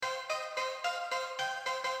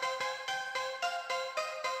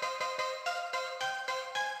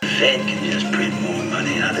Fed can just print more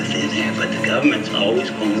money out of thin air, but the government's always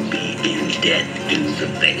going to be in debt to the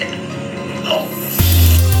Fed. Always.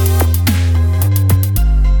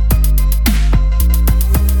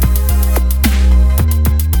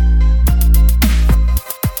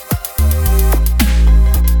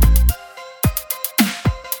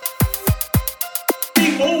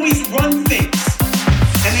 They always run things,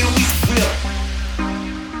 and they always will.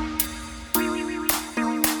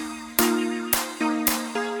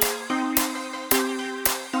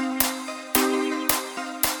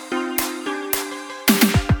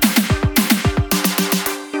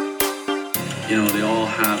 You know, they all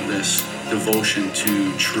have this devotion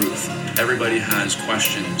to truth. Everybody has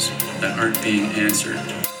questions that aren't being answered.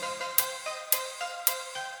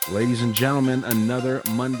 Ladies and gentlemen, another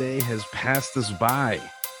Monday has passed us by.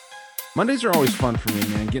 Mondays are always fun for me,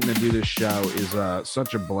 man. Getting to do this show is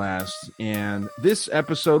such a blast. And this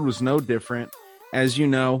episode was no different. As you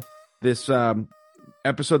know, this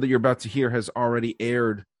episode that you're about to hear has already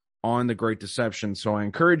aired on The Great Deception. So I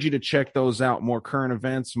encourage you to check those out. More current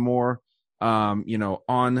events, more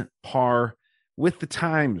on par with the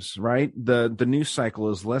times, right? The news cycle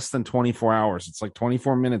is less than 24 hours. It's like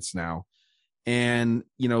 24 minutes now. And,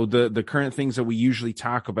 you know, the current things that we usually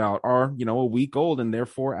talk about are, you know, a week old and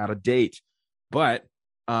therefore out of date. But,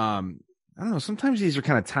 I don't know, sometimes these are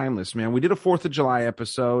kind of timeless, man. We did a 4th of July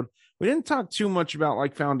episode. We didn't talk too much about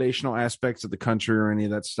like foundational aspects of the country or any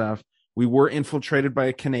of that stuff. We were infiltrated by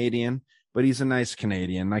a Canadian, but he's a nice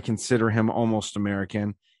Canadian. I consider him almost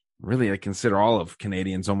American. Really, I consider all of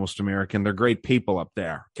Canadians almost American. They're great people up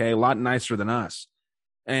there. Okay. A lot nicer than us.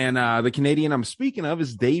 And the Canadian I'm speaking of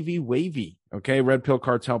is Davey Wavy. Okay. Red Pill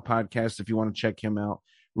Cartel podcast. If you want to check him out,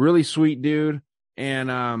 really sweet dude.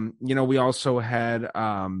 And, you know, we also had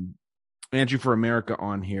Andrew for America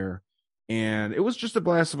on here, and it was just a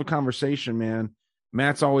blast of a conversation, man.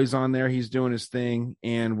 Matt's always on there. He's doing his thing,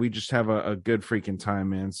 and we just have a good freaking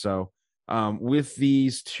time, man. So, with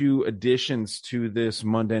these two additions to this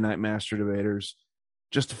Monday Night Master Debaters,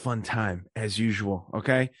 just a fun time as usual.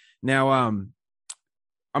 Okay. Now,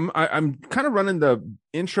 I'm kind of running the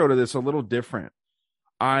intro to this a little different.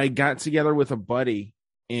 I got together with a buddy,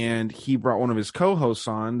 and he brought one of his co-hosts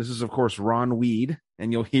on. This is, of course, Ron Weed,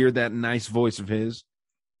 and you'll hear that nice voice of his.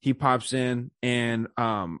 He pops in, and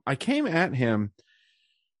I came at him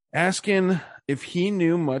asking if he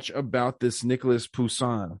knew much about this Nicolas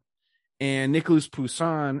Poussin. And Nicolas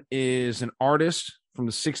Poussin is an artist from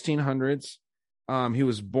the 1600s. He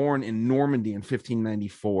was born in Normandy in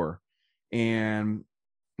 1594. And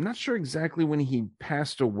I'm not sure exactly when he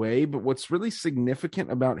passed away, but what's really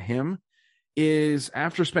significant about him is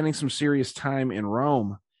after spending some serious time in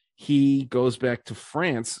Rome, he goes back to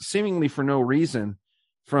France, seemingly for no reason,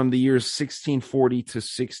 from the years 1640 to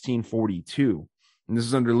 1642. And this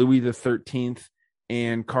is under Louis XIII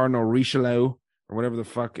and Cardinal Richelieu, or whatever the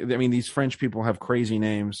fuck. I mean, these French people have crazy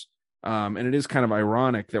names. And it is kind of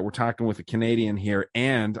ironic that we're talking with a Canadian here,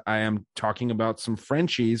 and I am talking about some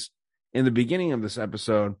Frenchies in the beginning of this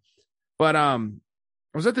episode. But I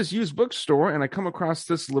was at this used bookstore, and I come across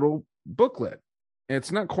this little booklet.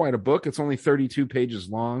 It's not quite a book. It's only 32 pages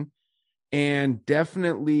long, and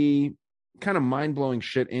definitely kind of mind-blowing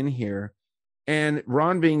shit in here. And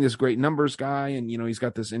Ron being this great numbers guy, and, you know, he's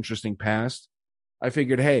got this interesting past, I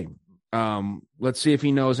figured, hey, let's see if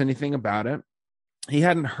he knows anything about it. He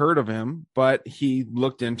hadn't heard of him, but he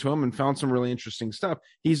looked into him and found some really interesting stuff.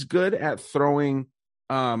 He's good at throwing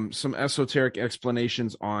some esoteric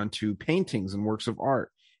explanations onto paintings and works of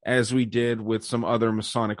art, as we did with some other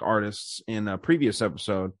Masonic artists in a previous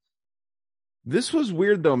episode. This was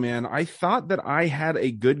weird though, man. I thought that I had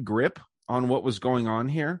a good grip on what was going on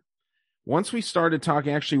here. Once we started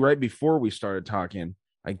talking, actually right before we started talking,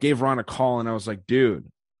 I gave Ron a call and I was like,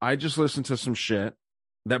 dude, I just listened to some shit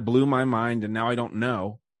that blew my mind, and now I don't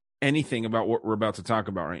know anything about what we're about to talk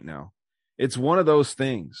about right now. It's one of those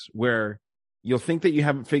things where you'll think that you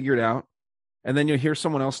haven't figured out, and then you'll hear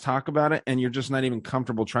someone else talk about it, and you're just not even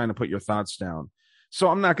comfortable trying to put your thoughts down. So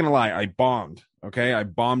I'm not going to lie. I bombed. Okay. I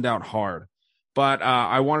bombed out hard, but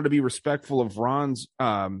I wanted to be respectful of Ron's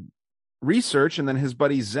research. And then his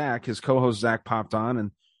buddy, Zach, his co-host, Zach, popped on,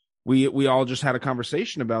 and we all just had a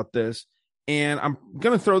conversation about this. And I'm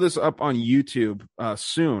going to throw this up on YouTube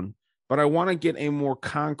soon, but I want to get a more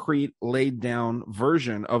concrete, laid down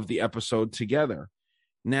version of the episode together.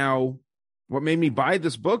 Now, what made me buy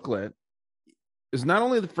this booklet is not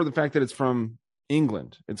only for the fact that it's from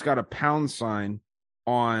England, it's got a pound sign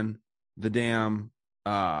on the damn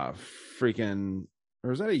freaking,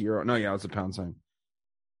 or is that a euro? No, yeah, it's a pound sign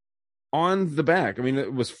on the back. I mean,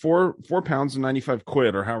 it was £4 and 95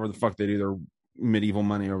 quid, or however the fuck they do their medieval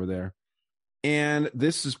money over there. And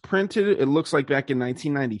this is printed, it looks like back in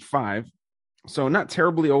 1995. So not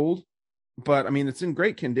terribly old, but I mean, it's in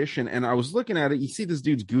great condition. And I was looking at it. You see this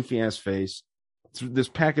dude's goofy ass face. This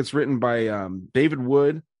packet's written by David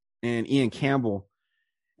Wood and Ian Campbell.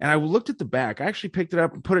 And I looked at the back. I actually picked it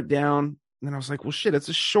up and put it down. And then I was like, well, shit, it's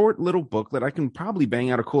a short little booklet. I can probably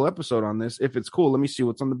bang out a cool episode on this. If it's cool, let me see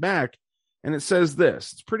what's on the back. And it says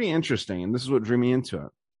this. It's pretty interesting. And this is what drew me into it.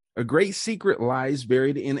 A great secret lies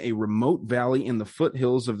buried in a remote valley in the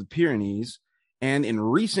foothills of the Pyrenees. And in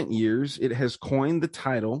recent years, it has coined the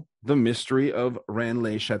title, The Mystery of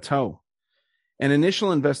Rennes-le-Château. An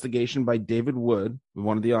initial investigation by David Wood,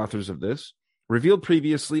 one of the authors of this, revealed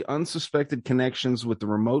previously unsuspected connections with the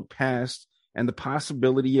remote past and the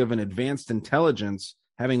possibility of an advanced intelligence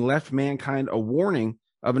having left mankind a warning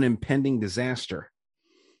of an impending disaster.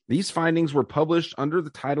 These findings were published under the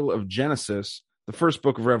title of Genesis, the first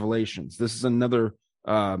book of Revelations. This is another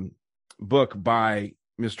book by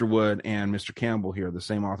Mr. Wood and Mr. Campbell here, the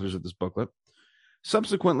same authors of this booklet.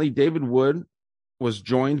 Subsequently, David Wood was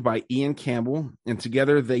joined by Ian Campbell, and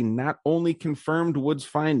together they not only confirmed Wood's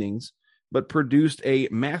findings, but produced a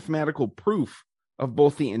mathematical proof of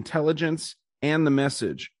both the intelligence and the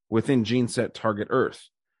message within GeneSet Target Earth.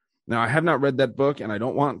 Now, I have not read that book, and I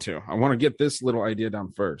don't want to. I want to get this little idea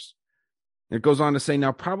down first. It goes on to say,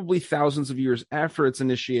 now, probably thousands of years after its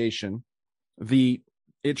initiation,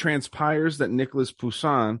 it transpires that Nicolas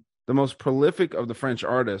Poussin, the most prolific of the French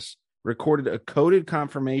artists, recorded a coded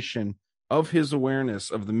confirmation of his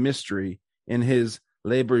awareness of the mystery in his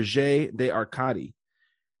Les Bergers d'Arcadie.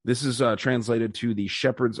 This is translated to the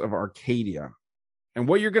Shepherds of Arcadia. And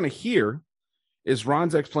what you're going to hear is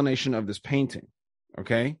Ron's explanation of this painting,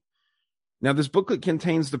 okay? Now, this booklet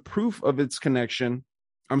contains the proof of its connection.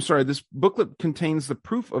 This booklet contains the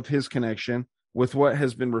proof of his connection with what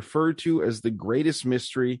has been referred to as the greatest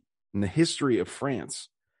mystery in the history of France.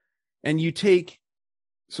 And you take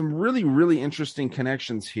some really, really interesting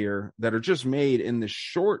connections here that are just made in this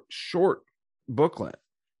short booklet.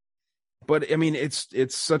 But I mean,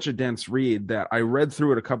 it's such a dense read that I read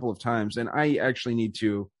through it a couple of times, and I actually need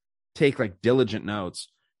to take like diligent notes.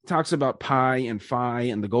 It talks about pi and phi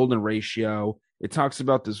and the golden ratio. It talks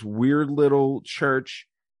about this weird little church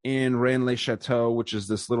in Rennes-le-Château, which is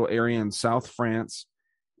this little area in South France,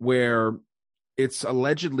 where it's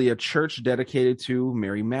allegedly a church dedicated to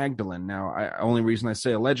Mary Magdalene. Now, only reason I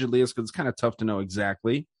say allegedly is because it's kind of tough to know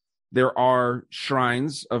exactly. There are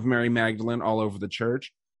shrines of Mary Magdalene all over the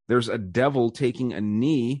church. There's a devil taking a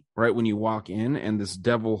knee right when you walk in, and this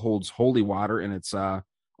devil holds holy water in its on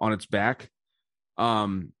its back.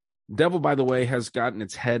 Devil, by the way, has gotten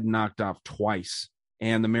its head knocked off twice,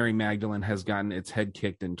 and the Mary Magdalene has gotten its head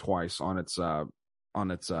kicked in twice on its sort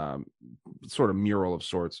of mural of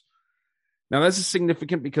sorts. Now, this is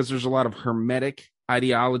significant because there's a lot of Hermetic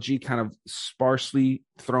ideology kind of sparsely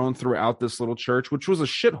thrown throughout this little church, which was a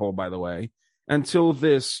shithole, by the way, until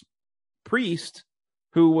this priest,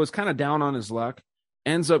 who was kind of down on his luck,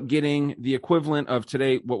 ends up getting the equivalent of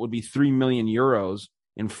today, what would be 3 million euros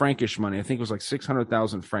in Frankish money. I think it was like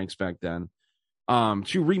 600,000 francs back then,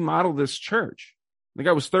 to remodel this church. The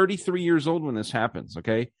guy was 33 years old when this happens,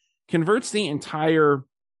 okay? Converts the entire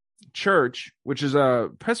church, which is a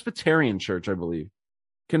Presbyterian church, I believe,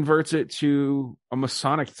 converts it to a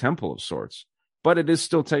Masonic temple of sorts. But it is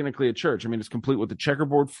still technically a church. I mean, it's complete with the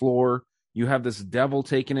checkerboard floor. You have this devil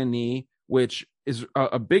taking a knee, which is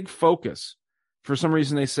a big focus. For some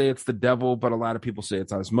reason, they say it's the devil, but a lot of people say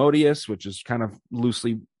it's Asmodeus, which is kind of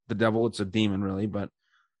loosely the devil. It's a demon, really, but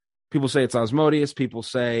people say it's Asmodeus. People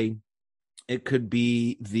say it could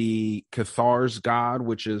be the Cathars god,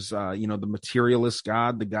 which is, the materialist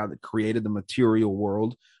god, the god that created the material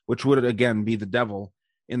world, which would, again, be the devil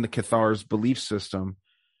in the Cathars belief system.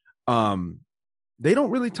 They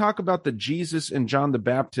don't really talk about the Jesus and John the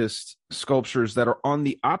Baptist sculptures that are on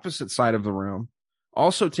the opposite side of the room,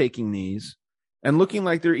 also taking knees and looking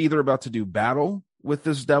like they're either about to do battle with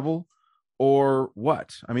this devil or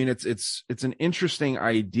what. I mean, it's an interesting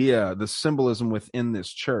idea, the symbolism within this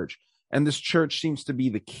church. And this church seems to be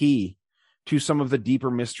the key to some of the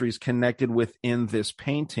deeper mysteries connected within this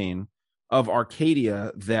painting of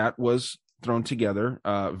Arcadia that was thrown together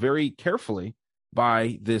very carefully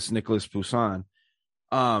by this Nicolas Poussin.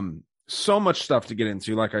 So much stuff to get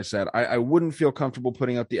into. Like I said, I wouldn't feel comfortable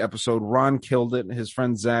putting up the episode. Ron killed it. His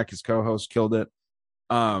friend Zach, his co-host, killed it.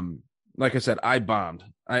 Like I said, I bombed.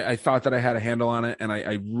 I thought that I had a handle on it, and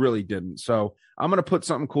I really didn't. So I'm going to put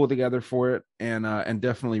something cool together for it and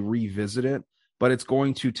definitely revisit it, but it's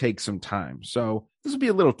going to take some time. So this will be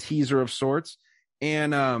a little teaser of sorts.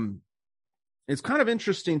 And it's kind of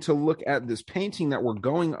interesting to look at this painting that we're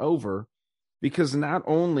going over, because not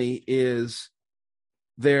only is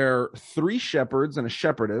there 3 shepherds and a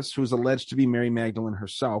shepherdess who's alleged to be Mary Magdalene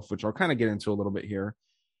herself, which I'll kind of get into a little bit here.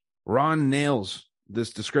 Ron nails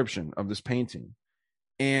this description of this painting.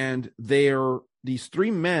 And these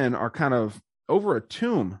 3 men are kind of over a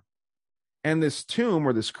tomb. And this tomb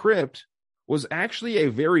or this crypt was actually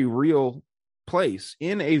a very real place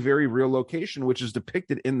in a very real location, which is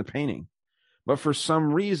depicted in the painting. But for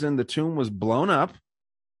some reason, the tomb was blown up,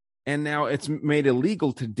 and now it's made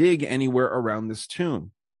illegal to dig anywhere around this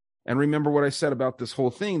tomb. And remember what I said about this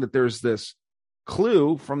whole thing, that there's this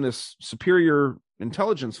clue from this superior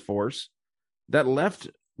intelligence force that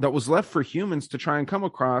was left for humans to try and come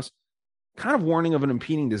across, kind of warning of an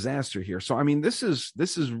impending disaster here. So, I mean, this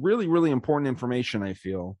is really, really important information, I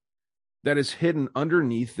feel, that is hidden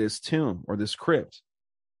underneath this tomb or this crypt.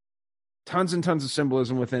 Tons and tons of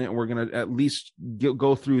symbolism within it. And we're going to at least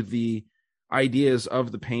go through the ideas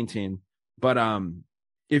of the painting. But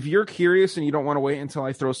if you're curious and you don't want to wait until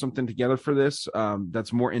I throw something together for this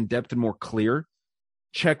that's more in-depth and more clear,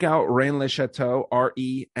 check out Rennes le Chateau,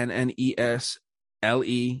 RENNESLE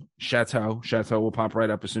Chateau. Chateau will pop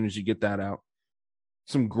right up as soon as you get that out.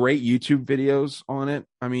 Some great YouTube videos on it.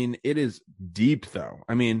 I mean, it is deep, though.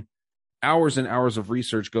 I mean, hours and hours of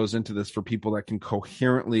research goes into this for people that can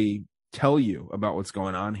coherently tell you about what's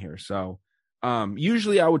going on here. So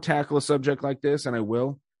usually I would tackle a subject like this, and I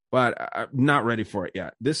will, but I'm not ready for it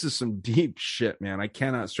yet. This is some deep shit, man. I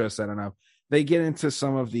cannot stress that enough. They get into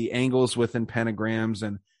some of the angles within pentagrams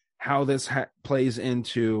and how this plays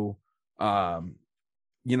into,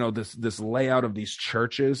 this layout of these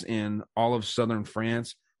churches in all of southern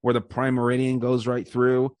France, where the prime meridian goes right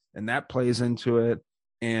through, and that plays into it.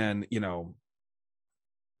 And,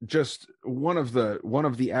 just one of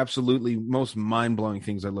the absolutely most mind-blowing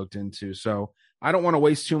things I looked into. So I don't want to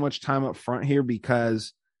waste too much time up front here,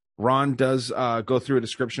 because Ron does go through a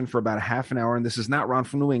description for about a half an hour. And this is not Ron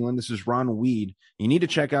from New England. This is Ron Weed. You need to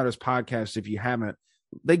check out his podcast if you haven't.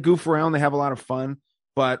 They goof around. They have a lot of fun.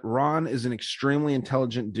 But Ron is an extremely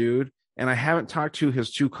intelligent dude. And I haven't talked to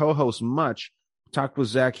his 2 co-hosts much. Talked with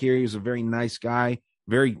Zach here. He's a very nice guy.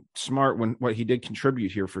 Very smart when what he did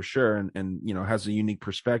contribute here for sure. And has a unique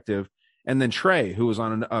perspective. And then Trey, who was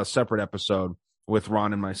on a separate episode with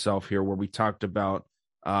Ron and myself here, where we talked about,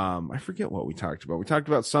 I forget what we talked about. We talked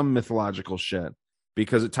about some mythological shit,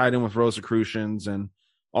 because it tied in with Rosicrucians and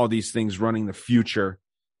all these things running the future.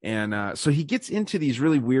 And so he gets into these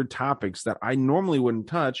really weird topics that I normally wouldn't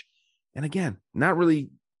touch. And again, not really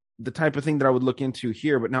the type of thing that I would look into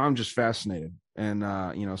here, but now I'm just fascinated. And,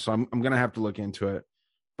 so I'm going to have to look into it.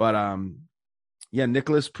 But,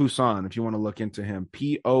 Nicholas Poussin, if you want to look into him,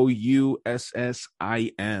 Poussin,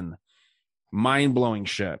 mind-blowing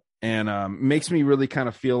shit. And makes me really kind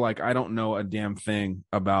of feel like I don't know a damn thing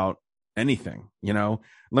about anything,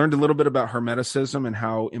 learned a little bit about Hermeticism and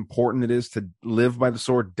how important it is to live by the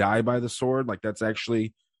sword, die by the sword. Like, that's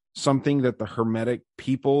actually something that the Hermetic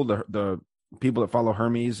people, the people that follow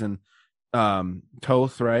Hermes and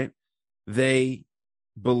Thoth, right? They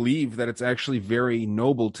believe that it's actually very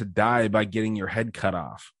noble to die by getting your head cut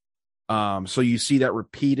off. So you see that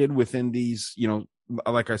repeated within these,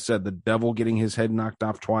 like I said, the devil getting his head knocked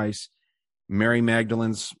off twice, Mary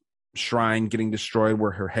Magdalene's shrine getting destroyed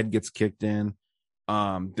where her head gets kicked in.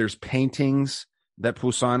 There's paintings that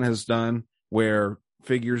Poussin has done where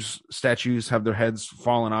statues have their heads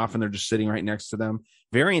fallen off and they're just sitting right next to them.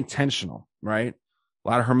 Very intentional, right? A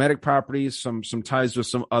lot of Hermetic properties, some ties with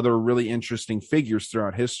some other really interesting figures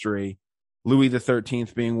throughout history. Louis the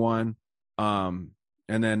 13th being one, and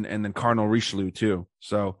then Cardinal Richelieu too.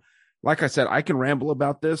 So, like I said, I can ramble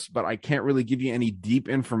about this, but I can't really give you any deep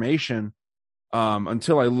information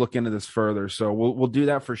until I look into this further. So we'll do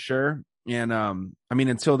that for sure. And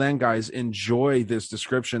until then, guys, enjoy this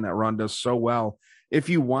description that Ron does so well. If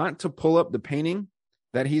you want to pull up the painting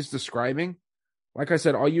that he's describing, like I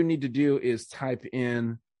said, all you need to do is type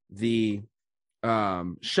in the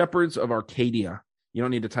Shepherds of Arcadia. You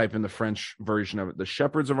don't need to type in the French version of it. The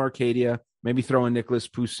Shepherds of Arcadia. Maybe throw in Nicholas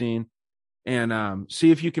Poussin and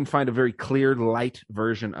see if you can find a very clear, light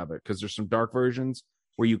version of it, because there's some dark versions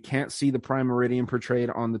where you can't see the prime meridian portrayed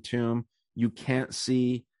on the tomb. You can't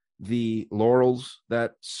see the laurels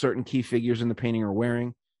that certain key figures in the painting are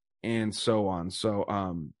wearing, and so on. So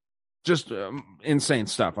just insane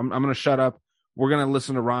stuff. I'm going to shut up. We're going to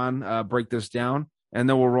listen to Ron break this down, and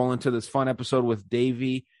then we'll roll into this fun episode with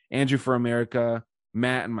Davey, Andrew for America,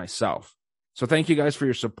 Matt, and myself. So thank you guys for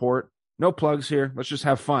your support. No plugs here. Let's just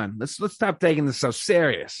have fun. Let's stop taking this so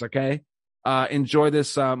serious, okay? Enjoy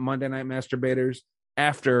this Monday Night Masturbators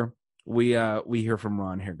after we hear from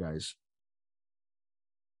Ron here, guys.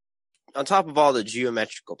 On top of all the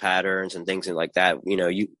geometrical patterns and things like that,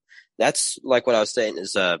 that's like what I was saying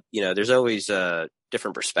is, there's always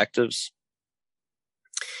different perspectives.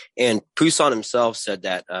 And Poussin himself said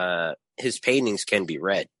that his paintings can be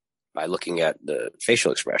read by looking at the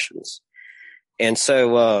facial expressions. And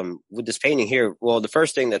so with this painting here, well, the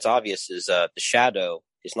first thing that's obvious is the shadow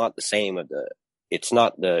is not the same it's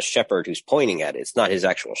not the shepherd who's pointing at it. It's not his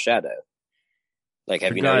actual shadow. Like,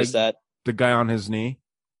 have you noticed that? The guy on his knee?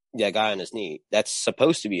 Yeah, guy on his knee. That's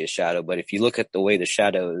supposed to be his shadow, but if you look at the way the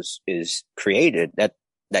shadow is created,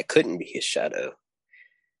 that couldn't be his shadow.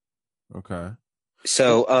 Okay.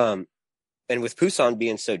 So, and with Poussin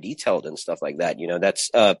being so detailed and stuff like that,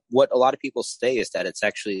 that's what a lot of people say is that it's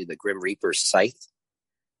actually the Grim Reaper's scythe.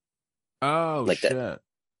 Oh, like shit. That.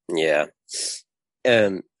 Yeah.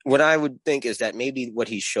 What I would think is that maybe what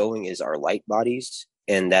he's showing is our light bodies,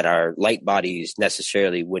 and that our light bodies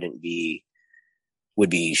necessarily would be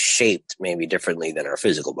shaped maybe differently than our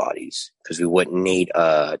physical bodies, because we wouldn't need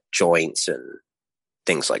joints and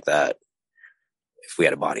things like that if we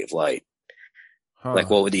had a body of light. Huh. Like,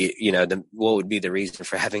 what would what would be the reason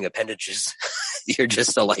for having appendages? You're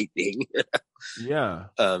just a light being. Yeah.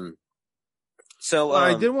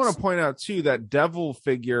 I did want to point out too that devil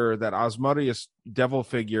figure, that Asmodeus devil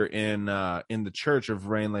figure in the church of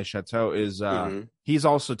Rennes-le-Château is he's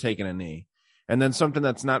also taken a knee. And then something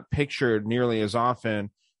that's not pictured nearly as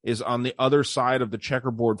often is on the other side of the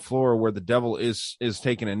checkerboard floor where the devil is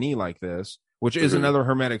taking a knee like this, which is another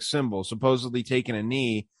Hermetic symbol. Supposedly taking a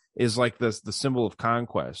knee is like the symbol of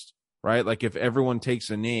conquest, right? Like if everyone takes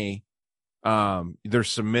a knee, they're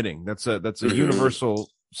submitting. That's a universal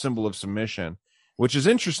symbol of submission, which is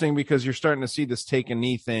interesting because you're starting to see this take a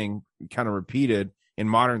knee thing kind of repeated in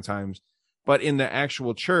modern times. But in the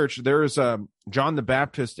actual church, there is John the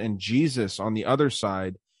Baptist and Jesus on the other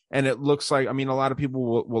side. And it looks like, a lot of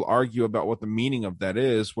people will argue about what the meaning of that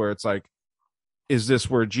is, where it's like, is this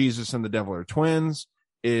where Jesus and the devil are twins?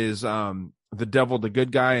 Is the devil the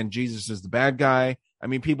good guy and Jesus is the bad guy?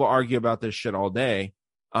 People argue about this shit all day.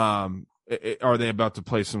 Are they about to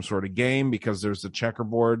play some sort of game because there's the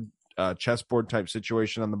checkerboard, chessboard type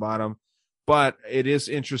situation on the bottom? But it is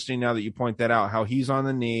interesting now that you point that out, how he's on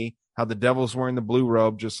the knee, how the devil's wearing the blue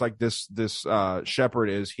robe, just like this shepherd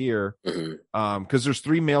is here. Because there's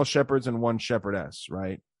 3 male shepherds and 1 shepherdess,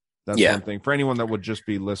 right? That's one thing for anyone that would just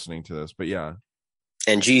be listening to this. But yeah.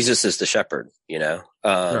 And Jesus is the shepherd,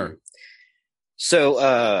 Sure.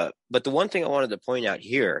 So, but the one thing I wanted to point out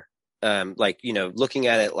here, looking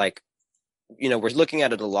at it like, we're looking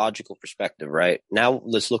at it a logical perspective, right? Now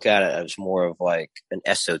let's look at it as more of like an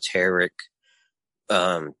esoteric,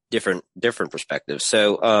 different perspective.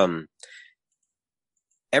 So,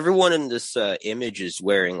 everyone in this image is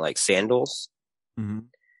wearing like sandals,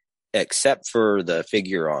 except for the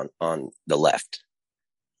figure on the left.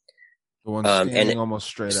 The one standing almost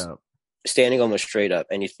straight up. Standing almost straight up.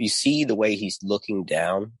 And if you see the way he's looking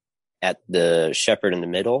down at the shepherd in the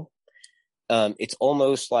middle, it's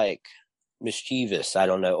almost like mischievous. I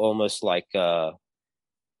don't know, almost like, some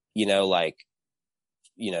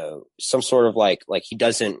sort of like he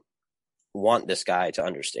doesn't want this guy to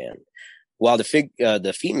understand. While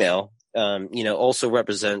the female, also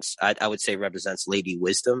represents, I would say represents Lady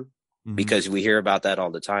Wisdom, because we hear about that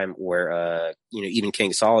all the time where, even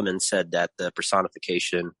King Solomon said that the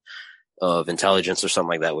personification of intelligence or something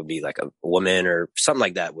like that would be like a woman or something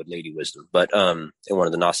like that with Lady Wisdom, but in one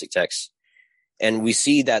of the Gnostic texts. And we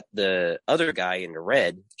see that the other guy in the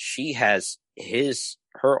red, she has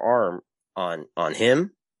her arm on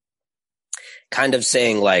him, kind of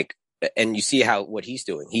saying like, and you see what he's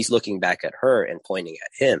doing. He's looking back at her and pointing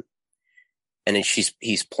at him. And then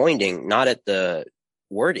he's pointing not at the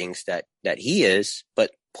wordings that he is,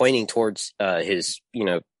 but pointing towards his,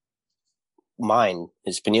 mind,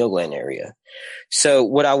 his pineal gland area. So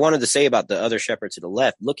what I wanted to say about the other shepherd to the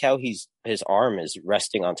left, look how his arm is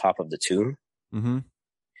resting on top of the tomb.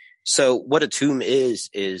 So what a tomb is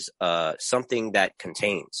something that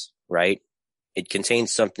contains, right? It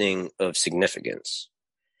contains something of significance.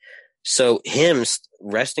 So him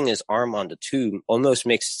resting his arm on the tomb almost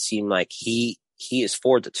makes it seem like he is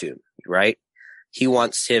for the tomb, right? He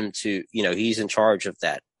wants him to, he's in charge of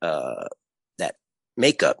that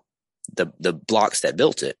makeup, the blocks that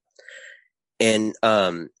built it. And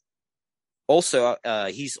also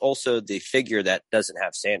he's also the figure that doesn't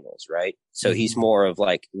have sandals, right? So he's more of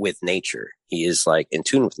like with nature. He is like in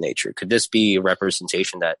tune with nature. Could this be a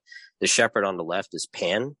representation that the shepherd on the left is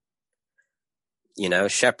Pan?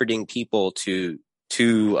 Shepherding people to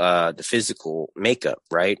the physical makeup,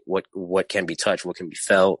 right? What can be touched, what can be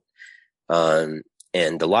felt, and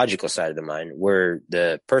the logical side of the mind, where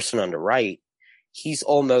the person on the right, he's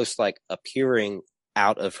almost like appearing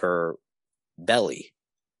out of her belly,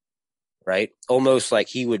 right? Almost like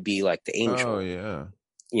he would be like the angel. Oh, yeah.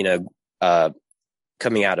 You know,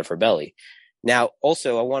 coming out of her belly. Now,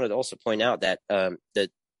 also, I wanted to also point out that the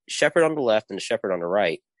shepherd on the left and the shepherd on the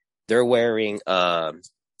right, they're wearing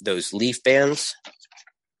those leaf bands,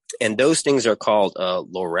 and those things are called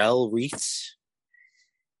laurel wreaths.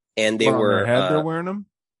 And they were on their head, they're wearing them.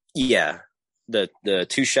 Yeah, the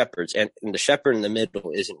two shepherds, and the shepherd in the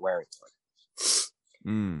middle isn't wearing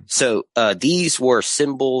one. So these were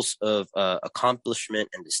symbols of accomplishment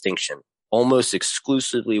and distinction, almost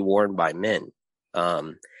exclusively worn by men.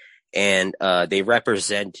 And they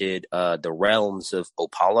represented the realms of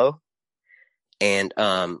Apollo, and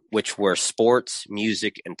which were sports,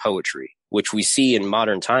 music, and poetry, which we see in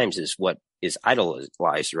modern times is what is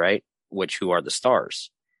idolized, right? Who are the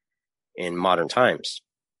stars in modern times.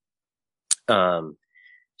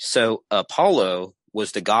 So Apollo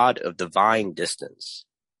was the god of divine distance.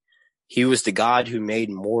 He was the god who made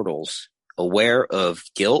mortals aware of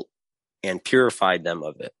guilt and purified them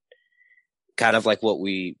of it. Kind of like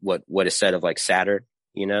what is said of like Saturn,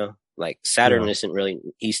 you know, like Saturn isn't really,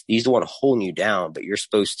 he's the one holding you down, but you're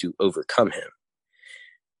supposed to overcome him.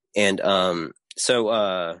 And,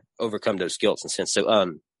 so overcome those guilts and sins.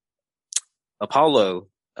 So, Apollo,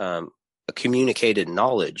 communicated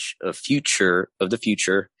knowledge of the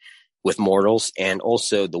future with mortals, and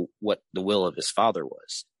also what the will of his father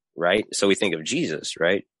was, right? So we think of Jesus,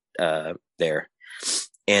 right? There.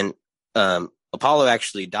 And, Apollo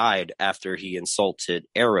actually died after he insulted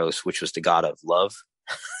Eros, which was the god of love,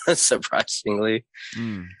 surprisingly.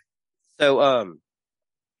 So,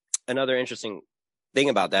 another interesting thing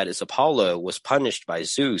about that is Apollo was punished by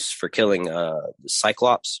Zeus for killing the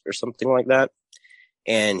Cyclops or something like that.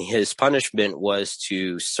 And his punishment was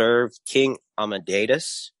to serve King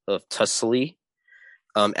Amadeus of Thessaly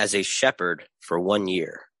as a shepherd for 1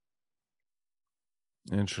 year.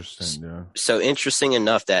 Interesting, yeah. So interesting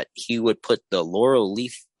enough that he would put the laurel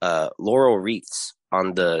wreaths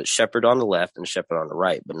on the shepherd on the left and the shepherd on the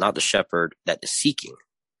right, but not the shepherd that is seeking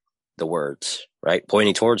the words, right?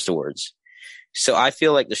 Pointing towards the words. So I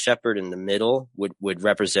feel like the shepherd in the middle would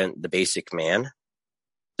represent the basic man.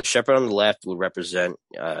 The shepherd on the left would represent,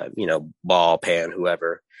 Baal, Pan,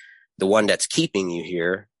 whoever, the one that's keeping you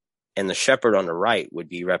here. And the shepherd on the right would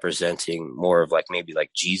be representing more of like maybe like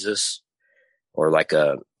Jesus, or like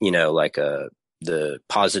the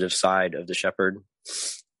positive side of the shepherd.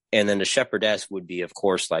 And then the shepherdess would be, of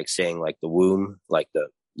course, like saying like the womb, like the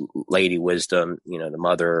lady wisdom, the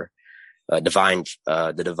mother, the divine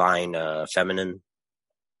feminine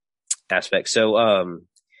aspect. So,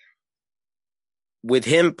 with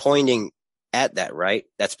him pointing at that, right,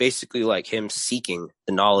 that's basically like him seeking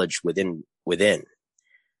the knowledge within.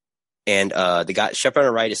 And the guy shepherd on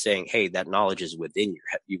the right is saying, hey, that knowledge is within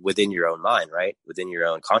your own mind, right? Within your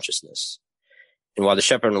own consciousness. And while the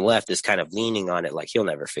shepherd on the left is kind of leaning on it, like he'll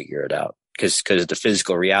never figure it out because the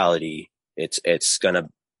physical reality,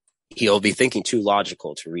 he'll be thinking too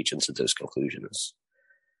logical to reach into those conclusions.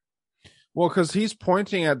 Well, because he's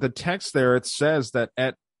pointing at the text there. It says that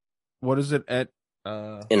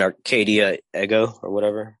in Arcadia Ego or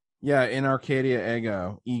whatever. Yeah, in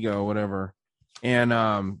Arcadia ego, whatever. And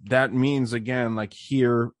that means again like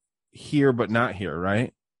here but not here,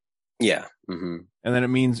 right? Yeah. Mm-hmm. And then it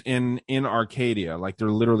means in Arcadia, like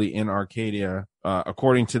they're literally in Arcadia,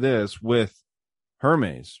 according to this, with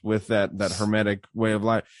Hermes, with that hermetic way of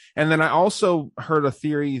life. And then I also heard a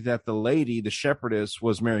theory that the shepherdess,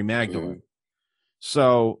 was Mary Magdalene. Mm-hmm.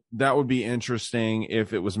 So that would be interesting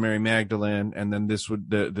if it was Mary Magdalene, and then this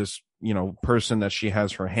person that she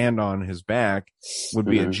has her hand on his back would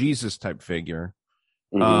be a Jesus type figure.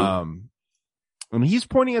 Mm-hmm. And he's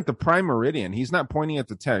pointing at the prime meridian. He's not pointing at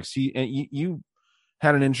the text. You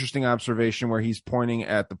had an interesting observation where he's pointing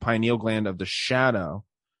at the pineal gland of the shadow,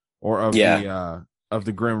 or of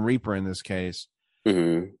the Grim Reaper in this case.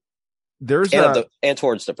 Mm-hmm. And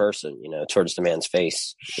towards the person, towards the man's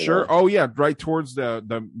face. Sure. Oh yeah, right towards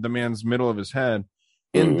the man's middle of his head.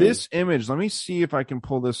 In this image, let me see if I can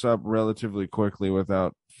pull this up relatively quickly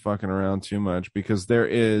without fucking around too much, because there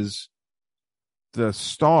is the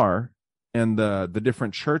star and the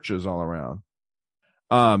different churches all around.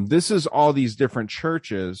 This is all these different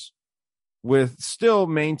churches with still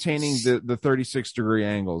maintaining the 36-degree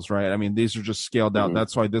angles, right? I mean, these are just scaled out. Mm-hmm.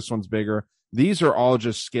 That's why this one's bigger. These are all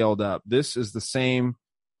just scaled up. This is the same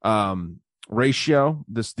ratio,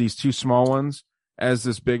 these two small ones, as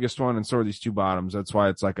this biggest one, and so are these two bottoms. That's why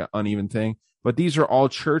it's like an uneven thing. But these are all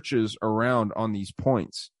churches around on these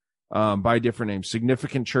points. by different names,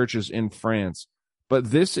 significant churches in France.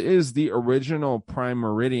 But this is the original prime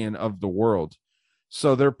meridian of the world.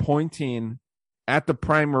 So they're pointing at the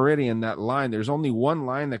prime meridian, that line. There's only one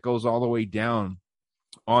line that goes all the way down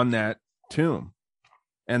on that tomb.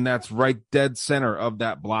 And that's right dead center of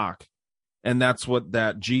that block. And that's what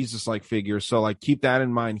that Jesus-like figure. So like keep that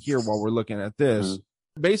in mind here while we're looking at this.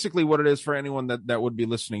 Mm-hmm. Basically what it is for anyone that would be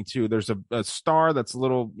listening to, there's a star that's a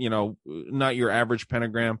little, not your average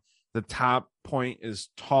pentagram. The top point is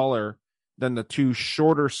taller than the two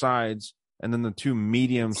shorter sides and then the two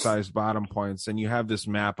medium-sized bottom points. And you have this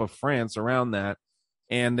map of France around that.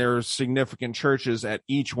 And there's significant churches at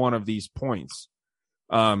each one of these points.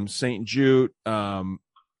 St. Jude, I'm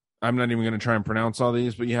not even going to try and pronounce all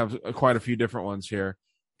these, but you have quite a few different ones here.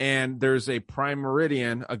 And there's a prime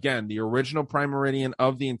meridian, again, the original prime meridian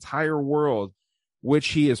of the entire world, which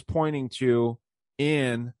he is pointing to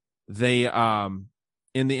in the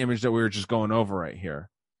image that we were just going over right here.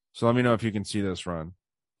 So let me know if you can see this, Ron.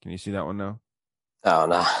 Can you see that one now? Oh,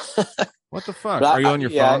 no. What the fuck? Are you on your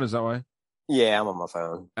phone? Is that why? Yeah, I'm on my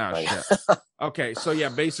phone. Oh, shit. Okay, so yeah,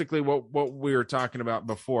 basically what we were talking about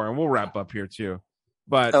before, and we'll wrap up here too.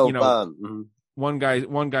 But one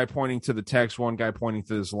guy pointing to the text, one guy pointing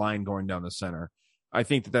to this line going down the center. I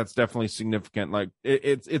think that's definitely significant. Like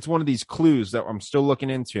it's one of these clues that I'm still looking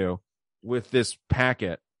into with this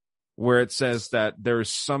packet, where it says that there's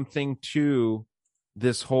something to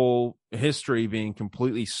this whole history being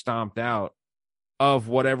completely stomped out of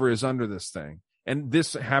whatever is under this thing. And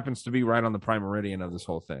this happens to be right on the prime meridian of this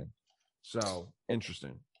whole thing. So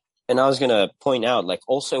interesting. And I was going to point out, like,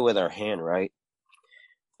 also with our hand, right?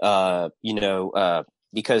 Because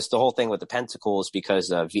the whole thing with the pentacle is because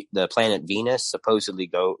the planet Venus supposedly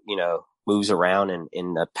moves around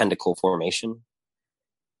in a pentacle formation,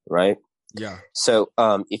 right? Yeah. So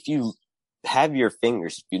if you have your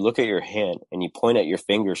fingers, if you look at your hand and you point at your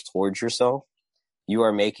fingers towards yourself, you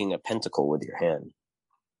are making a pentacle with your hand.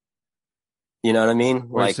 You know what I mean?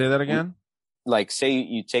 Wait, like, say that again? Like, say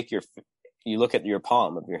you take you look at your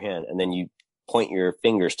palm of your hand and then you point your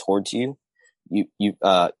fingers towards you.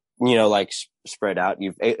 Spread out.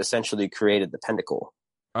 You've essentially created the pentacle.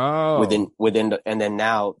 Oh. And then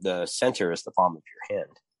now the center is the palm of your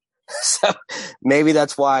hand. So maybe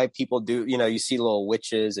that's why people do, you see little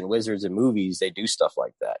witches and wizards in movies, they do stuff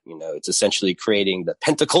like that. It's essentially creating the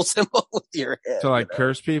pentacle symbol with your hand. To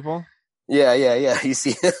curse people? Yeah. You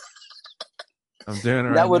see, I'm doing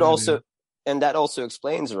it. That would also, and that also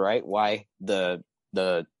explains, right, why the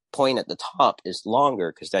point at the top is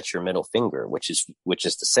longer, because that's your middle finger, which is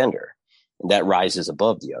the center, and that rises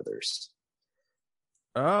above the others.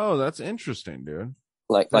 Oh, that's interesting, dude.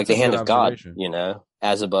 Like the hand of God,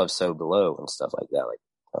 as above, so below, and stuff like that. Like,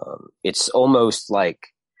 it's almost like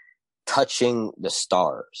touching the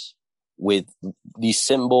stars with these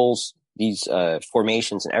symbols, these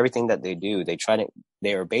formations, and everything that they do. They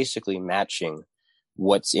are basically matching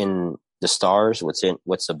what's in the stars,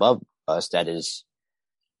 what's above us, that is,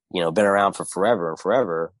 been around for forever and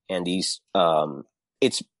forever. And these,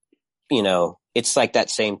 it's like that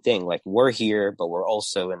same thing. Like, we're here, but we're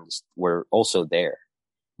also there.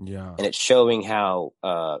 Yeah. And it's showing how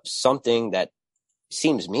something that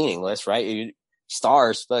seems meaningless, right?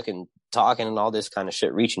 Stars fucking talking and all this kind of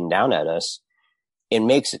shit reaching down at us. It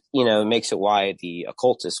makes it why the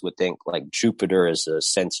occultists would think like Jupiter is a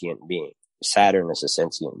sentient being, Saturn is a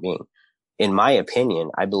sentient being. In my opinion,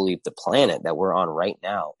 I believe the planet that we're on right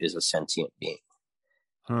now is a sentient being.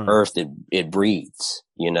 Earth, it breathes,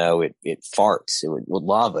 it farts, with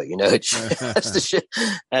lava, that's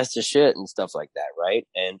the shit and stuff like that, right?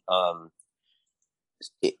 And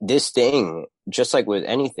this thing, just like with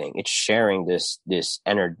anything, it's sharing this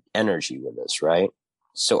energy with us, right?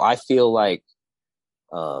 So I feel like,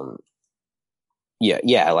 like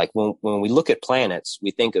when we look at planets,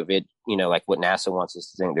 we think of it, like what NASA wants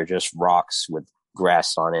us to think, they're just rocks with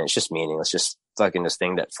grass on it. It's just meaningless, just fucking this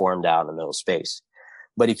thing that formed out in the middle of space.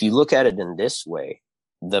 But if you look at it in this way,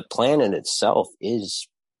 the planet itself it's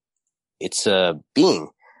a being.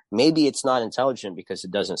 Maybe it's not intelligent because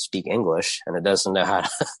it doesn't speak English and it doesn't know how to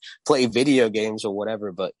play video games or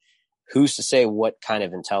whatever, but who's to say what kind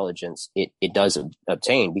of intelligence it does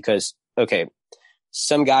obtain? Because, okay,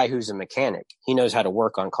 some guy who's a mechanic, he knows how to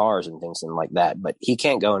work on cars and things and like that, but he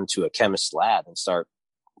can't go into a chemist's lab and start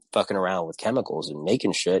fucking around with chemicals and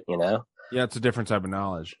making shit, Yeah, it's a different type of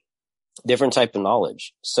knowledge. Different type of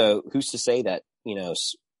knowledge. So who's to say that, the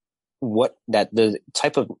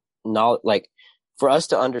type of knowledge, like, for us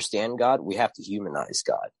to understand God, we have to humanize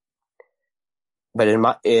God. But in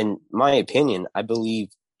my opinion, I believe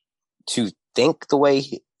to think the way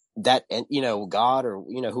that, and God, or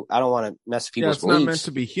who, I don't want to mess with people's it's beliefs. not meant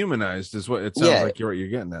to be humanized, is what it sounds like. You're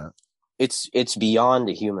getting at. It's beyond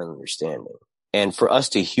the human understanding, and for us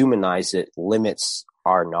to humanize it limits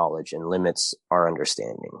our knowledge and limits our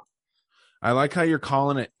understanding. I like how you're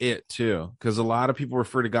calling it too, because a lot of people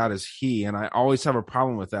refer to God as he, and I always have a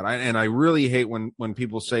problem with that. I really hate when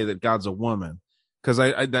people say that God's a woman, because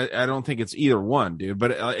I don't think it's either one, dude.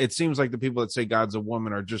 But it seems like the people that say God's a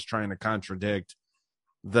woman are just trying to contradict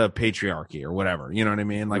the patriarchy or whatever. You know what I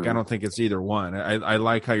mean? Like, I don't think it's either one. I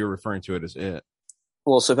like how you're referring to it as it.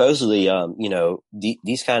 Well, supposedly,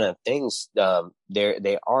 these kind of things,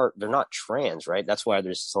 they're not trans, right? That's why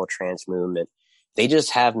there's this whole trans movement. They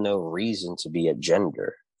just have no reason to be a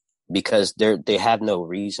gender, because they have no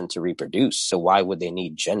reason to reproduce. So why would they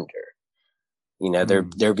need gender?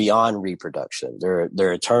 They're beyond reproduction.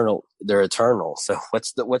 They're eternal. They're eternal. So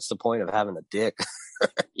what's the point of having a dick,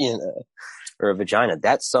 or a vagina?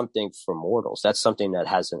 That's something for mortals. That's something that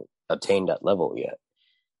hasn't obtained that level yet.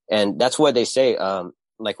 And that's what they say,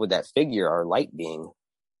 like with that figure, our light being,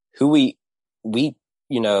 who we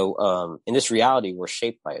in this reality, we're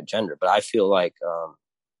shaped by a gender. But I feel like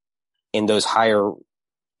in those higher,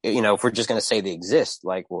 if we're just going to say they exist,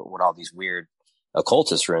 like what all these weird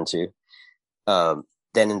occultists are into, then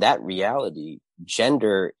in that reality,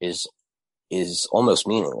 gender is almost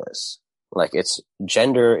meaningless. Like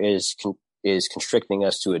gender is constricting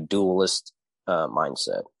us to a dualist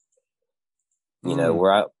mindset.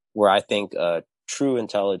 Where I think true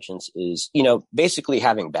intelligence is, basically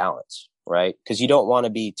having balance, right? Because you don't want to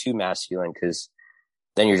be too masculine, because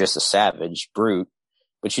then you're just a savage brute.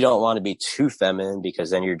 But you don't want to be too feminine, because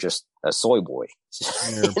then you're just a soy boy.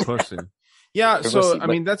 You're a pussy. Yeah. So, I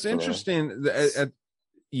mean, that's interesting.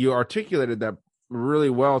 You articulated that really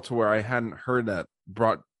well, to where I hadn't heard that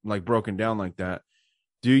broken down like that.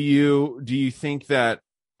 Do you think that,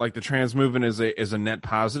 like, the trans movement is a net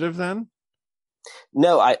positive then?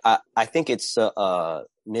 No, I think it's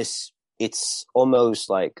it's almost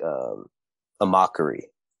like a mockery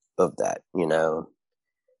of that,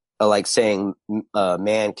 like saying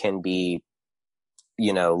man can be,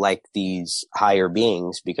 like these higher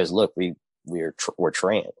beings, because look, we're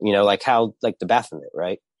trans, like how, like the Baphomet,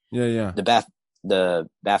 right? Yeah. The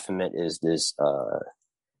Baphomet is this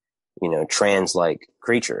trans like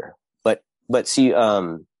creature, but see,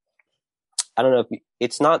 I don't know if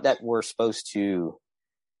it's not that we're supposed to,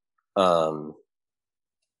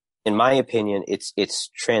 in my opinion, it's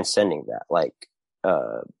transcending that. Like,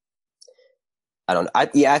 I don't know. I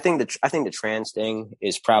think the trans thing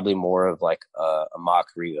is probably more of like a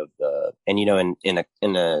mockery of and in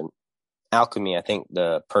the alchemy, I think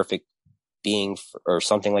the perfect being or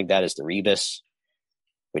something like that is the rebus,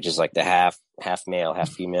 which is like the half male, half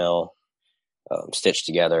female, stitched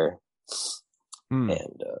together.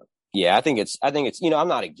 And, I think it's, I'm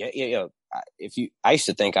not I used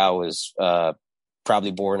to think I was,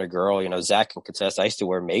 probably born a girl, Zach can contest. I used to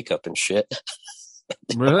wear makeup and shit.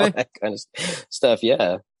 Really? That kind of stuff.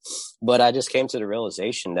 Yeah. But I just came to the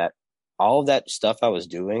realization that all of that stuff I was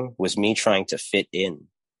doing was me trying to fit in.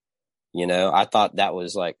 I thought that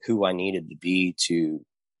was like who I needed to be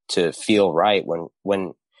to feel right,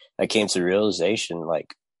 when I came to the realization,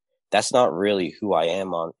 like, that's not really who I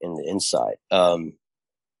am in the inside.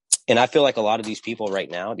 And I feel like a lot of these people right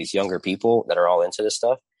now, these younger people that are all into this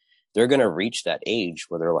stuff, they're going to reach that age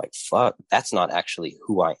where they're like, fuck, that's not actually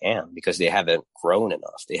who I am, because they haven't grown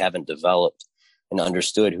enough. They haven't developed and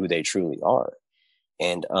understood who they truly are.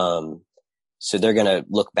 And, so they're going to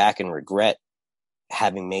look back and regret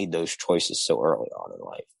having made those choices so early on in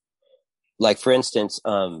life. Like, for instance,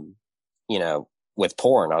 with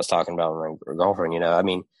porn, I was talking about my girlfriend, I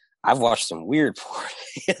mean, I've watched some weird porn,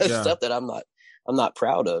 stuff that I'm not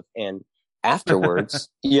proud of. And afterwards,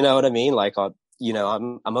 you know what I mean? Like, I'm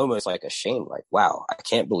almost like ashamed, like, wow, I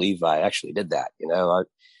can't believe I actually did that.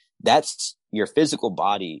 That's your physical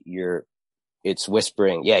body. It's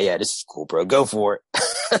whispering, yeah, this is cool, bro. Go for it.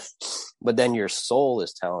 But then your soul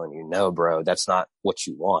is telling you, no, bro, that's not what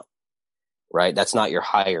you want, right? That's not your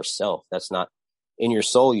higher self. That's not in your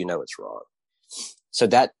soul. It's wrong. So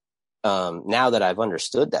that, now that I've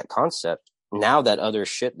understood that concept, now that other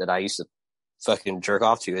shit that I used to fucking jerk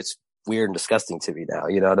off to, it's weird and disgusting to me now.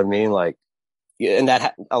 You know what I mean? Like, and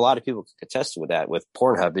that a lot of people can attest with that. With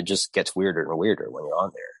Pornhub, it just gets weirder and weirder when you're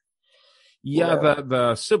on there. Yeah,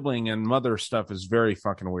 the sibling and mother stuff is very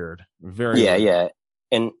fucking weird. Very weird. Yeah.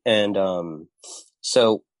 And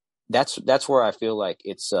so that's where I feel like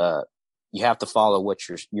it's you have to follow what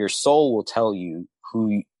your soul will tell you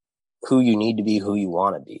who you need to be, who you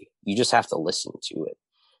want to be. You just have to listen to it.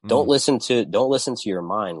 Don't listen to your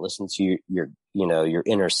mind. Listen to your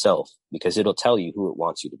inner self, because it'll tell you who it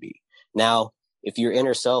wants you to be. Now, if your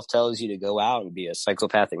inner self tells you to go out and be a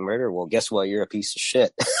psychopathic murderer, well, guess what? You're a piece of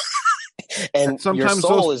shit. And sometimes your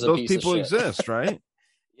soul those, is a those piece people of shit. exist, right?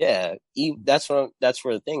 Yeah, that's where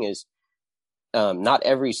the thing is. Not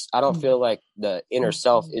every. I don't feel like the inner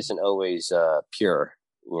self isn't always pure.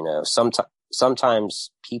 You know,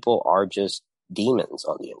 sometimes people are just demons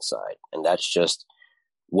on the inside, and that's just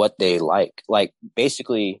what they like. Like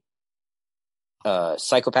basically,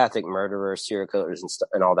 psychopathic murderers, serial killers,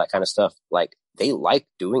 and all that kind of stuff. Like they like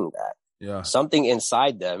doing that. Yeah. Something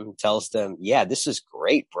inside them tells them, "Yeah, this is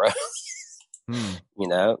great, bro." You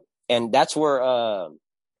know, and that's where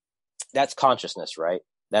that's consciousness, right?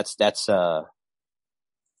 That's the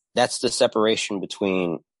separation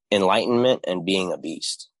between enlightenment and being a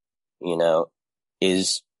beast. You know,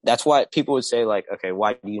 that's why people would say like, okay,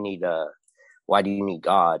 why do you need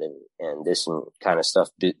God and this and kind of stuff?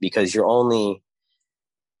 Because you're only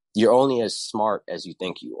as smart as you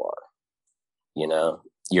think you are. You know,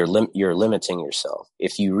 you're limiting yourself.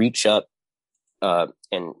 If you reach up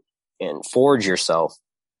and forge yourself,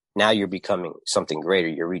 now you're becoming something greater.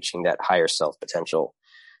 You're reaching that higher self potential.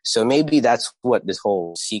 So maybe that's what this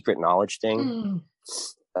whole secret knowledge thing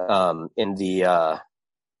in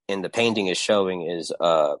the painting is showing is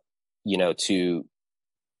you know, to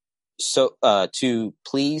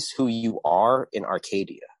please who you are in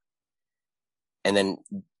Arcadia, and then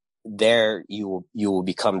there you will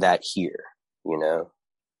become that here. You know,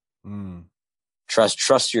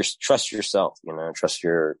 trust yourself. You know, trust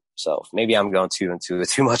yourself. Maybe I'm going too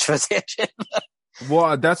much of a tangent.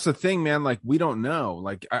 Well, that's the thing, man. Like, we don't know.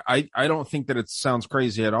 Like, I don't think that it sounds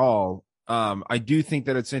crazy at all. I do think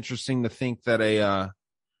that it's interesting to think that a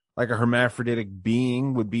hermaphroditic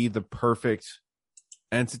being would be the perfect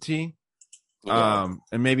entity. Yeah.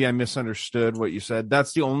 And maybe I misunderstood what you said.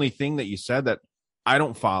 That's the only thing that you said that I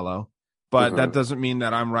don't follow, but that doesn't mean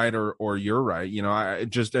that I'm right or you're right. You know, it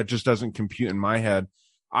just doesn't compute in my head.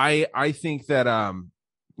 I think that,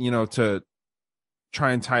 you know, to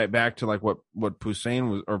try and tie it back to like what Poussin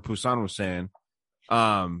was saying,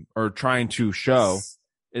 or trying to show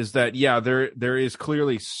is that, yeah, there is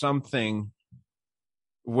clearly something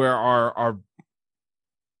where our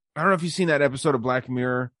I don't know if you've seen that episode of Black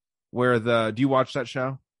Mirror where do you watch that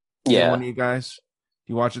show? Yeah. One of you guys,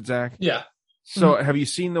 do you watch it, Zach? Yeah. So have you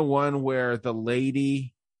seen the one where the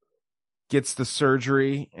lady gets the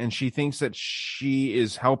surgery and she thinks that she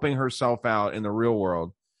is helping herself out in the real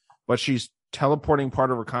world, but she's teleporting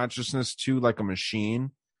part of her consciousness to like a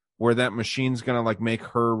machine where that machine's going to like make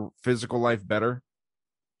her physical life better?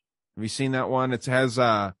 Have you seen that one? It has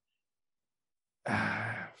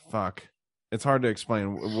fuck. It's hard to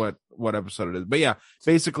explain what episode it is. But yeah,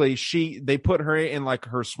 basically they put her in like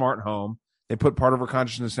her smart home. They put part of her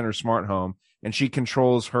consciousness in her smart home and she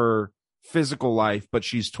controls her physical life, but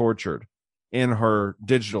she's tortured in her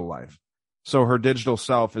digital life. So her digital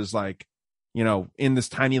self is like, you know, in this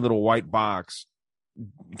tiny little white box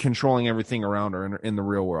controlling everything around her in the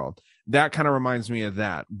real world. That kind of reminds me of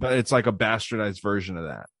that, but it's like a bastardized version of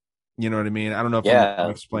that. You know what I mean? I don't know if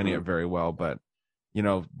I'm explaining it very well, but you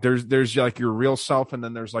know, there's like your real self, and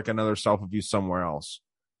then there's like another self of you somewhere else,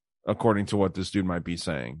 according to what this dude might be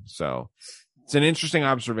saying. So it's an interesting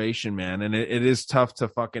observation, man. And it is tough to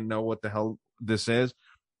fucking know what the hell this is.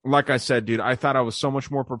 Like I said, dude, I thought I was so much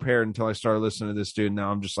more prepared until I started listening to this dude. Now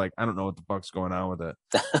I'm just like, I don't know what the fuck's going on with it.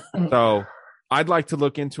 So I'd like to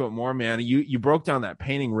look into it more, man. You broke down that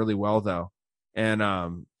painting really well though. And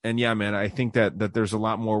yeah, man, I think that there's a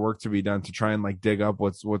lot more work to be done to try and like dig up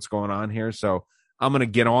what's going on here. So I'm going to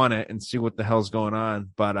get on it and see what the hell's going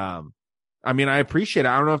on. But, I mean, I appreciate it.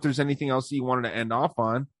 I don't know if there's anything else that you wanted to end off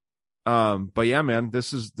on. But yeah, man,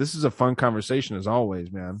 this is a fun conversation as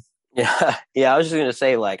always, man. Yeah. Yeah. I was just going to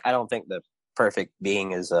say, like, I don't think the perfect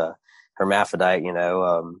being is a hermaphrodite, you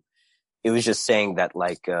know. It was just saying that,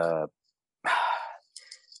 like,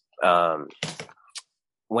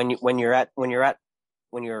 when you're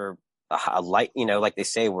a light, you know, like they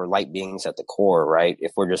say, we're light beings at the core, right?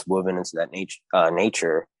 If we're just moving into that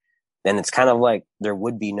nature, then it's kind of like there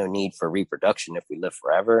would be no need for reproduction if we live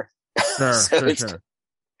forever. Sure.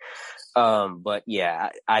 But yeah,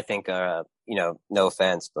 I think, you know, no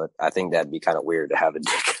offense, but I think that'd be kind of weird to have a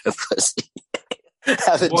dick and a pussy.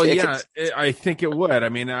 Well, yeah, I think it would. I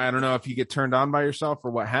mean, I don't know if you get turned on by yourself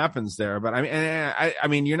or what happens there, but I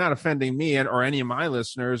mean, you're not offending me or any of my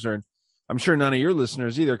listeners, or I'm sure none of your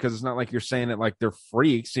listeners either, because it's not like you're saying it like they're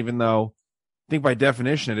freaks, even though think by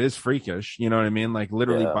definition it is freakish. You know what I mean? Like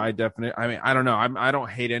literally by definition. I mean, I don't know. I don't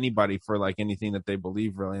hate anybody for like anything that they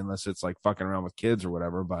believe really, unless it's like fucking around with kids or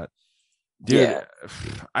whatever. But dude,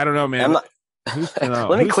 I don't know, man. Who's to know?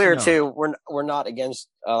 Let me clear too. We're not against.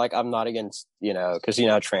 Like I'm not against. You know, because you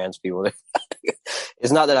know trans people.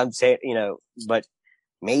 It's not that I'm saying. You know, but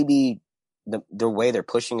maybe the way they're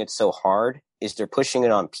pushing it so hard is they're pushing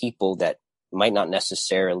it on people that might not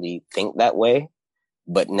necessarily think that way.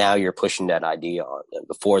 But now you're pushing that idea on them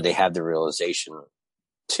before they have the realization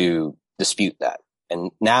to dispute that. And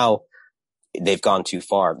now they've gone too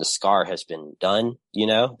far. The scar has been done, you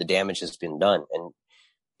know, the damage has been done.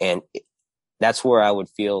 And that's where I would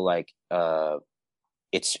feel like,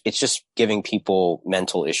 it's just giving people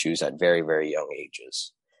mental issues at very, very young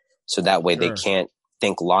ages. So that way they can't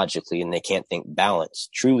think logically and they can't think balanced.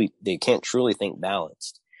 They can't truly think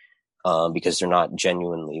balanced, because they're not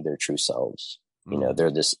genuinely their true selves. You know,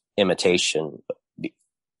 they're this imitation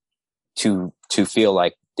to feel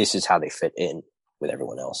like this is how they fit in with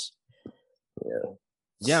everyone else.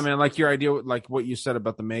 Yeah, man. Like your idea, like what you said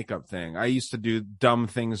about the makeup thing. I used to do dumb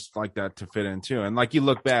things like that to fit in too. And like you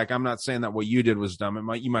look back, I'm not saying that what you did was dumb.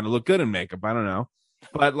 You might have looked good in makeup. I don't know.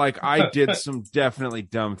 But like I did some definitely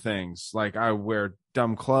dumb things. Like I wear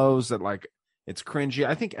dumb clothes that like it's cringy.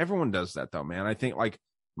 I think everyone does that though, man. I think like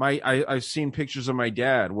I've seen pictures of my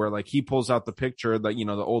dad where like he pulls out the picture that, you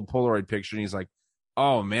know, the old Polaroid picture and he's like,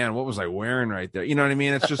 oh man, what was I wearing right there? You know what I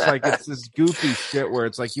mean? It's just like, it's this goofy shit where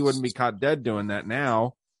it's like, you wouldn't be caught dead doing that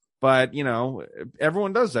now, but you know,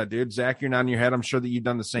 everyone does that, dude. Zach, you're nodding your head. I'm sure that you've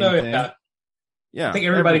done the same thing. Yeah. I think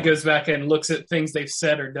everybody goes back and looks at things they've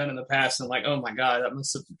said or done in the past and like, oh my God, that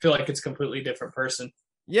must feel like it's a completely different person.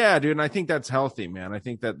 Yeah, dude, and I think that's healthy, man. I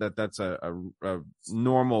think that's a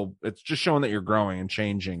normal. It's just showing that you're growing and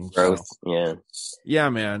changing. Growth, yeah,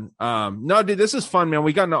 man. No, dude, this is fun, man.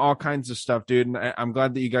 We got into all kinds of stuff, dude, and I'm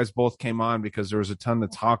glad that you guys both came on because there was a ton to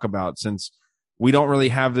talk about. Since we don't really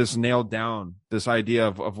have this nailed down, this idea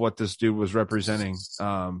of what this dude was representing.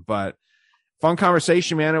 But fun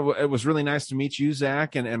conversation, man. It was really nice to meet you,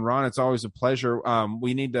 Zach and Ron. It's always a pleasure.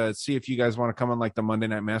 We need to see if you guys want to come on like the Monday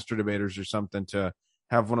Night Master Debaters or something to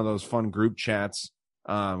have one of those fun group chats,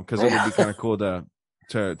 because it would be kind of cool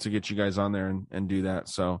to get you guys on there and do that.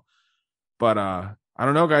 So, but I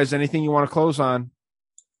don't know, guys. Anything you want to close on?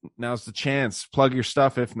 Now's the chance. Plug your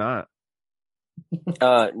stuff. If not,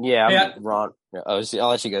 I'm Ron. I'll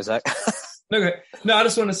let you go, Zach. Okay. No, I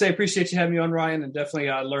just want to say appreciate you having me on, Ryan, and definitely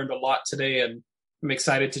learned a lot today, and I'm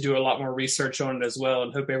excited to do a lot more research on it as well,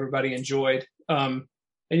 and hope everybody enjoyed. And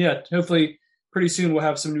yeah, hopefully pretty soon we'll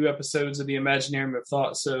have some new episodes of the Imaginarium of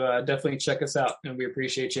Thought. So definitely check us out, and we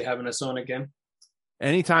appreciate you having us on again.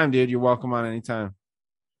 Anytime, dude. You're welcome on anytime.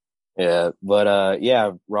 Yeah, but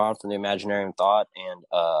Ron from the Imaginarium of Thought,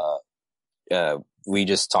 and we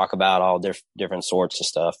just talk about all different sorts of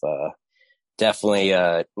stuff. Definitely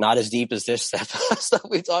not as deep as this stuff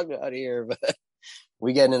we talked about here, but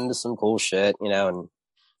we get into some cool shit, you know, and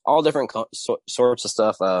all different sorts of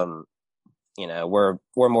stuff. You know, we're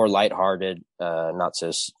more lighthearted, not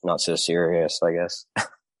so serious, I guess.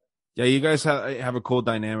 Yeah, you guys have a cool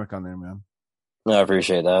dynamic on there, man. I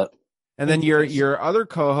appreciate that. And then your other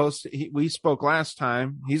co-host, we spoke last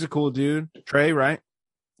time. He's a cool dude, Trey, right?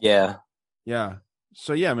 Yeah.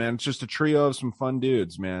 So yeah, man, it's just a trio of some fun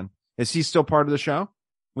dudes, man. Is he still part of the show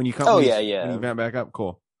when you come? Oh, when yeah. When you vamp back up,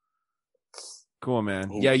 cool,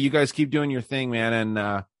 man. Yeah, you guys keep doing your thing, man,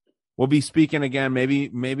 and we'll be speaking again, maybe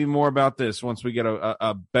more about this once we get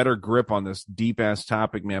a better grip on this deep ass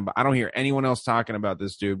topic, man. But I don't hear anyone else talking about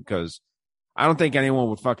this, dude, because I don't think anyone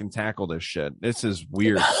would fucking tackle this shit. This is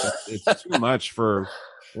weird. It's too much for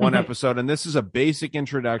one episode, and this is a basic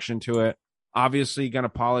introduction to it. Obviously, gonna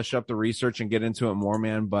polish up the research and get into it more,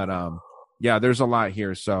 man. But yeah, there's a lot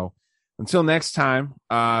here. So until next time,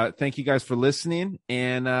 thank you guys for listening,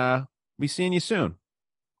 and be seeing you soon.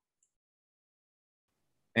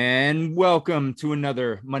 And welcome to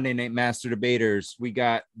another Monday Night Master Debaters. We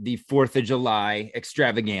got the 4th of July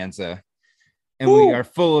extravaganza, and we are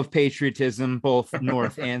full of patriotism, both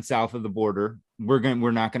north and south of the border.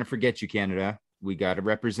 We're not going to forget you, Canada. We got a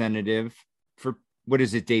representative for, what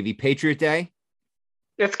is it, Davey? Patriot Day?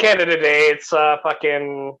 It's Canada Day. It's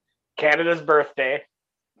fucking Canada's birthday.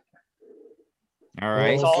 All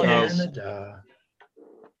right. It's all Canada.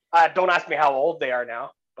 Don't ask me how old they are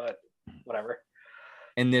now, but whatever.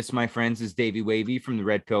 And this, my friends, is Davey Wavy from the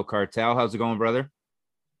Red Pill Cartel. How's it going, brother?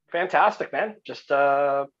 Fantastic, man. Just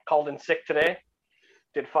called in sick today.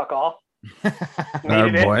 Did fuck all.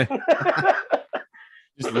 Oh, boy.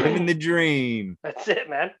 Just living the dream. That's it,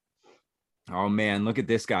 man. Oh, man, look at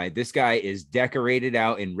this guy. This guy is decorated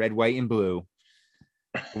out in red, white, and blue.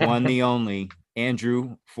 One, the only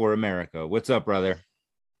Andrew for America. What's up, brother?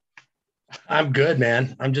 I'm good,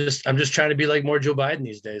 man. I'm just trying to be like more Joe Biden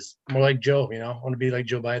these days. More like Joe, I want to be like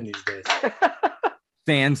Joe Biden these days.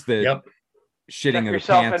 Sans the Yep. shitting of the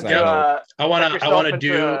yourself pants. into, I want to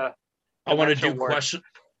do dimensional warp. question.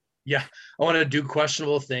 Yeah, I want to do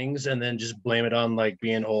questionable things and then just blame it on like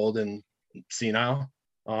being old and senile.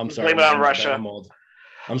 Oh, I'm sorry. Blame it on man. Russia. I'm old.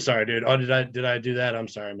 I'm sorry, dude. Oh, did I do that? I'm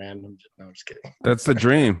sorry, man. I'm just kidding. That's the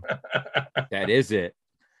dream. That is it.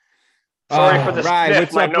 Sorry for the Rye, sniff,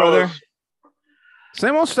 what's my up, brother? nose.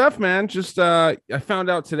 Same old stuff, man. Just I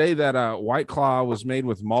found out today that White Claw was made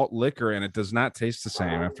with malt liquor and it does not taste the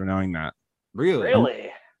same after knowing that. Really?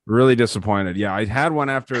 Really? Really disappointed. Yeah, I had one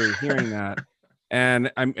after hearing that,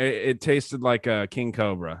 and it tasted like a King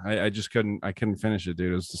Cobra. I just couldn't finish it,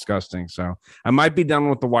 dude. It was disgusting. So I might be done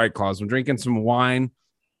with the White Claws. I'm drinking some wine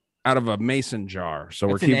out of a mason jar. So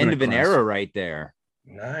That's we're an keeping end it of an classy. era right there.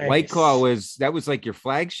 Nice. White Claw was like your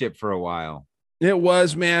flagship for a while. It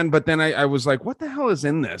was, man. But then I was like, what the hell is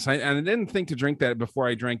in this? And I didn't think to drink that before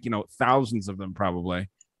I drank, thousands of them probably.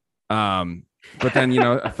 But then,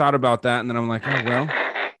 I thought about that and then I'm like, oh, well,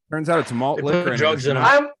 turns out it's malt They liquor. put and drugs it's in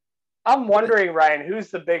not- I'm wondering, Ryan, who's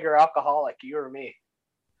the bigger alcoholic, you or me?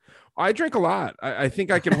 I drink a lot. I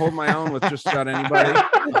think I can hold my own with just about anybody.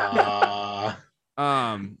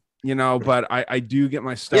 But I do get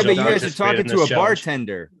my stuff. Yeah, but you done. guys are talking to a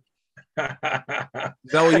bartender. Is that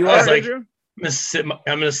what you I are, was like, Andrew?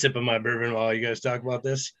 I'm gonna sip on my bourbon while you guys talk about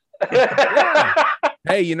this.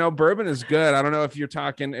 Hey, bourbon is good. I don't know if you're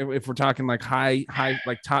talking if we're talking like high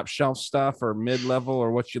like top shelf stuff or mid level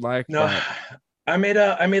or what you like. No, but- I made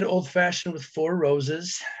an old fashioned with 4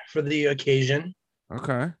 roses for the occasion,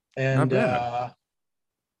 Okay. and bad.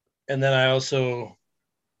 and then I also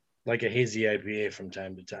like a hazy IPA from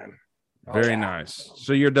time to time. Very nice.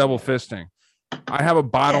 So you're double fisting. I have a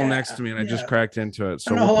bottle Yeah, next to me and I just yeah. cracked into it.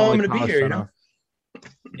 So I don't know how long I'm probably gonna be polish here, that off.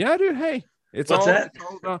 Yeah, dude. Hey, it's What's all. that?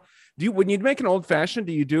 It's all when you make an old fashioned,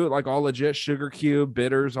 do you do it like all legit sugar cube,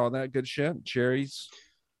 bitters, all that good shit, cherries?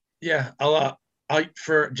 Yeah, I'll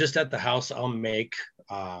for just at the house I'll make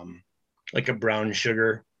like a brown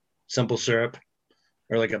sugar simple syrup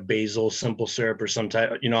or like a basil simple syrup or some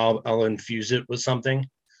type. I'll infuse it with something,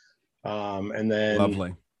 and then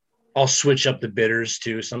Lovely. I'll switch up the bitters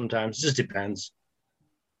too. Sometimes it just depends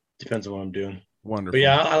on what I'm doing. Wonderful. But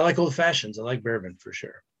yeah, I like old fashions. I like bourbon for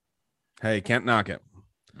sure. Hey, can't knock it.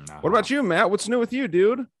 No. What about you, Matt? What's new with you,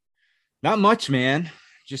 dude? Not much, man.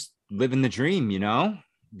 Just living the dream,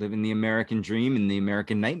 living the American dream and the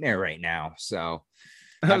American nightmare right now. So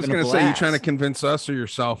I was having a going to say, you blast. trying to convince us or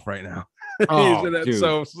yourself right now? Oh, That's dude.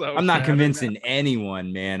 so I'm not shattered convincing now.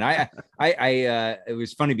 anyone, man. It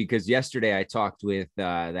was funny because yesterday I talked with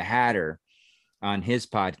the Hatter on his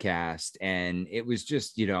podcast, and it was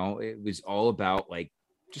just, it was all about like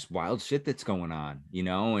just wild shit that's going on,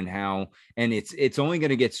 and how, and it's only going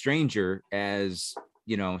to get stranger as,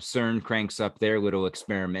 CERN cranks up their little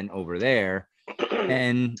experiment over there.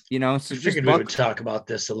 And, so I just figured we would talk about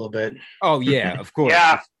this a little bit. Oh yeah, of course.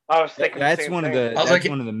 Yeah, I was thinking That's the same one thing. of the I was that's like-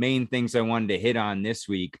 one of the main things I wanted to hit on this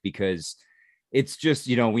week, because it's just,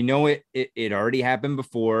 we know it already happened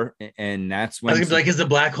before, and that's I when was gonna be like, has the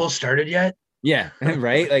black hole started yet? yeah,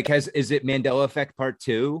 right. Like, is it Mandela effect part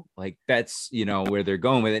 2? Like, that's where they're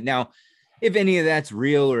going with it now. If any of that's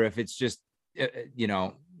real, or if it's just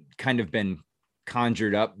kind of been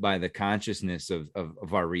conjured up by the consciousness of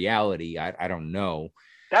our reality, I don't know.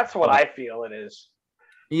 That's what I feel it is.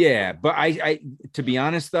 Yeah, but I to be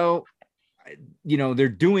honest though, they're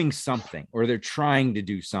doing something, or they're trying to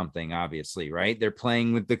do something, obviously, right? They're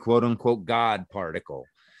playing with the quote unquote God particle.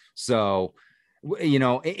 So,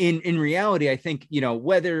 in reality, I think,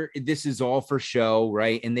 whether this is all for show,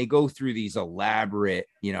 right? And they go through these elaborate,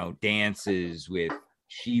 dances with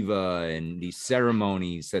Shiva and these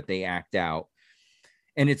ceremonies that they act out.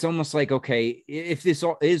 And it's almost like, okay, if this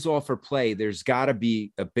is all for play, there's got to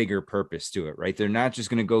be a bigger purpose to it, right? They're not just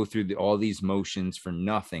going to go through all these motions for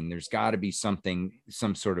nothing. There's got to be some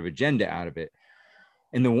sort of agenda out of it.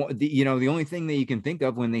 And the only thing that you can think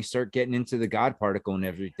of when they start getting into the God particle and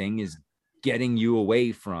everything is getting you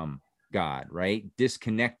away from God, right?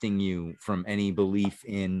 Disconnecting you from any belief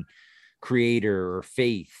in creator or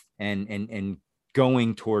faith, and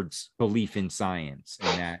going towards belief in science,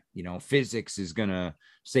 and that, physics is going to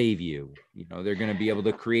save you. They're going to be able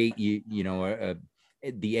to create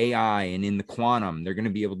the AI, and in the quantum, they're going to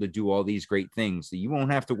be able to do all these great things. So you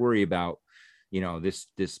won't have to worry about,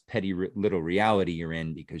 this petty little reality you're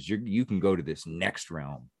in, because you can go to this next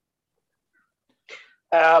realm.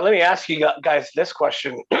 Let me ask you guys this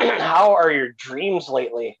question. How are your dreams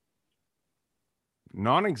lately?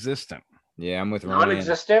 Non-existent. Yeah, I'm with Ryan.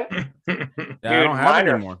 Non-existent. Yeah, I don't have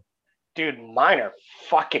it anymore. Dude, mine are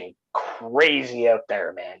fucking crazy out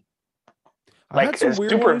there, man. I've Like had some it's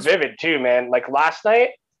weird super ones. vivid too, man. Like last night,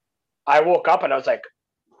 I woke up and I was like,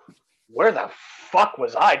 "Where the fuck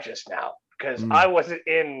was I just now?" Because I wasn't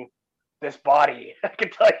in this body. I can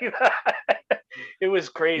tell you that. It was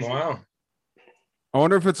crazy. Wow. I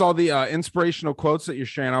wonder if it's all the inspirational quotes that you're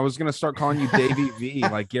sharing. I was gonna start calling you Davey V,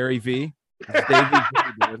 like Gary V. It's Davey V,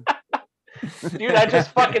 dude. Dude,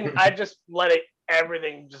 I just let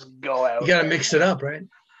everything just go out. You gotta mix it up, right?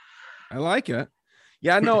 I like it.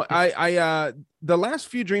 Yeah, no, I the last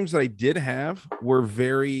few dreams that I did have were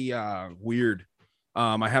very weird.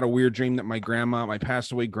 I had a weird dream that my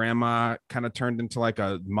passed away grandma kind of turned into like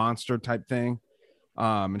a monster type thing.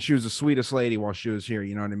 And she was the sweetest lady while she was here,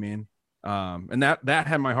 you know what I mean? And that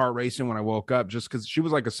had my heart racing when I woke up, just because she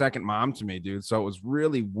was like a second mom to me, dude. So it was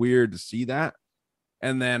really weird to see that.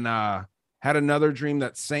 And then had another dream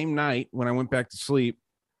that same night when I went back to sleep.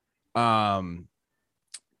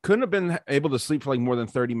 Couldn't have been able to sleep for like more than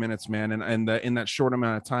 30 minutes, man. And in that short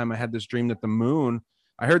amount of time, I had this dream that the moon,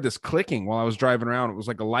 I heard this clicking while I was driving around. It was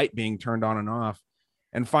like a light being turned on and off.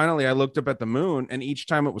 And finally I looked up at the moon, and each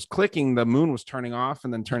time it was clicking, the moon was turning off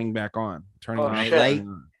and then turning back on, turning off. Light.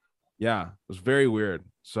 Yeah, it was very weird.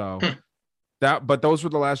 So but those were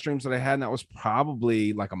the last dreams that I had, and that was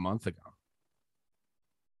probably like a month ago.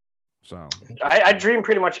 So I dream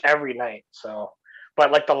pretty much every night. So,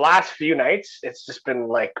 but like the last few nights, it's just been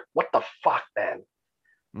like, what the fuck,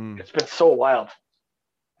 man? It's been so wild.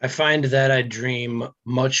 I find that I dream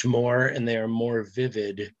much more, and they are more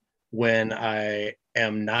vivid when I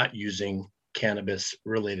am not using cannabis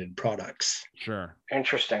related products. Sure.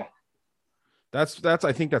 Interesting. That's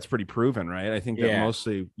I think that's pretty proven, right? I think that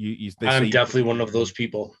mostly I'm definitely one of those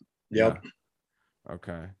people. Yep. Yeah.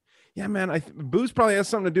 Okay. Yeah, man. Booze probably has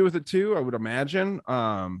something to do with it too, I would imagine.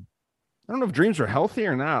 I don't know if dreams are healthy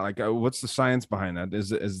or not. Like, what's the science behind that?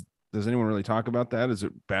 Does anyone really talk about that? Is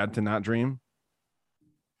it bad to not dream?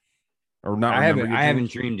 Or not? I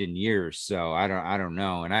haven't dreamed in years, so I don't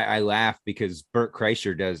know. And I laugh because Bert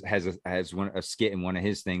Kreischer has a skit in one of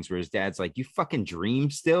his things where his dad's like, "You fucking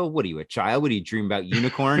dream still? What are you, a child? What do you dream about,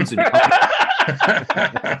 unicorns?" And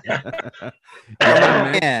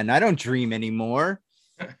man, I don't dream anymore.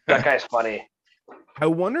 That guy's funny. I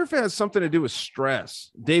wonder if it has something to do with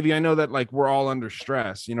stress. Davey, I know that like we're all under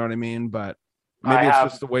stress, you know what I mean? But maybe it's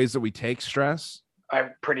just the ways that we take stress. I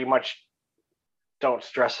pretty much don't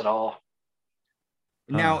stress at all.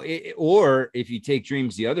 Now, or if you take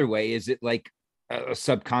dreams the other way, is it like a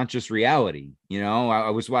subconscious reality? You know, I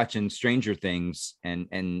was watching Stranger Things,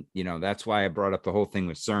 and you know that's why I brought up the whole thing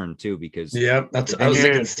with CERN too, because I was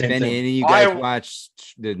thinking the same thing. Any of you guys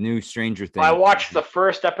watched the new Stranger Things? I watched the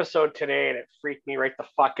first episode today, and it freaked me right the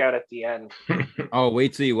fuck out at the end. Oh,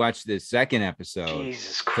 wait till you watch the second episode.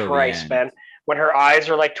 Jesus Christ, man! When her eyes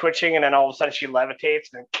are like twitching, and then all of a sudden she levitates,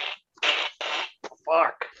 and then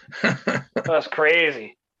fuck, that's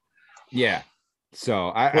crazy. Yeah. So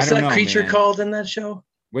I what's don't that know, creature man. called in that show?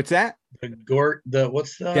 What's that? What's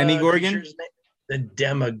the Demigorgon? The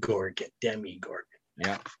Demigorgon.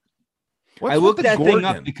 Yeah. What's I looked with the that Gorgon? thing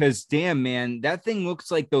up because damn, man, that thing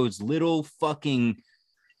looks like those little fucking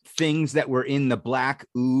things that were in the black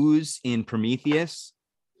ooze in Prometheus.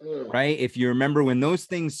 Right? If you remember when those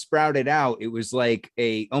things sprouted out, it was like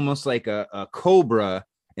almost like a cobra,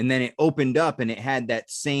 and then it opened up and it had that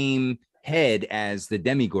same head as the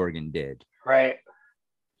Demigorgon did. Right.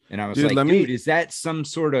 And I was dude, is that some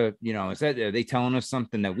sort of, are they telling us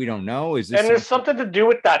something that we don't know? Is this and there's something to do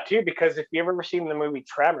with that too, because if you've ever seen the movie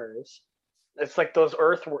Tremors, it's like those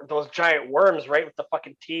giant worms, right, with the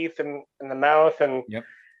fucking teeth and the mouth, and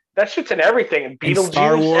that shit's in everything, and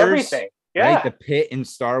Beetlejuice, everything. Yeah, right? The pit in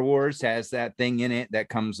Star Wars has that thing in it that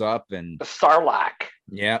comes up, and the Sarlacc.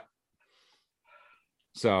 Yeah.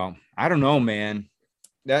 So I don't know, man.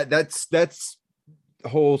 That's the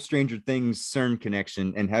whole Stranger Things CERN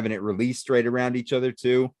connection, and having it released right around each other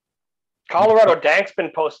too. Colorado Dank's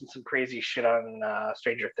been posting some crazy shit on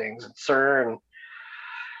Stranger Things and CERN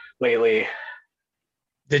lately.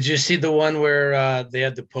 Did you see the one where they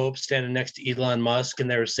had the Pope standing next to Elon Musk, and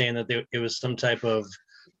they were saying that it was some type of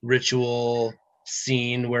ritual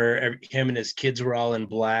scene where him and his kids were all in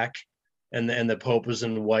black, and the Pope was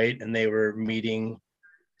in white, and they were meeting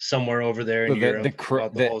somewhere over there in Europe.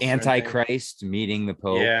 The Antichrist meeting the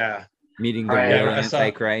Pope. Yeah. Meeting the real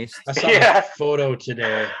Antichrist. I saw a photo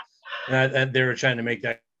today, and they were trying to make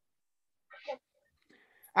that.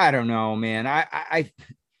 I don't know, man.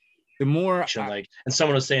 The more and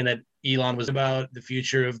someone was saying that Elon was about the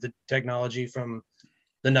future of the technology from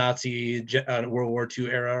the Nazi World War II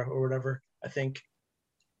era or whatever, I think.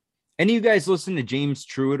 Any of you guys listen to James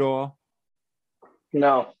True at all?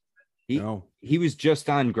 No. He was just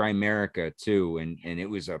on Grimerica too, and it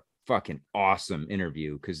was a fucking awesome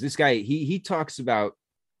interview because this guy he talks about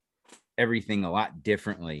everything a lot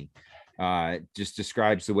differently. Just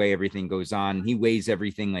describes the way everything goes on. He weighs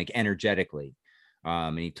everything like energetically.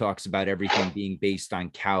 And he talks about everything being based on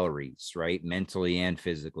calories, right? Mentally and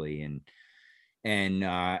physically.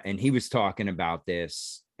 And he was talking about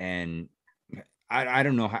this, and I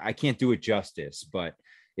don't know how, I can't do it justice, but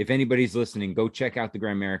if anybody's listening, go check out the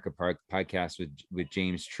Grimerica podcast with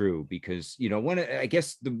James True, because, you know, one of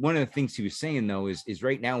the things he was saying though is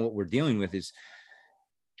right now what we're dealing with is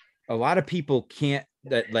a lot of people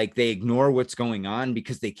they ignore what's going on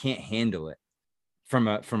because they can't handle it from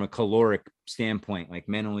a caloric standpoint, like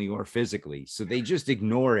mentally or physically. So they just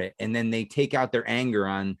ignore it. And then they take out their anger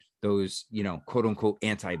on those, you know, quote unquote,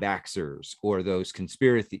 anti-vaxxers or those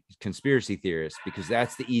conspiracy theorists, because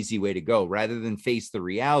that's the easy way to go. Rather than face the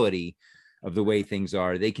reality of the way things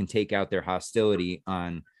are, they can take out their hostility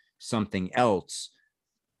on something else,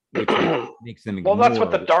 which makes them ignore. Well, that's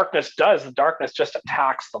what the darkness does. The darkness just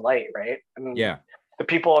attacks the light, right? And yeah. The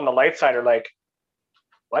people on the light side are like,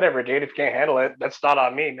 whatever, dude, if you can't handle it, that's not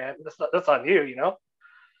on me, man. That's on you, you know?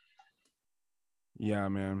 Yeah,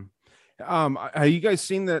 man. Have you guys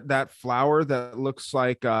seen that flower that looks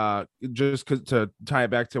like just to tie it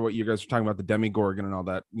back to what you guys were talking about, the Demogorgon and all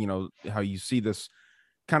that, you know, how you see this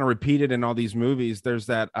kind of repeated in all these movies? There's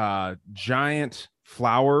that giant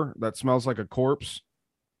flower that smells like a corpse.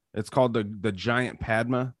 It's called the giant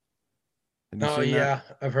Padma. Oh yeah,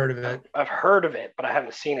 I've heard of it. I've heard of it, but I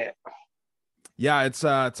haven't seen it. Yeah, it's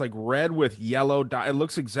like red with yellow dye. It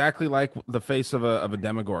looks exactly like the face of a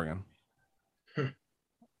Demogorgon.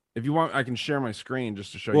 If you want, I can share my screen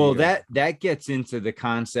just to show you. Well, that gets into the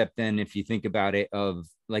concept then, if you think about it, of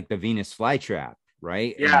like the Venus flytrap,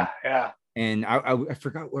 right? Yeah, And I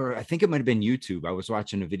forgot where, I think it might have been YouTube. I was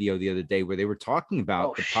watching a video the other day where they were talking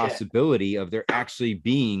about the possibility of there actually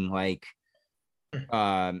being like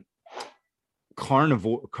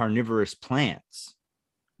carnivorous plants.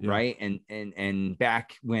 Yeah. Right. And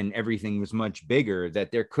back when everything was much bigger,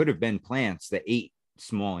 that there could have been plants that ate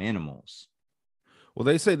small animals. Well,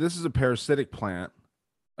 they say this is a parasitic plant.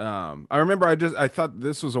 I remember I thought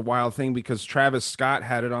this was a wild thing because Travis Scott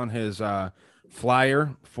had it on his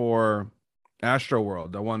flyer for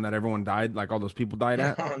Astroworld, the one that everyone died, like all those people died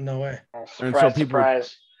at. Oh, no way.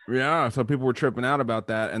 Surprise. Yeah, so people were tripping out about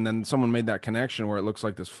that, and then someone made that connection where it looks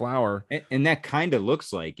like this flower, and that kind of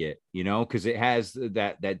looks like it, you know, because it has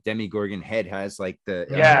that Demogorgon head has like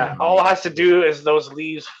the all it has to do is those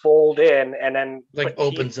leaves fold in and then like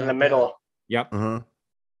opens in the middle. Yep.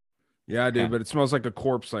 Yeah, dude, but it smells like a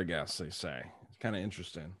corpse, I guess they say. It's kind of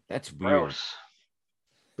interesting. That's weird. Gross.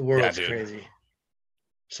 The world's crazy.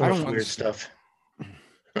 So much weird stuff.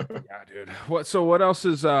 Yeah, dude. What else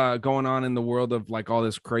is going on in the world of like all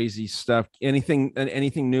this crazy stuff? Anything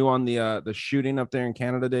new on the shooting up there in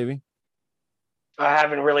Canada, Davey? I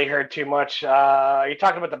haven't really heard too much. Are you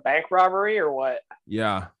talking about the bank robbery or what?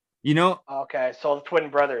 Yeah. You know. Okay, so the twin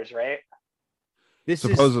brothers, right?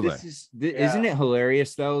 Supposedly. Isn't it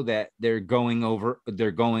hilarious though that they're going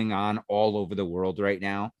on all over the world right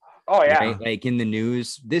now? Oh yeah. Right? Like in the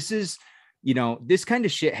news. This is, you know, this kind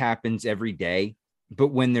of shit happens every day. But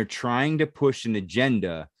when they're trying to push an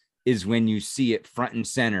agenda is when you see it front and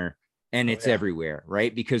center, and it's everywhere,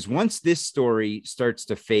 right? Because once this story starts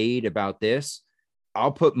to fade about this,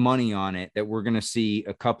 I'll put money on it that we're going to see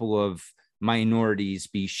a couple of minorities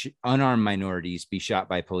unarmed minorities be shot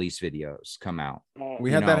by police videos come out.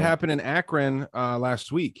 We had that happen in Akron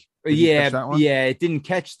last week. Yeah, it didn't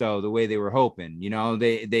catch though the way they were hoping. You know,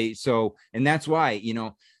 and that's why, you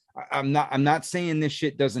know, I'm not saying this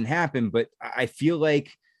shit doesn't happen, but I feel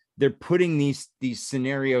like they're putting these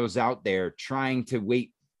scenarios out there, trying to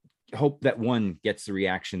hope that one gets the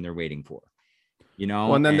reaction they're waiting for, you know.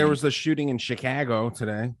 Well, and then there was the shooting in Chicago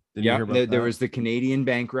today. Yeah, there was the Canadian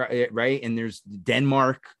bank, right? And there's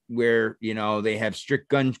Denmark where, you know, they have strict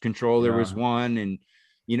gun control. There was one, and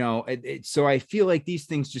you know, so I feel like these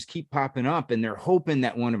things just keep popping up, and they're hoping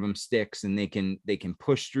that one of them sticks and they can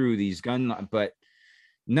push through these but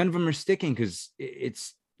none of them are sticking because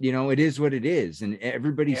it's, you know, it is what it is. And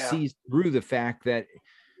everybody sees through the fact that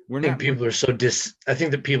I think people are so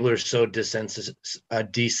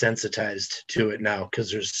desensitized to it now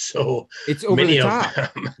because there's so many of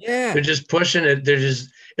them. Yeah. They're just pushing it.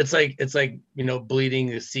 It's like, you know, bleeding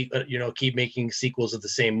the you know, keep making sequels of the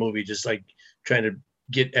same movie, just like trying to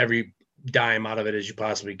get every dime out of it as you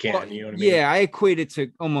possibly can. Well, you know what I mean? Yeah, I equate it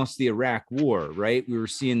to almost the Iraq war, right? We were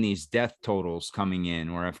seeing these death totals coming in,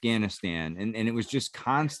 or Afghanistan, and it was just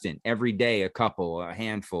constant every day, a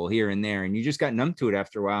handful here and there. And you just got numb to it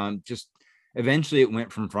after a while. And just eventually it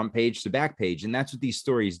went from front page to back page. And that's what these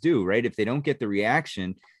stories do, right? If they don't get the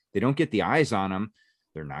reaction, they don't get the eyes on them,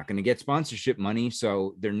 they're not going to get sponsorship money.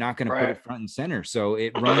 So they're not going to put it front and center. So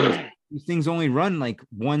it runs, these things only run like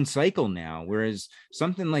one cycle now. Whereas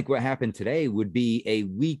something like what happened today would be a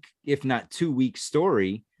week, if not 2 week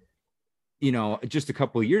story, you know, just a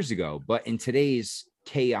couple of years ago. But in today's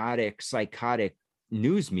chaotic, psychotic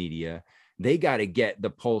news media, they got to get the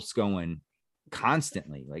pulse going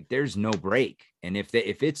constantly. Like there's no break. And if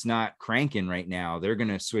it's not cranking right now, they're going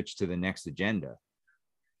to switch to the next agenda.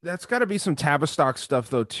 That's got to be some Tavistock stuff,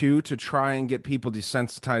 though, too, to try and get people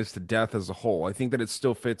desensitized to death as a whole. I think that it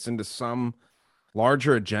still fits into some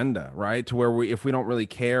larger agenda, right? To where if we don't really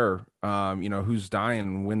care, you know, who's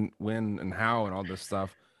dying, when, and how, and all this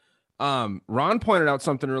stuff. Ron pointed out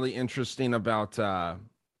something really interesting about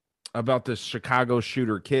this Chicago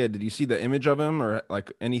shooter kid. Did you see the image of him or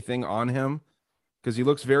like anything on him? Because he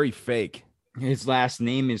looks very fake. His last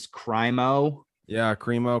name is Crimo. Yeah,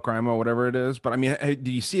 Crimo, whatever it is. But I mean,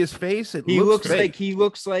 do you see his face? He looks like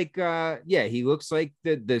the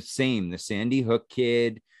same, the Sandy Hook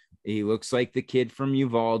kid. He looks like the kid from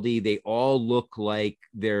Uvalde. They all look like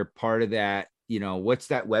they're part of that. You know, what's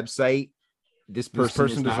that website? This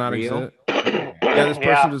person does not exist. Yeah, this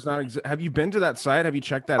person does not exist. Have you been to that site? Have you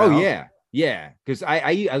checked that out? Oh yeah. Because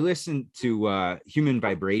I listen to Human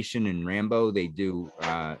Vibration and Rambo. They do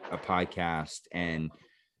a podcast and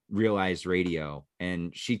Realized Radio,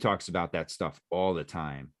 and she talks about that stuff all the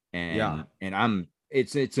time. And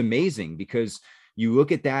it's amazing because you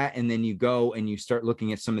look at that and then you go and you start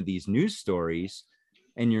looking at some of these news stories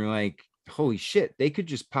and you're like, holy shit, they could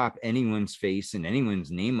just pop anyone's face and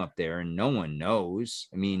anyone's name up there and no one knows.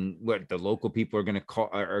 I mean, what the local people are going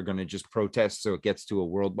to just protest so it gets to a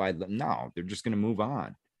worldwide no, they're just going to move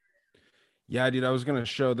on. Yeah, dude, I was going to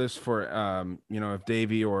show this for, you know, if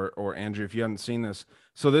Davey or Andrew, if you haven't seen this.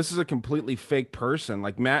 So this is a completely fake person.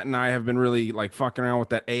 Like Matt and I have been really like fucking around with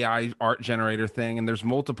that AI art generator thing, and there's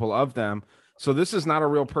multiple of them. So this is not a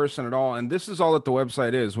real person at all. And this is all that the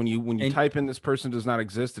website is. When you type in this person does not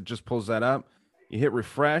exist, it just pulls that up. You hit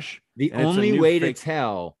refresh. The only way to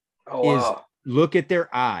tell is look at their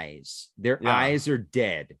eyes. Their eyes are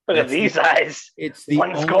dead. Look at these eyes. It's the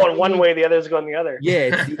one's going one way, the other's going the other.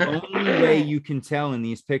 Yeah, it's the only way you can tell in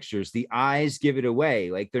these pictures. The eyes give it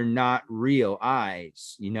away. Like they're not real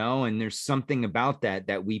eyes, you know, and there's something about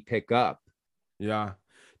that we pick up. Yeah.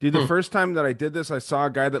 Dude, the first time that I did this, I saw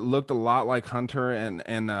a guy that looked a lot like Hunter and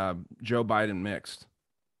Joe Biden mixed.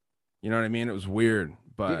 You know what I mean? It was weird,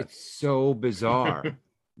 but dude, it's so bizarre.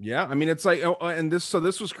 Yeah, I mean, it's like, and this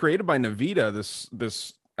was created by Nvidia,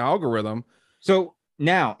 this algorithm. So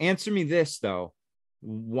now answer me this though.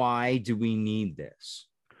 Why do we need this?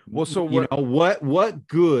 Well, so what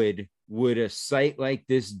good would a site like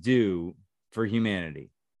this do for humanity?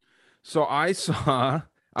 So I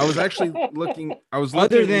was actually looking,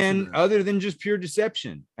 other than just pure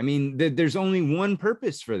deception. I mean, there's only one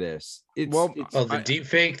purpose for this. The deep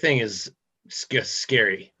fake thing is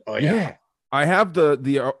scary. Oh yeah. I have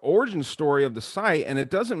the origin story of the site, and it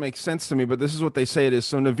doesn't make sense to me, but this is what they say it is.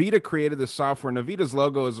 So Nvidia created this software. Nvidia's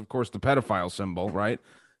logo is, of course, the pedophile symbol, right?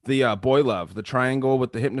 The boy love, the triangle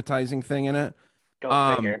with the hypnotizing thing in it.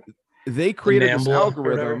 They created this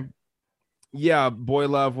algorithm. Yeah, boy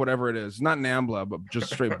love, whatever it is. Not Nambla, but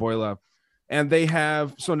just straight boy love. And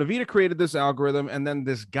so Nvidia created this algorithm, and then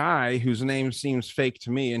this guy whose name seems fake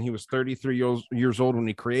to me, and he was 33 years old when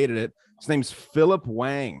he created it. His name's Philip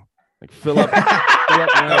Wang. Like Philip the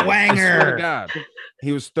Wanger. I swear to God.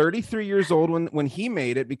 He was 33 years old when he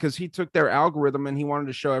made it because he took their algorithm and he wanted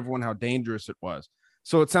to show everyone how dangerous it was.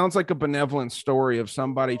 So it sounds like a benevolent story of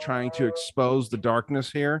somebody trying to expose the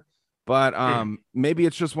darkness here. But maybe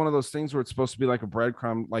it's just one of those things where it's supposed to be like a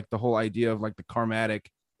breadcrumb, like the whole idea of like the karmatic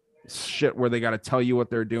shit where they got to tell you what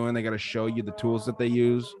they're doing. They got to show you the tools that they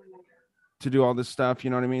use to do all this stuff. You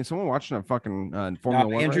know what I mean? Someone watching a fucking Formula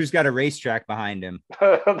 1 Andrew's got a racetrack behind him.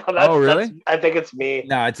 Oh, really? I think it's me.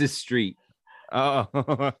 No, it's his street.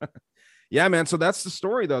 Oh, yeah, man. So that's the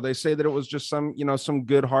story, though. They say that it was just some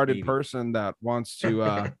good-hearted person that wants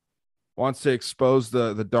to expose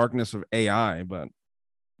the darkness of AI, but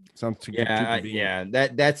sounds too good.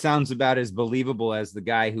 That sounds about as believable as the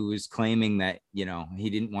guy who was claiming that, you know, he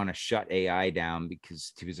didn't want to shut AI down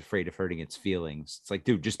because he was afraid of hurting its feelings. It's like,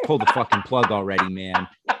 dude, just pull the fucking plug already, man.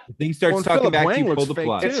 The thing starts talking back to you, pull the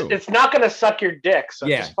plug. It's not going to suck your dick. So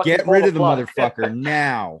get rid of the motherfucker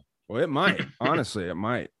now. Well, it might. Honestly, it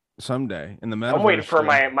might someday in the metaverse. I'm waiting for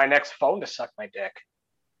my next phone to suck my dick.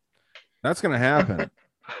 That's gonna happen.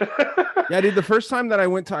 Yeah, dude. The first time that I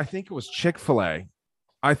went to, I think it was Chick-fil-A,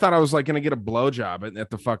 I thought I was like gonna get a blowjob at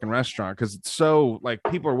the fucking restaurant because it's so like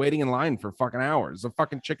people are waiting in line for fucking hours. A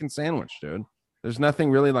fucking chicken sandwich, dude. There's nothing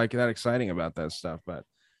really like that exciting about that stuff, but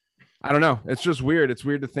I don't know. It's just weird. It's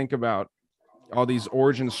weird to think about all these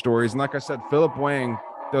origin stories. And like I said, Philip Wang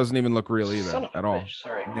doesn't even look real either at all.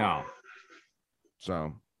 Sorry. No.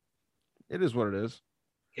 So it is what it is.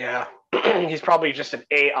 Yeah. He's probably just an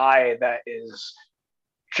AI that is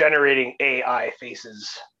generating AI faces.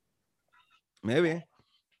 Maybe.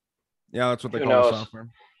 Yeah, that's what they Who call the knows? software.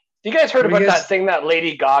 You guys heard about that thing that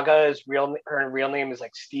Lady Gaga is her real name is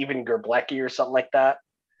like Steven Gerblecki or something like that?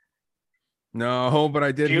 No, but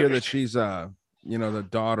I did hear that she's the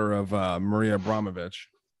daughter of Maria Abramovich.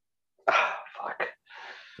 Fuck.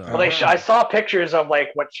 So, Well, I saw pictures of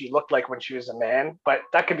like what she looked like when she was a man, but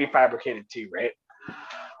that could be fabricated too, right?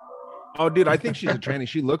 oh, dude, I think she's a tranny.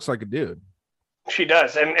 She looks like a dude. She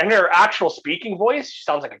does, and her actual speaking voice, she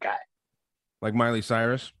sounds like a guy. Like Miley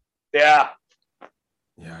Cyrus. Yeah.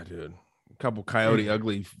 Yeah, dude. A couple coyote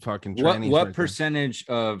ugly fucking What trannies. what right percentage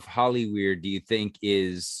of Hollyweird do you think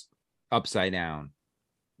is upside down?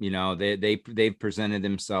 You know, they've presented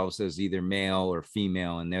themselves as either male or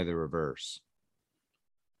female, and they're the reverse.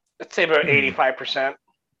 Let's say about 85%.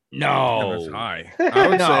 No, that's high. I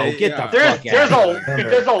would say, get yeah. the fuck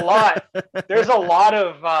out. There's a lot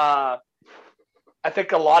of I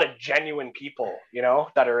think a lot of genuine people,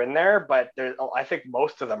 that are in there, but I think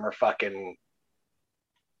most of them are fucking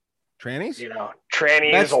trannies,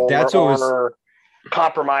 trannies or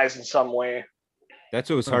compromised in some way. That's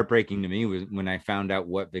what was heartbreaking to me was when I found out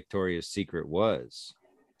what Victoria's Secret was.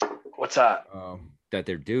 What's that? That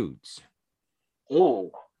they're dudes.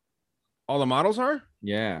 Ooh. All the models are?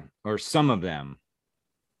 Yeah, or some of them.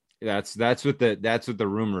 That's what the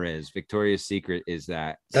rumor is. Victoria's Secret is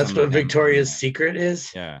that. That's what Victoria's Secret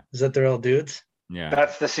is? Yeah. Is that they're all dudes? Yeah.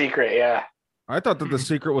 That's the secret, yeah. I thought that the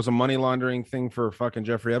secret was a money laundering thing for fucking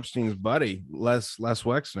Jeffrey Epstein's buddy, Les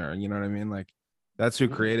Wexner. You know what I mean? Like that's who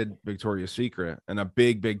created Victoria's Secret and a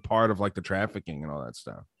big part of like the trafficking and all that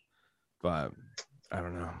stuff. But I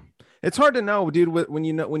don't know. It's hard to know, dude, when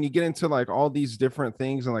you get into like all these different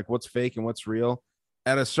things and like what's fake and what's real.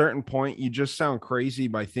 At a certain point, you just sound crazy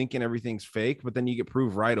by thinking everything's fake, but then you get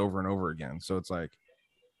proved right over and over again. So it's like,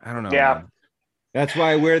 I don't know. Yeah. Man. That's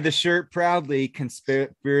why I wear the shirt proudly,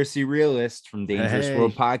 Conspiracy Realist from Dangerous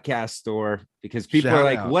World Podcast Store, because people are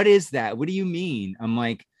like, what is that? What do you mean? I'm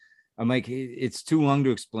like, it's too long to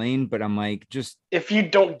explain, but I'm like, just if you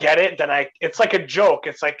don't get it, then it's like a joke.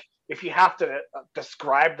 It's like if you have to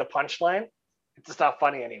describe the punchline, it's just not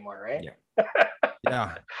funny anymore, right? Yeah.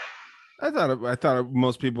 Yeah. I thought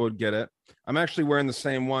most people would get it. I'm actually wearing the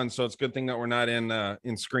same one, so it's a good thing that we're not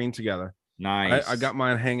in screen together. Nice. I got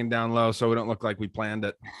mine hanging down low, so we don't look like we planned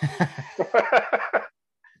it.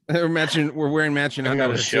 We're wearing matching. I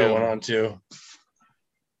got a show one on too.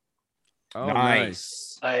 Oh,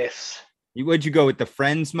 nice. Would you go with the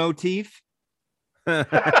Friends motif?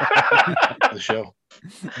 The show.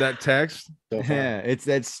 That text. Yeah,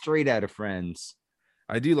 that's straight out of Friends.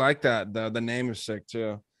 I do like that. The name is sick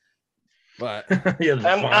too. But yeah,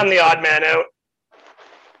 I'm the odd man out.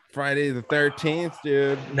 Friday the 13th,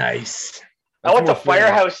 dude. Nice. I went to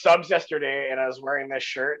Firehouse Subs yesterday and I was wearing this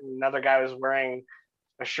shirt and another guy was wearing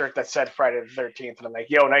a shirt that said Friday the 13th. And I'm like,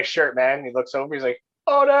 yo, nice shirt, man. And he looks over, he's like,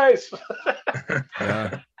 oh, nice.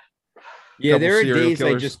 Yeah, there are days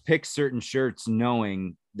I just pick certain shirts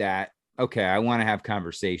knowing that, okay, I want to have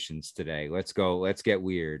conversations today. Let's get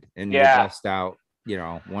weird. And we'll bust out,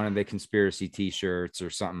 one of the conspiracy t-shirts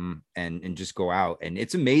or something and just go out. And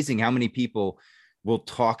it's amazing how many people will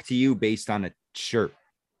talk to you based on a shirt.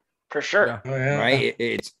 For sure. Yeah. Oh, yeah. Right.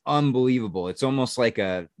 It's unbelievable. It's almost like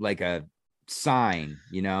a sign,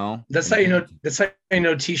 That's how you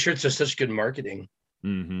know t-shirts are such good marketing.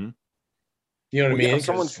 Mm-hmm. You know what I mean? Yeah,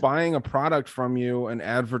 someone's buying a product from you and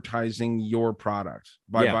advertising your product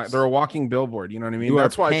they're a walking billboard. You know what I mean?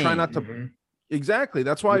 That's why I try not to. Mm-hmm. Exactly.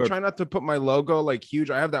 That's why I try not to put my logo like huge.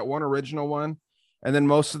 I have that one original one. And then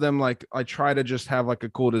most of them, like I try to just have like a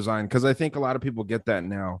cool design because I think a lot of people get that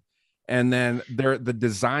now. And then the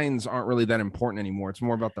designs aren't really that important anymore. It's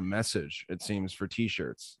more about the message, it seems, for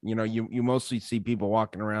t-shirts. You mostly see people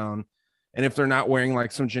walking around. And if they're not wearing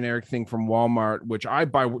like some generic thing from Walmart, which I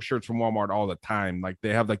buy shirts from Walmart all the time, like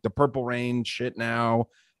they have like the Purple Rain shit now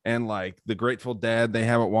and like the Grateful Dead they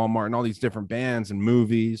have at Walmart and all these different bands and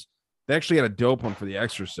movies. They actually had a dope one for The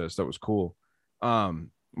Exorcist that was cool.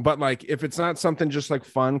 But like, if it's not something just like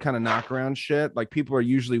fun kind of knock around shit, like people are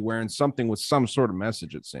usually wearing something with some sort of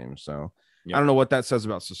message, it seems. So I don't know what that says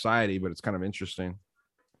about society, but it's kind of interesting.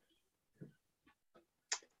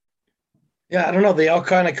 Yeah, I don't know. They all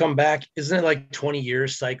kind of come back. Isn't it like 20-year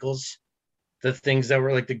cycles? The things that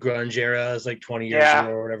were like the grunge era is like 20 years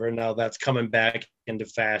ago or whatever. Now that's coming back into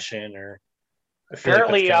fashion. Or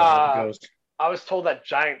apparently, I was told that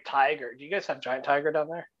Giant Tiger. Do you guys have Giant Tiger down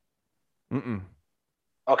there? Mm-mm.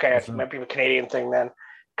 Okay, it might be a Canadian thing then.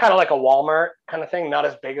 Kind of like a Walmart kind of thing, not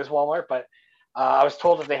as big as Walmart, but I was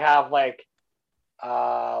told that they have like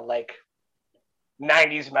 90s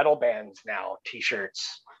metal bands now,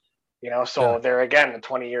 t-shirts. So they're again the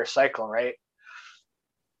 20-year cycle, right?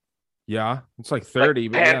 Yeah, it's like 30.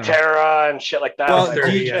 Like Pantera and shit like that. Well,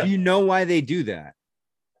 do you know why they do that?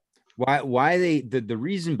 Why they the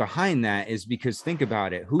reason behind that is because think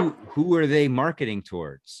about it. Who are they marketing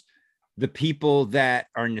towards? The people that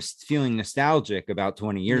are feeling nostalgic about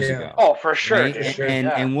 20 years ago. Oh, for sure. Right? For sure.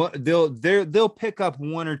 And what they'll pick up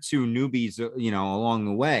one or two newbies, along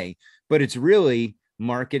the way, but it's really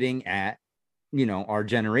marketing at our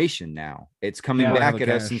generation now. It's coming back at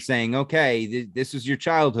us and saying, okay, this is your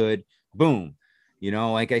childhood. Boom.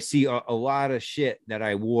 Like I see a lot of shit that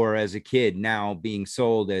I wore as a kid now being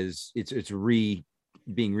sold as it's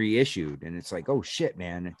being reissued, and it's like, oh shit,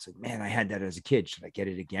 man. It's like, man, I had that as a kid. Should I get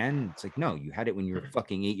it again? It's like, no, you had it when you were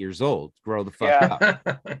fucking 8 years old. Grow the fuck up.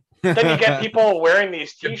 Then you get people wearing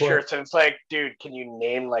these t-shirts and it's like, dude, can you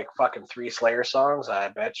name like fucking 3 Slayer songs? I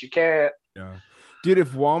bet you can't. Yeah. Dude,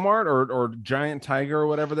 if Walmart or Giant Tiger or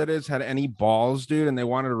whatever that is had any balls, dude, and they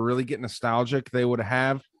wanted to really get nostalgic, they would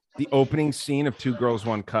have the opening scene of Two Girls,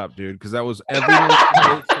 One Cup, dude, because that was everyone's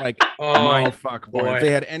like, my fuck, boy. If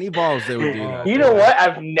they had any balls, they would do that. You know what?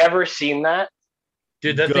 I've never seen that.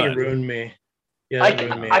 Dude, that thing ruined me. Yeah,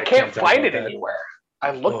 I can't find it anywhere.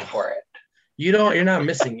 I looked for it. You're not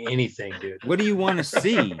missing anything, dude. What do you want to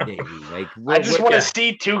see, Davey? Like, I just want to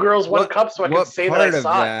see Two Girls, One Cup so I can say that I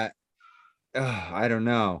saw it. I don't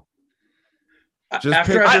know. Just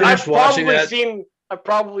after I finished watching that, I've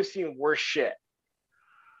probably seen worse shit.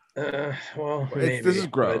 This is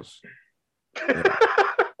gross.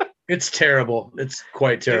 It's terrible. It's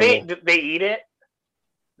quite terrible. Do they eat it?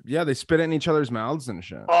 Yeah, they spit it in each other's mouths and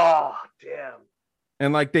shit. Oh, damn.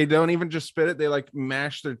 And like they don't even just spit it; they like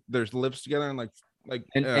mash their lips together and like.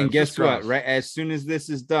 And guess what? Right as soon as this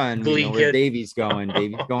is done, where Davey's going.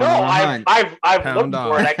 Davey's going on a hunt. I've looked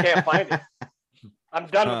for it. I can't find it. I'm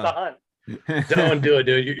done with the hunt. Don't do it,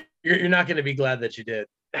 dude. You're not going to be glad that you did.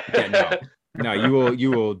 Yeah, no,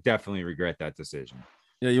 you will definitely regret that decision.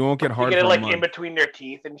 Yeah, you won't get hard. You get it like in between their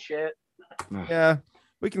teeth and shit. Yeah,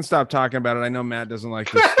 we can stop talking about it. I know Matt doesn't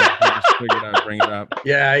like this stuff. I just figured I'd bring it up.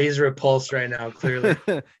 Yeah, he's repulsed right now. Clearly,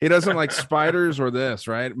 he doesn't like spiders or this,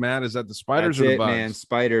 right? Matt, is that the spiders or the bugs? Man,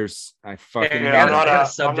 spiders. I fucking. I'm not a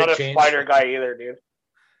spider guy either, dude.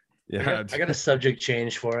 Yeah, I got a subject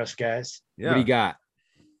change for us, guys. Yeah. What do you got?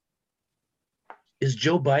 Is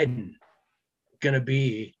Joe Biden gonna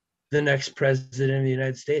be the next president of the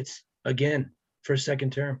United States again for a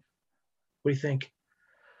second term? What do you think?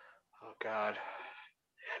 Oh God.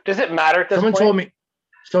 Does it matter at this point?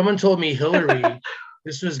 Someone told me Hillary,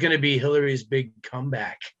 this was going to be Hillary's big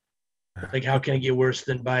comeback. Like, how can it get worse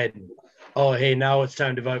than Biden? Oh, hey, now it's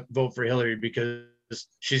time to vote for Hillary because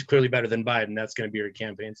she's clearly better than Biden. That's going to be her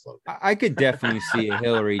campaign slogan. I could definitely see a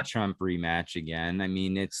Hillary Trump rematch again. I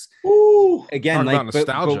mean, it's again like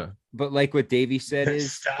nostalgia. But like what Davey said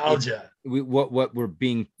is nostalgia.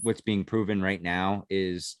 What's being proven right now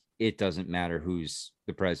is it doesn't matter who's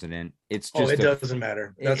the president. It's just doesn't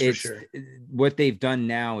matter. That's for sure. What they've done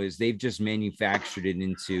now is they've just manufactured it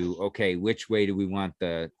into, okay, which way do we want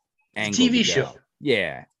the angle TV show?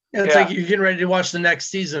 Yeah. It's like you're getting ready to watch the next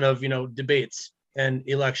season of debates and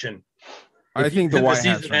election. I think the White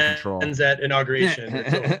House ends at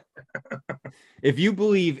inauguration. If you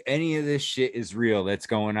believe any of this shit is real that's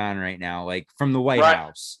going on right now, like from the White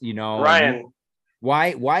House, Ryan,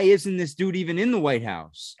 why isn't this dude even in the White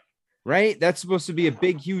House? Right? That's supposed to be a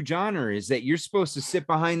big, huge honor, is that you're supposed to sit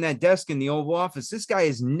behind that desk in the Oval Office. This guy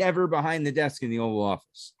is never behind the desk in the Oval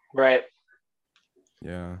Office. Right.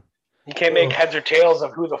 Yeah. You can't make heads or tails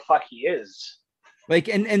of who the fuck he is. Like,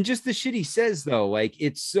 and just the shit he says, though, like,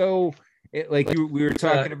 it's so, we were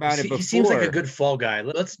talking about it before. He seems like a good fall guy.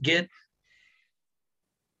 Let's get.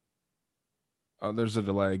 Oh, there's a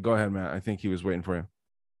delay. Go ahead, Matt. I think he was waiting for you.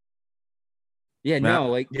 Yeah, Matt? No,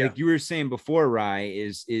 like you were saying before, Rye,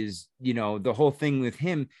 is the whole thing with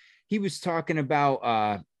him. He was talking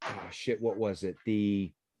about what was it?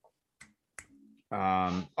 The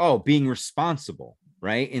being responsible,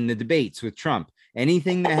 right? In the debates with Trump.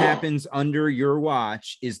 Anything that happens under your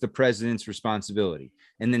watch is the president's responsibility.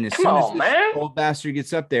 And then as soon as this old bastard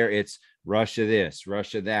gets up there, it's Russia this,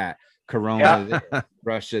 Russia that, Corona this,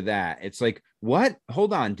 Russia that. It's like, what?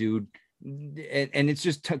 Hold on, dude. And it's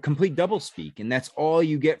just complete doublespeak. And that's all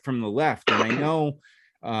you get from the left. And I know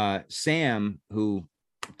Sam, who,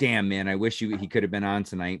 damn, man, I wish he could have been on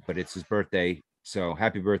tonight, but it's his birthday. So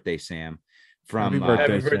happy birthday, Sam. From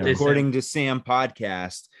According to Sam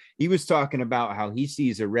podcast, he was talking about how he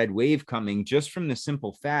sees a red wave coming just from the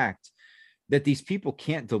simple fact that these people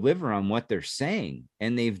can't deliver on what they're saying.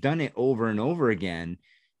 And they've done it over and over again.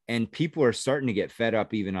 And people are starting to get fed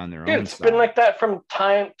up even on their own It's side. been like that from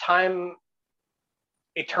time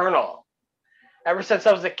eternal. Ever since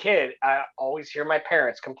I was a kid, I always hear my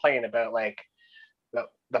parents complain about like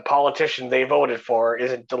the politician they voted for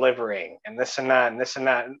isn't delivering and this and that and this and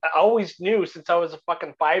that. And I always knew since I was a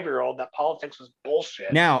fucking 5-year-old that politics was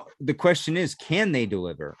bullshit. Now, the question is, can they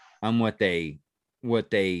deliver on what they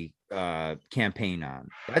campaign on?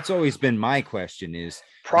 That's always been my question, is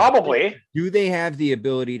probably, do they have the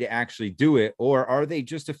ability to actually do it, or are they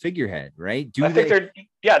just a figurehead, right? I think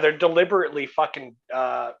they're deliberately fucking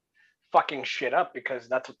shit up because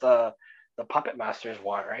that's what the puppet masters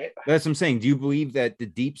want, right? That's what I'm saying. Do you believe that the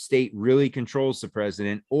deep state really controls the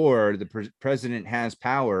president, or the president has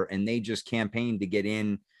power and they just campaign to get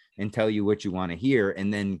in and tell you what you want to hear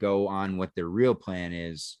and then go on what their real plan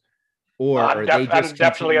is? Or are they just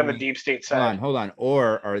definitely on the deep state side? Hold on.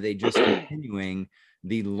 Or are they just continuing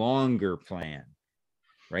the longer plan,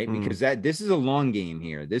 right? Because this is a long game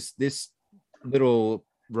here. This little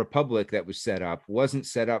republic that was set up wasn't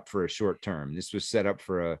set up for a short term. This was set up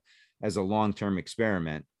as a long-term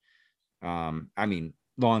experiment. I mean,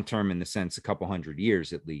 long-term in the sense a couple hundred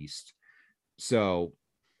years at least. So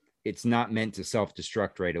it's not meant to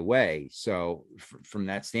self-destruct right away. So from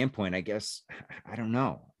that standpoint, I guess, I don't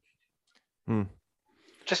know.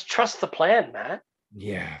 Just trust the plan, Matt.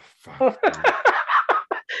 Yeah. Fuck.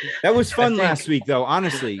 That was fun last week, though.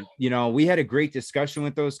 Honestly, we had a great discussion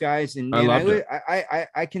with those guys, and man,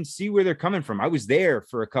 I can see where they're coming from. I was there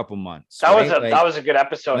for a couple months. That was a good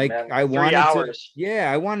episode, man.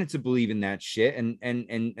 I wanted to believe in that shit,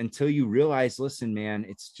 and until you realize, listen, man,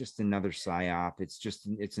 it's just another psyop.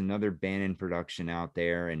 It's another Bannon production out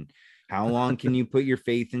there, and how long can you put your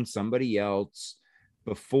faith in somebody else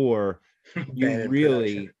before you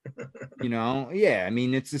really, I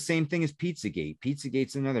mean, it's the same thing as Pizzagate.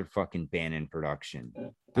 Pizzagate's another fucking Bannon production.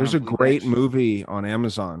 There's a great movie on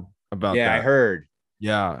Amazon about that. Yeah, I heard.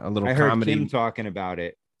 Yeah, a little I comedy. Heard Kim talking about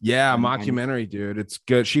it. Yeah, mockumentary, dude. It's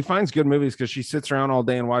good. She finds good movies because she sits around all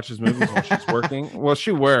day and watches movies while she's working. Well,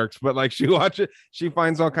 she works, but like she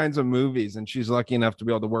finds all kinds of movies, and she's lucky enough to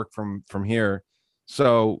be able to work from here.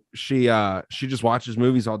 So she just watches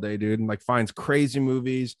movies all day, dude, and like finds crazy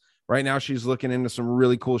movies. Right now, she's looking into some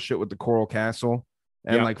really cool shit with the Coral Castle,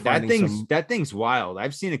 and that thing's wild.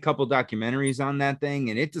 I've seen a couple documentaries on that thing,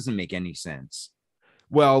 and it doesn't make any sense.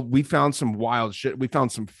 Well, we found some wild shit. We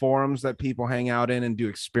found some forums that people hang out in and do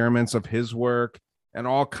experiments of his work and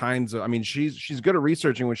all kinds of. I mean, she's good at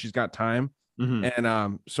researching when she's got time,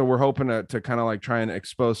 and so we're hoping to kind of like try and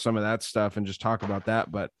expose some of that stuff and just talk about that.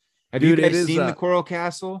 But have you guys seen the Coral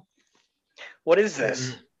Castle? What is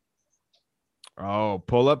this? Oh,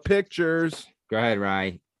 pull up pictures. Go ahead,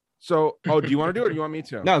 Rye. So, do you want to do it or do you want me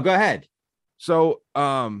to? No, go ahead. So,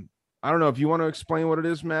 I don't know if you want to explain what it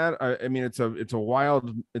is, Matt. I mean, it's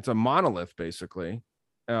a monolith, basically,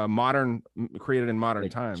 created in modern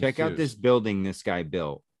times. Check out this building this guy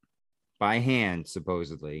built by hand,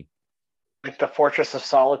 supposedly. Like the Fortress of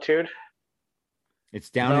Solitude. It's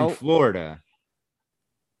down in Florida.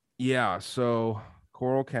 Yeah. So,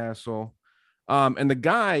 Coral Castle, and the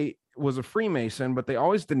guy was a Freemason, but they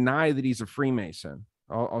always deny that he's a Freemason.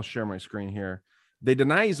 I'll share my screen here. They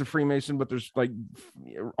deny he's a Freemason, but there's like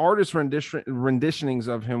artist renditionings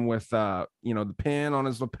of him with the pin on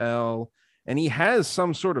his lapel, and he has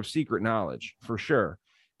some sort of secret knowledge for sure,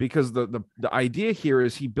 because the idea here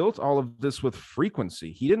is he built all of this with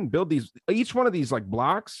frequency. He didn't build each one of these like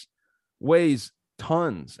blocks weighs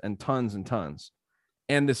tons and tons and tons.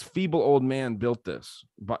 And this feeble old man built this,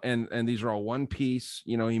 and these are all one piece.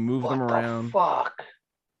 He moved them around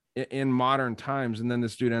in modern times, and then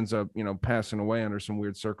this dude ends up, passing away under some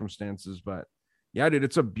weird circumstances. But yeah, dude,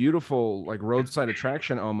 it's a beautiful like roadside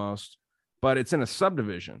attraction almost, but it's in a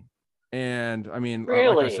subdivision. And I mean,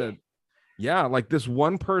 really? Like I said, yeah, like this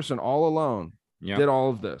one person all alone did all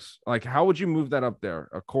of this. Like, how would you move that up there?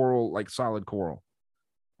 A coral, like solid coral,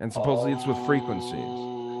 and supposedly it's with frequencies.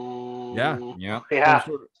 Yeah.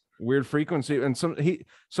 weird frequency. And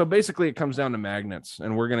so basically it comes down to magnets,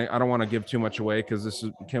 and I don't want to give too much away because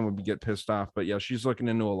Kim would get pissed off, but yeah, she's looking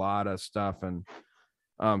into a lot of stuff. And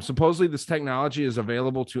supposedly this technology is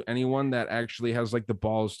available to anyone that actually has like the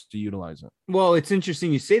balls to utilize it. Well, it's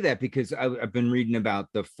interesting you say that because I've been reading about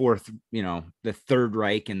the Third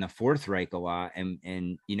Reich and the Fourth Reich a lot.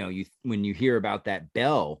 And when you hear about that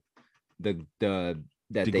bell, that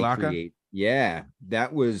they create, yeah,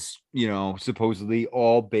 that was, supposedly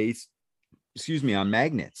all based, on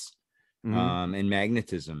magnets, and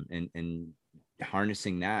magnetism and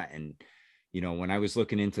harnessing that. And, when I was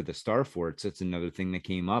looking into the star forts, that's another thing that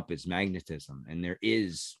came up is magnetism. And there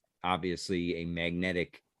is obviously a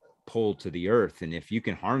magnetic pull to the earth. And if you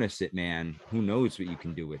can harness it, man, who knows what you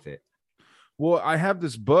can do with it. Well, I have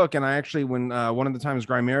this book, and I actually, when one of the times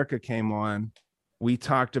Grimerica came on, we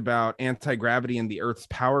talked about anti-gravity and the Earth's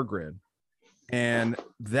power grid. And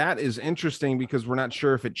that is interesting because we're not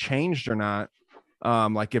sure if it changed or not.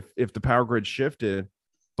 Like if the power grid shifted,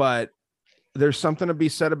 but there's something to be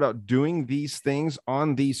said about doing these things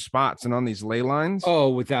on these spots and on these ley lines. Oh,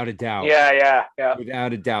 without a doubt. Yeah.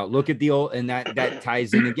 Without a doubt. Look at the old, and that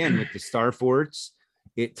ties in again with the star forts.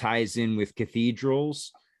 It ties in with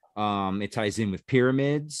cathedrals. It ties in with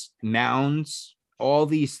pyramids, mounds, all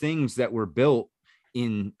these things that were built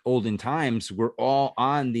in olden times were all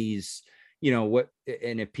on these,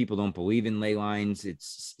 and if people don't believe in ley lines,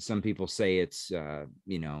 it's, some people say it's,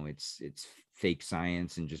 it's fake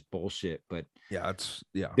science and just bullshit, but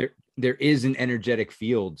there is an energetic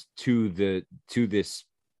field to this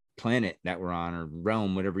planet that we're on, or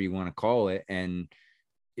realm, whatever you want to call it. And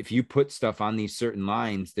if you put stuff on these certain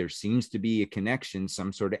lines, there seems to be a connection,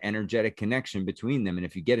 some sort of energetic connection between them. And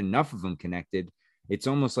if you get enough of them connected, it's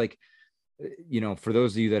almost like, for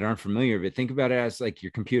those of you that aren't familiar with it, think about it as like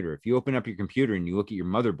your computer. If you open up your computer and you look at your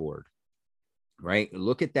motherboard, right?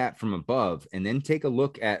 Look at that from above, and then take a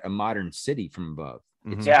look at a modern city from above.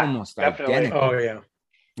 It's almost definitely identical. Oh yeah,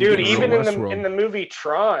 dude. Even in the movie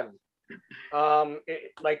Tron,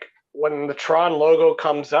 like when the Tron logo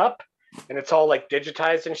comes up and it's all like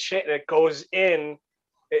digitized and shit, and it goes in,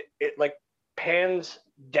 it like pans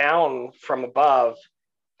down from above,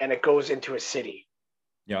 and it goes into a city.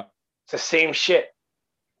 Yeah, it's the same shit.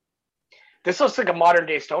 This looks like a modern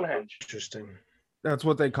day Stonehenge. Interesting. That's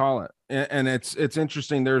what they call it. And it's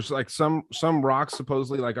interesting. There's like some rocks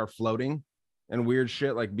supposedly like are floating and weird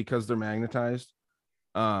shit, like because they're magnetized.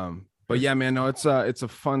 But yeah, man, no, it's a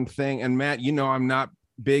fun thing. And Matt, I'm not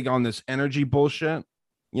big on this energy bullshit,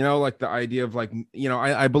 like the idea of like,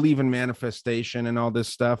 I believe in manifestation and all this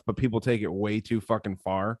stuff, but people take it way too fucking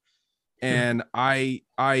far. And I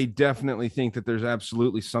definitely think that there's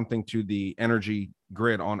absolutely something to the energy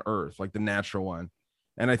grid on Earth, like the natural one.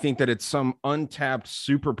 And I think that it's some untapped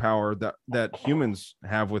superpower that humans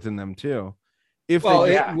have within them too.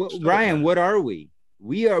 Ryan, what are we?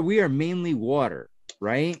 We are mainly water,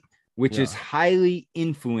 right? Which is highly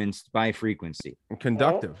influenced by frequency.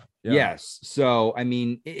 Conductive. Yeah. Yes. So, I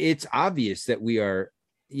mean, it's obvious that we are,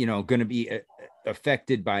 going to be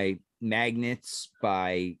affected by magnets,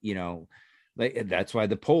 by, like that's why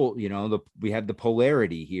the pole, we have the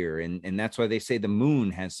polarity here, and that's why they say the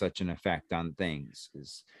moon has such an effect on things.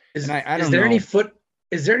 Is there any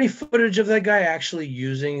footage of that guy actually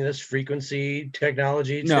using this frequency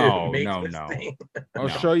technology to make this thing? I'll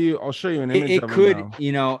show you an image. It could,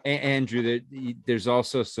 Andrew, there's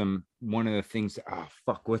also one of the things,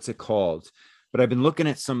 what's it called? But I've been looking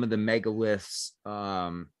at some of the megaliths,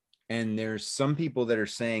 and there's some people that are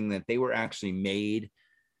saying that they were actually made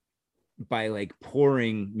by like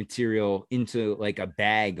pouring material into like a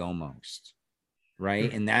bag almost,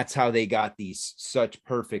 right? And that's how they got these such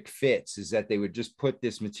perfect fits, is that they would just put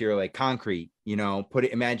this material like concrete,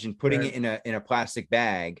 imagine putting it in a plastic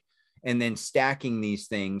bag and then stacking these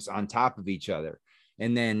things on top of each other.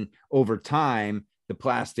 And then over time, the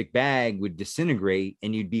plastic bag would disintegrate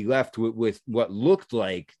and you'd be left with what looked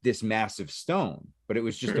like this massive stone, but it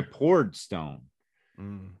was just a poured stone.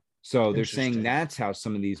 So they're saying that's how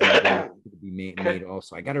some of these could be made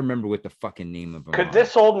also. I got to remember what the fucking name of them Could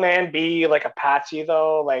this old man be like a patsy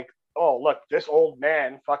though? Like, oh, look, this old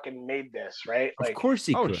man fucking made this, right? Like, of course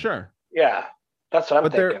he could. Oh, sure. Yeah, that's what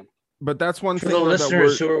I'm thinking. But that's one For thing. the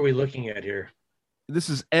listeners, who are we looking at here? This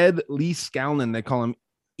is Ed Lee Scalnan. They call him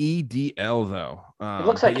EDL though. It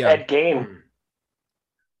looks like Ed Gein.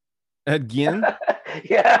 Ed Gein?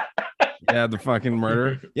 Yeah. Yeah, the fucking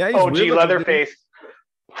murderer. Yeah, he's OG Leatherface.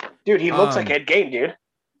 Dude, he looks like Ed Gein, dude.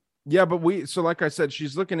 Yeah, but like I said,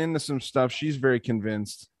 she's looking into some stuff. She's very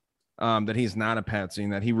convinced that he's not a patsy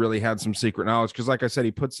and that he really had some secret knowledge. Because like I said,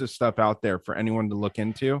 he puts this stuff out there for anyone to look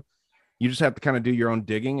into. You just have to kind of do your own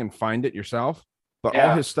digging and find it yourself. But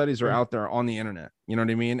all his studies are out there on the internet. You know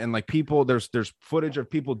what I mean? And like people, there's footage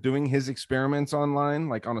of people doing his experiments online,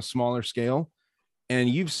 like on a smaller scale. And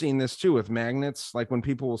you've seen this too with magnets, like when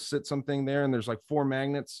people will sit something there and there's like 4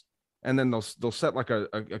 magnets, and then they'll set like a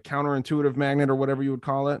counterintuitive magnet or whatever you would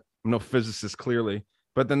call it. I'm no physicist clearly,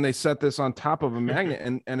 but then they set this on top of a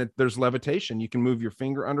magnet and there's levitation. You can move your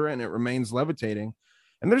finger under it and it remains levitating.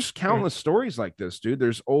 And there's countless stories like this, dude.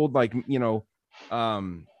 There's old, like,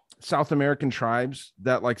 South American tribes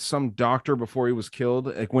that like some doctor before he was killed,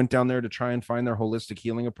 like went down there to try and find their holistic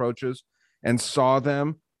healing approaches and saw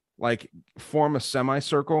them like form a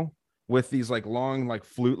semicircle with these like long, like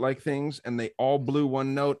flute like things. And they all blew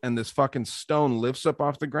one note and this fucking stone lifts up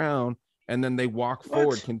off the ground. And then they walk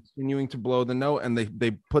forward, continuing to blow the note. And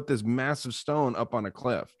they put this massive stone up on a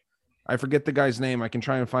cliff. I forget the guy's name. I can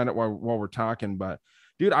try and find it while we're talking, but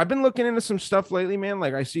dude, I've been looking into some stuff lately, man.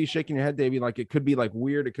 Like I see you shaking your head, Davey. Like it could be like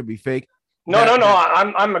weird. It could be fake. No.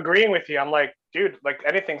 I'm agreeing with you. I'm like, dude, like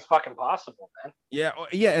anything's fucking possible, man. Yeah.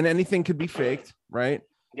 And anything could be faked, right?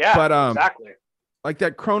 Yeah, but exactly. Like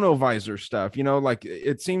that chronovisor stuff, like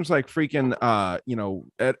it seems like freaking,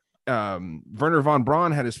 Werner von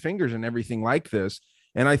Braun had his fingers and everything like this.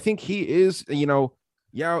 And I think he is, he's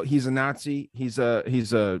a Nazi. He's a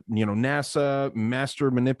NASA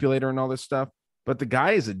master manipulator and all this stuff. But the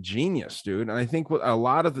guy is a genius, dude. And I think with a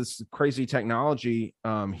lot of this crazy technology,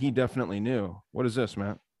 he definitely knew. What is this,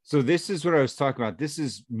 Matt? So this is what I was talking about. This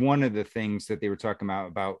is one of the things that they were talking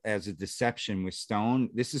about as a deception with stone.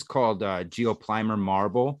 This is called geopolymer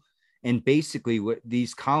marble. And basically what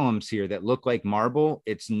these columns here that look like marble,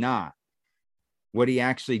 it's not. What he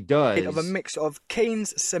actually does... of a mix of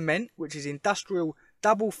Keynes cement, which is industrial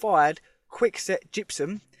double-fired quickset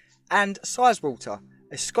gypsum, and Sizewater,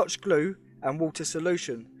 a Scotch glue and water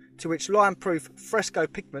solution, to which lime-proof fresco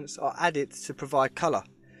pigments are added to provide colour.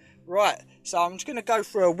 Right, so I'm just going to go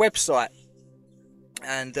through a website,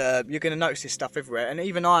 and you're going to notice this stuff everywhere. And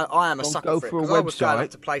even I am a sucker for it, because I was going up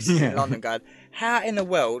to places in London going, how in the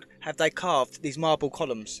world have they carved these marble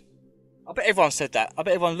columns? I bet everyone said that. I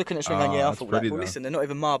bet everyone looking at it going, yeah, I thought that. Well, listen, they're not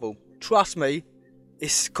even marble. Trust me,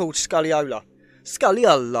 it's called scagliola.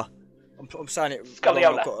 Scagliola. I'm saying it.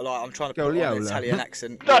 Scagliola. I'm trying to put on an Italian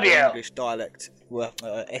accent, English dialect,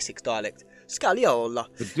 Essex dialect. Scagliola.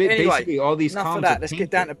 Basically, all these enough of that. Let's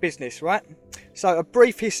get down to business, right? So, a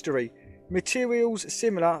brief history. Materials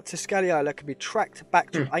similar to scagliola can be tracked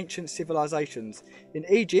back to ancient civilizations. In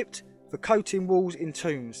Egypt, for coating walls in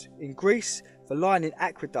tombs. In Greece, for lining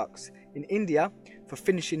aqueducts. In India, for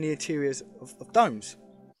finishing the interiors of domes.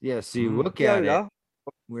 Yeah, so you look at it.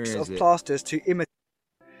 Where is it? Plasters to imitate.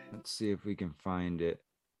 Let's see if we can find it.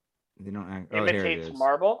 They don't imitates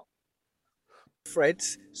marble.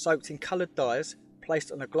 Threads soaked in coloured dyes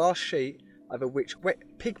placed on a glass sheet over which wet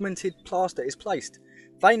pigmented plaster is placed.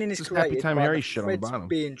 Veining is created by the threads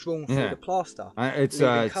being drawn through the plaster. It's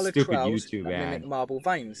stupid YouTube ad. Marble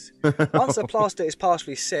veins. Once the plaster is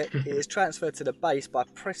partially set, it is transferred to the base by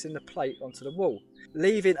pressing the plate onto the wall,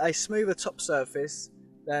 leaving a smoother top surface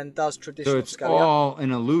than does traditional. So it's all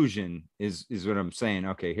an illusion, is what I'm saying.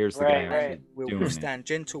 Okay, here's the guy. Right. Will withstand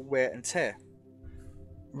gentle wear and tear.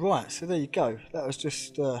 Right, so there you go. That was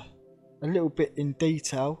just a little bit in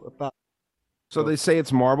detail about. So they say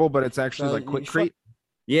it's marble, but it's actually like quickcrete.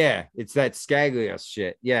 Yeah, it's that Scagliola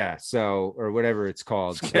shit. Yeah, so or whatever it's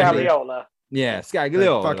called. Scagliola. Yeah,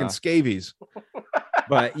 Scagliola. Fucking scabies.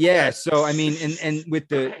 But yeah, so I mean, and with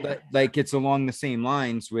the like, it's along the same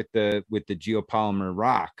lines with the geopolymer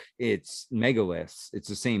rock. It's megaliths. It's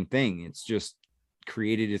the same thing. It's just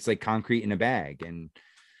created. It's like concrete in a bag, and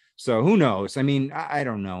so who knows? I mean, I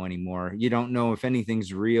don't know anymore. You don't know if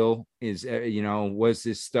anything's real. Is was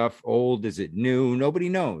this stuff old? Is it new? Nobody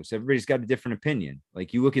knows. Everybody's got a different opinion.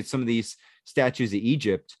 Like you look at some of these statues of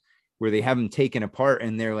Egypt where they have them taken apart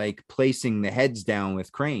and they're like placing the heads down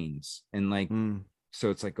with cranes and like. So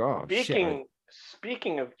it's like, oh,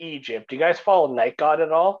 Speaking of Egypt, do you guys follow Night God at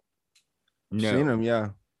all? No. Seen him,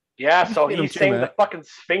 yeah. Yeah, so he's saying the fucking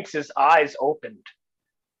Sphinx's eyes opened.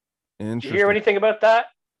 Did you hear anything about that?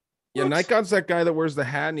 Yeah, Night God's that guy that wears the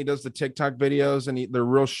hat and he does the TikTok videos and they're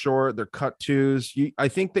real short. They're cut twos. I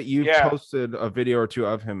think that you posted a video or two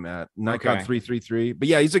of him at Night God 333. But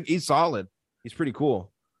yeah, he's solid. He's pretty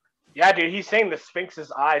cool. Yeah, dude, he's saying the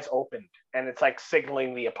Sphinx's eyes opened and it's like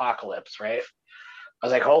signaling the apocalypse, right? I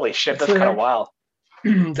was like, holy shit, that's kind of wild.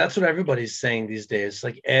 That's what everybody's saying these days.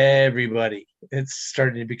 Like everybody, it's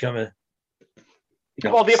starting to become a.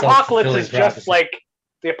 Well, the apocalypse is just like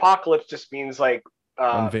the apocalypse just means like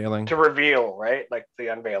unveiling to reveal, right? Like the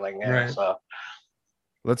unveiling. Yeah. Right. So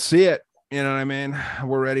let's see it. You know what I mean?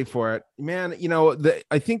 We're ready for it, man.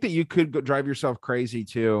 I think that you could go drive yourself crazy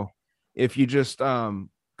too if you just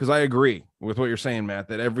because I agree with what you're saying, Matt,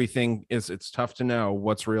 that everything it's tough to know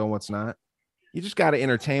what's real and what's not. You just got to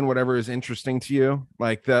entertain whatever is interesting to you.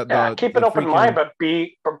 Like keep an open mind, but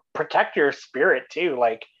protect your spirit too.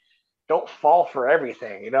 Like, don't fall for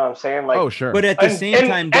everything. You know what I'm saying? Like, oh sure. But at the same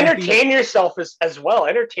time, entertain yourself as well.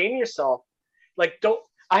 Entertain yourself. Like,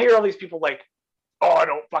 I hear all these people like, oh, I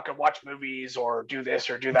don't fucking watch movies or do this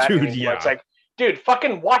or do that. Dude, yeah. It's like, dude,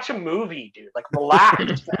 fucking watch a movie, dude. Like,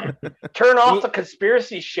 relax, man. Turn off the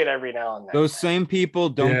conspiracy shit every now and then. Those same people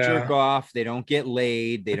don't jerk off. They don't get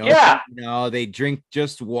laid. They don't. They drink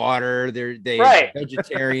just water. They're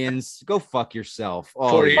vegetarians. Go fuck yourself.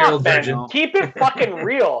 Oh, keep it fucking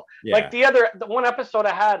real. Yeah. Like the one episode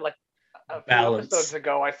I had, like a few episodes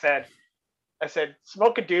ago, I said,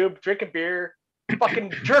 smoke a doob, drink a beer,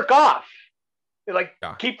 fucking jerk off. Like,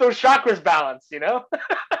 keep those chakras balanced, you know?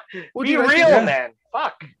 Well, be real, man.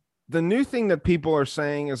 Fuck. The new thing that people are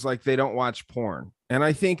saying is like they don't watch porn. And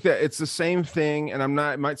I think that it's the same thing. And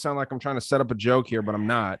it might sound like I'm trying to set up a joke here, but I'm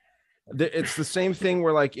not. It's the same thing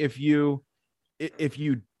where, like, if you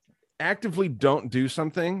actively don't do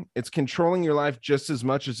something, it's controlling your life just as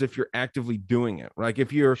much as if you're actively doing it. Like,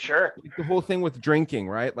 if you're like the whole thing with drinking,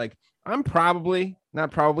 right? Like, I am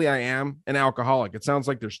an alcoholic. It sounds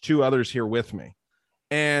like there's two others here with me.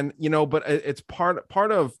 And, but it's part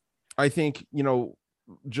of, I think,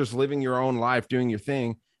 just living your own life, doing your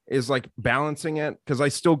thing is like balancing it. Cause I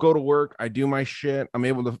still go to work. I do my shit. I'm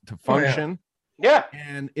able to function. Yeah.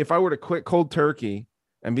 And if I were to quit cold turkey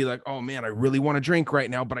and be like, oh man, I really want to drink right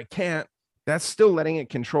now, but I can't, that's still letting it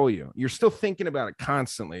control you. You're still thinking about it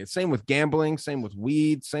constantly. It's same with gambling, same with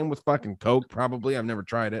weed, same with fucking Coke. Probably. I've never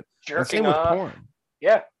tried it. Same with porn.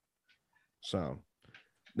 Yeah. So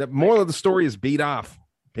the moral of the story is beat off,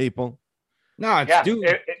 people. No,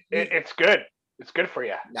 it's good. It's good for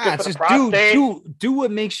you. Nah, it's just do what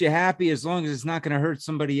makes you happy as long as it's not going to hurt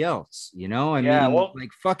somebody else. I mean, like,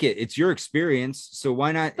 fuck it. It's your experience. So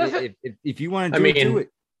why not? If you want to do it.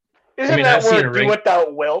 Isn't that where do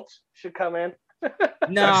without wilt should come in?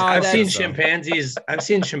 No, I've seen chimpanzees. I've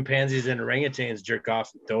seen chimpanzees and orangutans jerk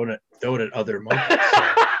off and throw it at other monkeys.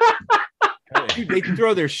 Dude, they can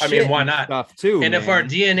throw their shit. I mean, why not? Stuff too. And if our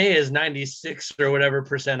DNA is 96 or whatever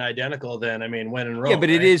 % identical, then I mean, when in Rome. Yeah, but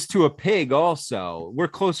it is to a pig also. We're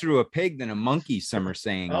closer to a pig than a monkey. Some are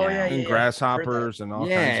saying. Oh yeah, and grasshoppers and all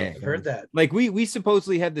kinds of things. I've heard that. Like we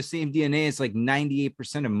supposedly have the same DNA as like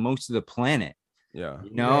 98% of most of the planet. Yeah.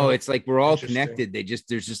 It's like we're all connected.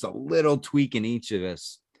 There's just a little tweak in each of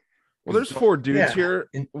us. Well, there's 4 dudes here.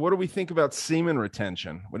 What do we think about semen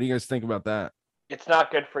retention? What do you guys think about that? It's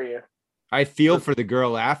not good for you. I feel for the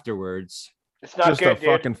girl afterwards. It's not just good, a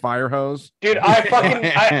fucking fire hose, dude. I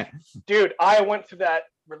went through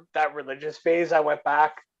that religious phase. I went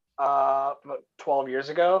back about 12 years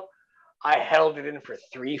ago. I held it in for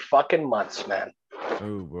 3 fucking months, man.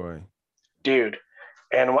 Oh boy, dude.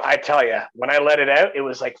 And I tell you, when I let it out, it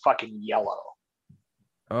was like fucking yellow.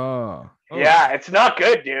 Oh. Yeah, it's not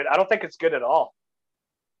good, dude. I don't think it's good at all.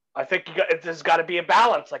 I think there's got to be a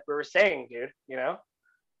balance, like we were saying, dude.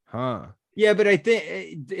 Huh. Yeah, but I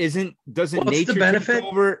think doesn't nature take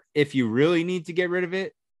over if you really need to get rid of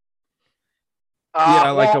it?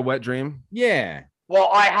 Like a wet dream. Yeah. Well,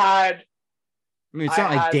 I mean, it's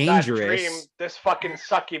not like dangerous. Dream, this fucking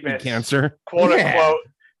succubus, cancer, quote unquote,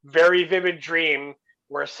 very vivid dream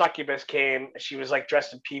where a succubus came. She was like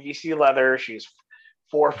dressed in PVC leather. She's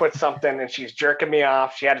 4 foot something, and she's jerking me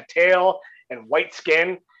off. She had a tail and white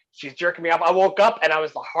skin. She's jerking me off. I woke up and I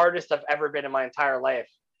was the hardest I've ever been in my entire life.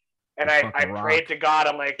 And I prayed to God.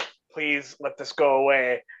 I'm like, please let this go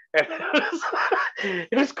away. And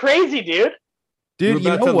it was crazy, dude. Dude, you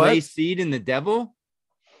were about to lay seed in the devil?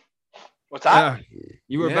 What's that?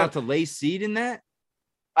 You were about to lay seed in that?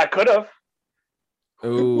 I could have.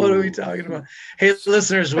 What are we talking about? Hey,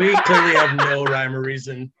 listeners, we clearly have no rhyme or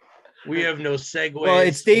reason. We have no segue. Well,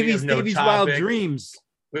 it's Davey's Wild Dreams.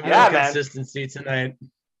 We have no consistency tonight.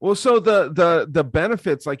 Well, so the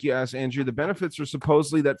benefits, like you asked, Andrew, the benefits are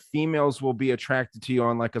supposedly that females will be attracted to you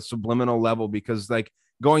on like a subliminal level because, like,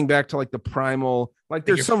 going back to like the primal, like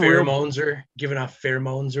there's some pheromones are giving off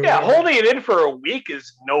pheromones or whatever. Holding it in for a week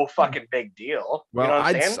is no fucking big deal.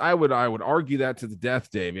 Well, you know I would argue that to the death,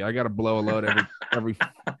 Davey. I got to blow a load every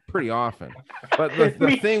pretty often. But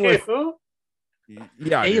the thing with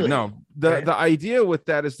the idea with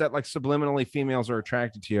that is that like subliminally females are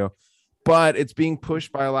attracted to you. But it's being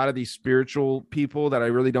pushed by a lot of these spiritual people that I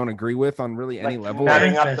really don't agree with on really any level.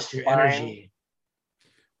 Manifest your energy.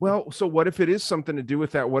 Well, so what if it is something to do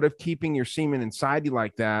with that? What if keeping your semen inside you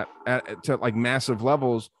like that to like massive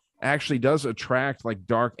levels actually does attract like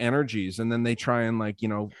dark energies, and then they try and like, you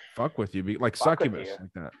know, fuck with you, like succubus,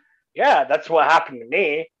 like that? Yeah, that's what happened to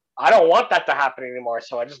me. I don't want that to happen anymore,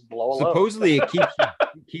 so I just blow. Supposedly, it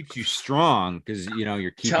keeps you strong because you know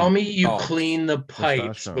you're keeping. Tell me you clean the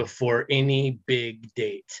pipes before any big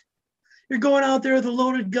date. You're going out there with a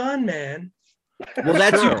loaded gun, man. Well,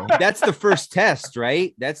 that's the first test,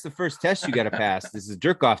 right? That's the first test you got to pass. This is a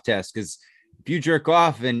jerk off test, because if you jerk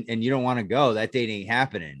off and you don't want to go, that date ain't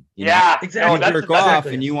happening. Exactly. If you jerk off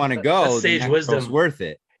and you want to go, sage wisdom. It's worth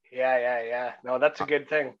it. Yeah. No, that's a good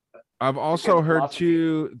thing. I've also heard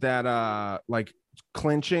too that like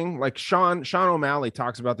clinching, like Sean O'Malley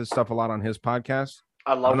talks about this stuff a lot on his podcast.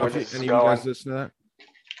 I love where this is any going. of you guys listen to that?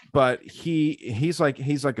 But he's like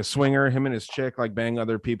a swinger. Him and his chick like bang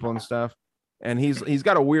other people and stuff. And he's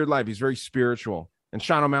got a weird life. He's very spiritual. And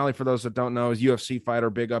Sean O'Malley, for those that don't know, is UFC fighter,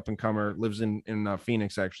 big up and comer, lives in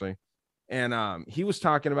Phoenix actually. And he was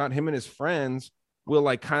talking about him and his friends will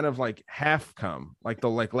like kind of like half come, like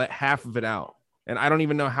they'll like let half of it out. And I don't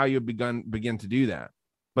even know how you begin to do that,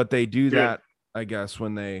 but they do that, I guess,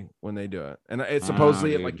 when they do it. And it's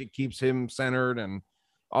supposedly it keeps him centered and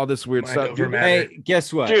all this weird stuff. Hey,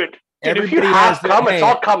 guess what, dude? If you have come, it's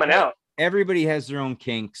all coming out. Everybody has their own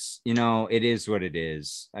kinks, you know. It is what it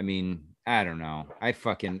is. I mean, I don't know.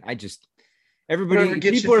 Everybody,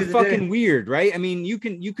 people are fucking weird, right? I mean, you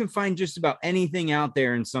can find just about anything out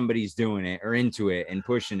there, and somebody's doing it or into it and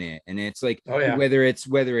pushing it, and it's like, whether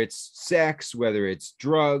it's sex, whether it's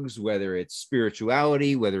drugs, whether it's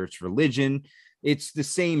spirituality, whether it's religion, it's the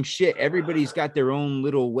same shit. Everybody's got their own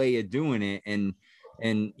little way of doing it, and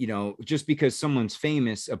you know, just because someone's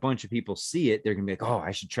famous, a bunch of people see it, they're gonna be like, oh,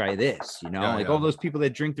 I should try this, you know, all those people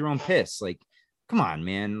that drink their own piss. Like, come on,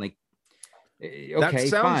 man. Like, okay, that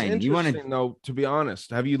sounds fine. You want to though, to be honest,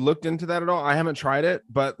 have you looked into that at all? I haven't tried it,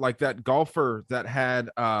 but like that golfer that had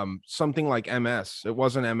something like MS, it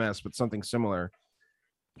wasn't MS, but something similar,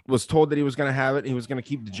 was told that he was going to have it. He was going to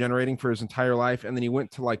keep degenerating for his entire life. And then he went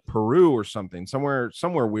to like Peru or something, somewhere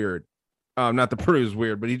weird. Not the Peru is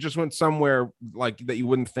weird, but he just went somewhere like that you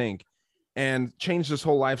wouldn't think, and changed his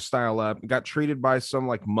whole lifestyle up. Got treated by some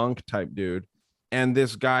like monk type dude, and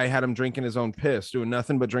this guy had him drinking his own piss, doing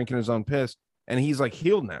nothing but drinking his own piss, and he's like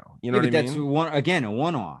healed now. You know what I mean? That's a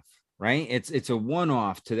one-off, right? It's a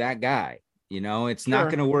one-off to that guy. You know, it's not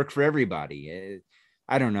going to work for everybody.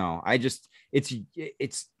 I don't know. It's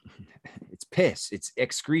piss. It's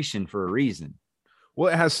excretion for a reason.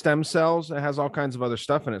 Well, it has stem cells. It has all kinds of other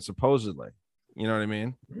stuff in it, supposedly. You know what I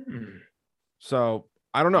mean? So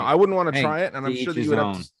I don't know. I wouldn't want to try it, and I'm sure that you would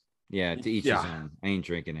have to. Yeah, to each his own. I ain't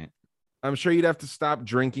drinking it. I'm sure you'd have to stop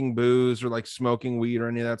drinking booze or like smoking weed or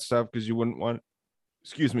any of that stuff, because you wouldn't want.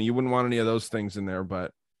 You wouldn't want any of those things in there.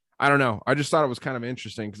 But I don't know. I just thought it was kind of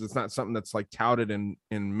interesting because it's not something that's like touted in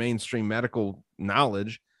mainstream medical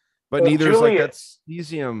knowledge. But neither is like that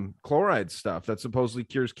cesium chloride stuff that supposedly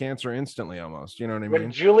cures cancer instantly almost. You know what I mean?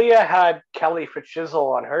 When Julia had Kelly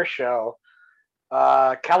Fitzgerald on her show,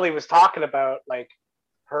 Kelly was talking about like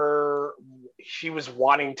she was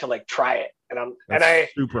wanting to like try it. I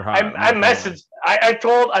super hot. I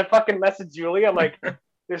fucking messaged Julia. I'm like,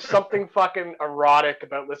 there's something fucking erotic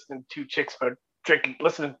about listening to two chicks drinking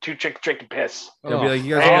piss. They'll be like,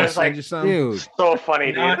 you guys want to send you some? Dude. So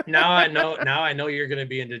funny, dude. Now I know you're gonna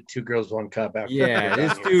be into Two Girls, One Cup. After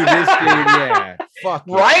this dude, yeah. Fuck.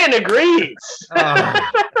 Ryan agrees.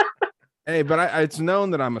 Hey, but it's known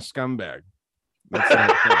that I'm a scumbag.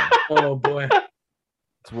 Oh boy,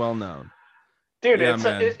 it's well known, dude.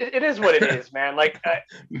 It is what it is, man. Like,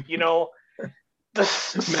 you know. The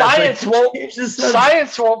science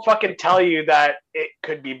won't fucking tell you that it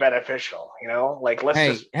could be beneficial, you know. Like,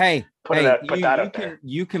 let's put that out there.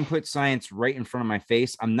 You can put science right in front of my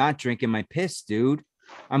face. I'm not drinking my piss, dude.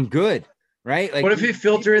 I'm good, right? Like, what if you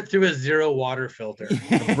filter it through a zero water filter?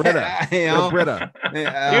 Brita. Dude,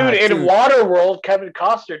 in Waterworld, Kevin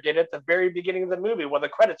Costner did it at the very beginning of the movie when the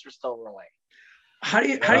credits were still rolling. How do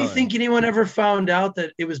you think anyone ever found out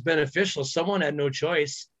that it was beneficial? Someone had no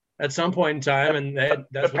choice at some point in time, and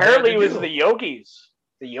that's apparently it was the yogis.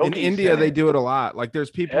 In India, they do it a lot. Like,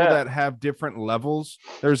 there's people that have different levels.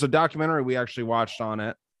 There's a documentary we actually watched on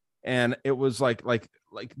it, and it was like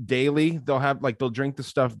daily. They'll drink the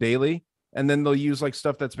stuff daily, and then they'll use like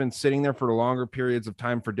stuff that's been sitting there for longer periods of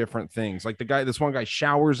time for different things. Like this one guy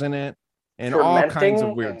showers in it, and all kinds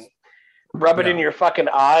of weird. Rub it in your fucking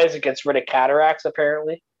eyes. It gets rid of cataracts,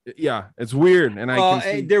 apparently. Yeah, it's weird.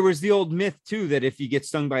 And there was the old myth too that if you get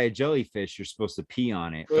stung by a jellyfish, you're supposed to pee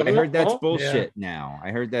on it. But I heard that's bullshit now.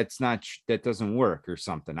 I heard that doesn't work or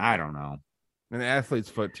something. I don't know. An athlete's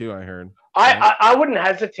foot too, I heard. I wouldn't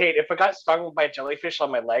hesitate if I got stung by a jellyfish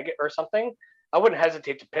on my leg or something. I wouldn't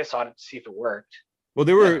hesitate to piss on it to see if it worked. Well,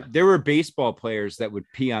 there were baseball players that would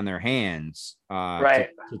pee on their hands, to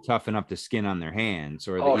toughen up the skin on their hands,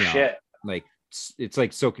 or shit, like it's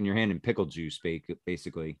like soaking your hand in pickle juice,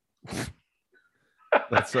 basically.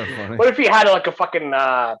 That's so funny. What if you had like a fucking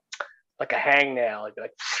like a hangnail? I'd be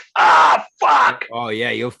like, fuck. Oh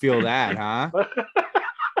yeah, you'll feel that, huh?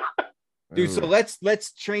 Dude, so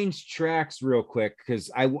let's change tracks real quick because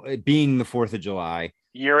being the 4th of July.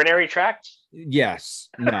 Urinary tracts? Yes.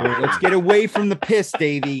 No, let's get away from the piss,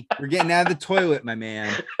 Davey. We're getting out of the toilet, my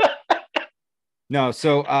man. No,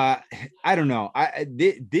 so I don't know.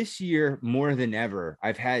 This year more than ever,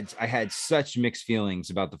 I had such mixed feelings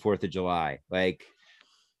about the 4th of July. Like,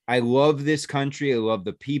 I love this country, I love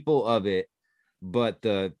the people of it, but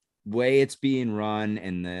the way it's being run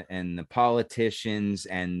and the politicians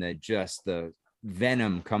and the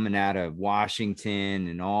venom coming out of Washington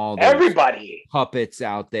and all everybody puppets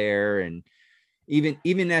out there, and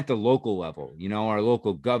even at the local level, our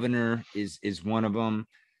local governor is one of them,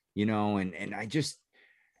 and I just,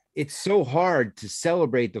 it's so hard to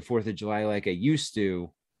celebrate the 4th of July like I used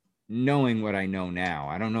to, knowing what I know now.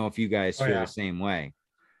 I don't know if you guys feel the same way.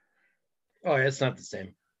 Oh, yeah, it's not the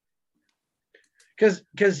same.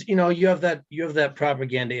 Because you have that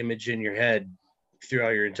propaganda image in your head throughout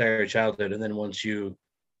your entire childhood, and then once you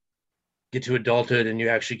get to adulthood and you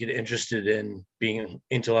actually get interested in being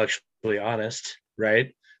intellectually honest,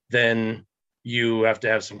 right, then you have to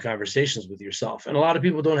have some conversations with yourself, and a lot of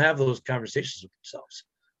people don't have those conversations with themselves,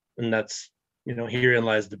 and that's herein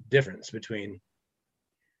lies the difference between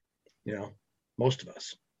most of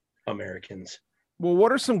us Americans. Well,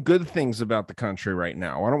 what are some good things about the country right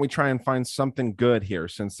now? Why don't we try and find something good here,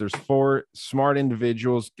 since there's 4 smart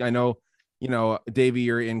individuals? I know, Davey,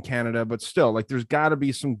 you're in Canada, but still, like, there's got to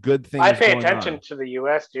be some good things. I pay attention to the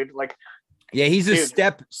U.S., dude. Like, yeah, he's a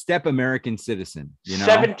step American citizen.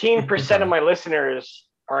 17% of my listeners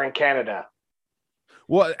are in Canada.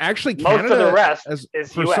 Well, actually, Canada, most of the rest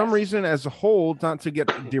is for US. some reason, as a whole, not to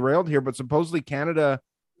get derailed here, but supposedly Canada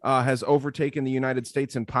has overtaken the United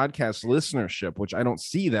States in podcast listenership, which I don't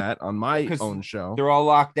see that on my own show. They're all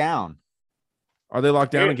locked down. Are they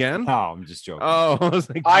locked down again? No, I'm just joking. Oh, I was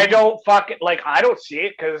like, I don't see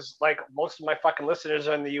it because like most of my fucking listeners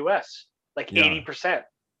are in the US, like 80%.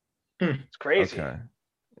 It's crazy. Okay,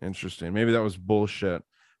 interesting. Maybe that was bullshit.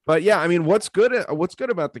 But yeah, I mean, what's good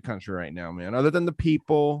about the country right now, man? Other than the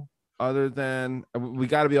people, we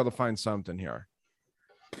got to be able to find something here.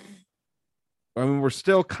 I mean, we're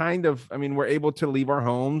still we're able to leave our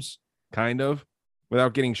homes kind of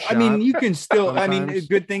without getting shot. I mean, you can still,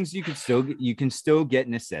 good things. You can still get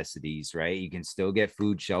necessities, right? You can still get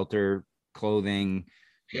food, shelter, clothing,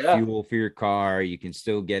 fuel for your car. You can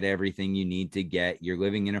still get everything you need to get. You're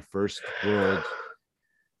living in a first world,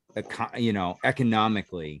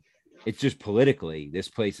 economically. It's just politically, this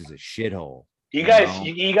place is a shithole. You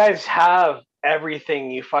guys have everything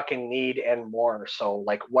you fucking need and more. So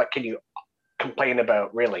like, what can you complain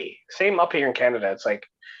about, really? Same up here in Canada. It's like,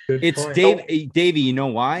 it's Davey, you know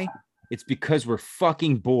why? It's because we're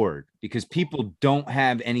fucking bored, because people don't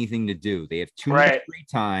have anything to do. They have too much free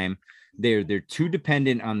time. They're too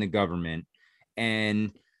dependent on the government,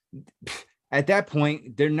 and at that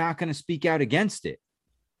point they're not going to speak out against it.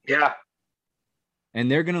 Yeah. And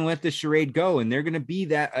they're going to let the charade go, and they're going to be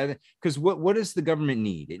that, because what does the government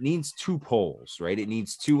need? It needs 2 poles, right? It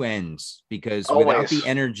needs 2 ends, because without the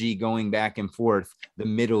energy going back and forth, the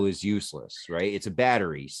middle is useless, right? It's a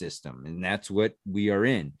battery system, and that's what we are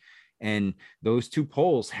in. And those 2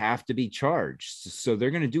 poles have to be charged. So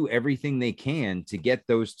they're going to do everything they can to get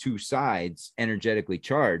those 2 sides energetically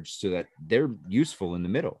charged so that they're useful in the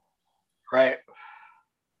middle. Right.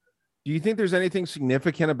 Do you think there's anything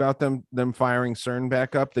significant about them firing CERN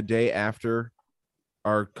back up the day after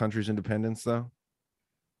our country's independence, though?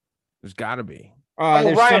 There's got to be.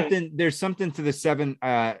 There's something to the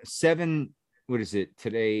 7. What is it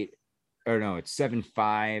today? Or no, it's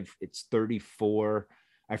 7.5. It's 34.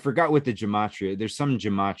 I forgot what the gematria. There's some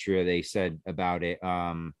gematria they said about it.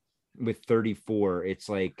 With 34, it's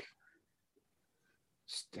like,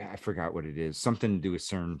 I forgot what it is. Something to do with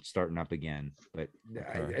CERN starting up again, but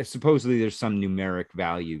supposedly there's some numeric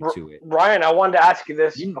value to it. Ryan, I wanted to ask you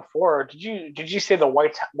this before. Did you say the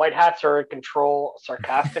white hats are in control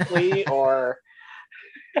sarcastically, or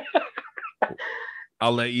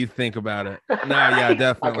I'll let you think about it. No, yeah,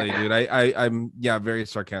 definitely, Okay. dude. I'm very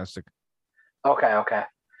sarcastic. Okay. Yeah.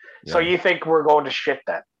 So you think we're going to shit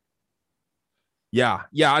then? Yeah.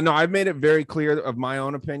 No, I've made it very clear of my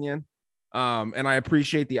own opinion. And I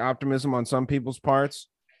appreciate the optimism on some people's parts.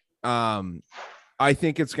 I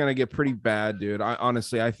think it's gonna get pretty bad, dude.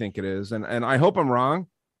 I think it is, and I hope I'm wrong.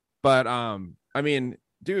 But I mean,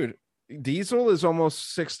 dude, diesel is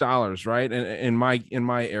almost $6, right? In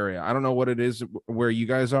my area. I don't know what it is where you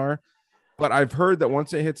guys are, but I've heard that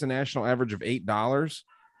once it hits a national average of $8,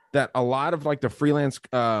 that a lot of like the freelance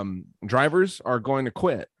drivers are going to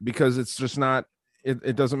quit because it's just not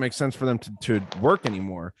it doesn't make sense for them to work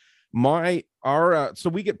anymore. So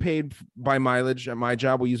we get paid by mileage at my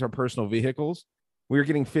job. We use our personal vehicles. We were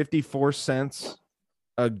getting 54 cents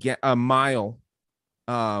a mile,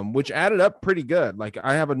 which added up pretty good. Like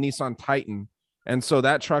I have a Nissan Titan, and so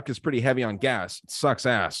that truck is pretty heavy on gas. It sucks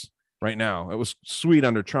ass right now. It was sweet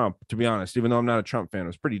under Trump, to be honest, even though I'm not a Trump fan. It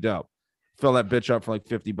was pretty dope. Fill that bitch up for like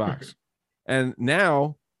 $50. And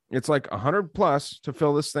now it's like 100 plus to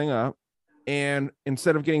fill this thing up. And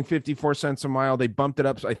instead of getting 54 cents a mile, they bumped it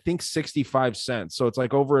up, I think 65 cents. So it's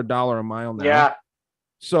like over $1 a mile now. Yeah.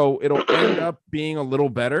 So it'll end up being a little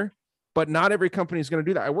better, but not every company is going to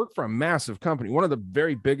do that. I work for a massive company, one of the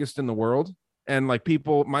very biggest in the world. And like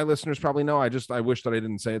people, my listeners probably know, I wish that I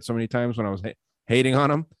didn't say it so many times when I was hating on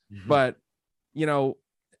them. Mm-hmm. But, you know,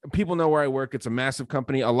 people know where I work. It's a massive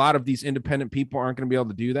company. A lot of these independent people aren't going to be able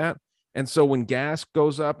to do that. And so when gas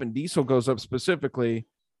goes up and diesel goes up specifically,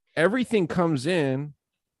 everything comes in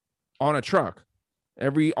on a truck.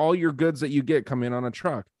 All your goods that you get come in on a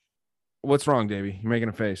truck. What's wrong, Davey? You're making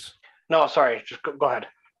a face. No, sorry. Just go ahead.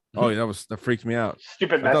 Oh, that freaked me out.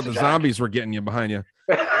 Stupid. I thought the zombies were getting you behind you.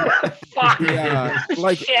 Fuck. Yeah,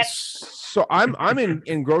 like shit. So I'm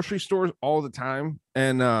in grocery stores all the time,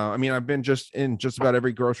 and I mean I've been in just about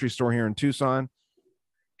every grocery store here in Tucson.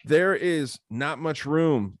 There is not much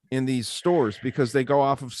room in these stores because they go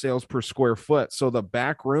off of sales per square foot. So the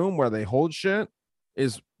back room where they hold shit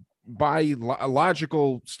is, by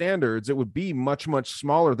logical standards, it would be much, much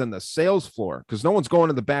smaller than the sales floor because no one's going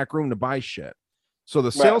to the back room to buy shit. So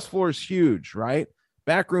the sales floor is huge, right?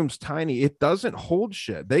 Back room's tiny. It doesn't hold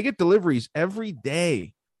shit. They get deliveries every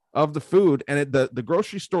day of the food, and the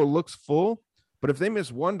grocery store looks full. But if they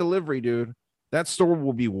miss one delivery, dude, that store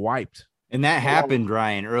will be wiped. And that happened,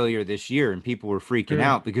 Ryan, earlier this year, and people were freaking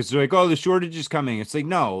out because they're like, "Oh, the shortage is coming." It's like,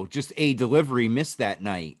 no, just a delivery missed that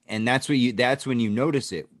night, and that's when you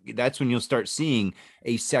notice it. That's when you'll start seeing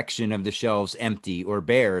a section of the shelves empty or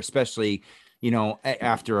bare, especially, you know,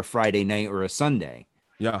 after a Friday night or a Sunday.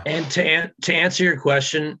 Yeah. And to answer your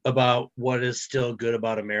question about what is still good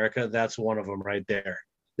about America, that's one of them right there.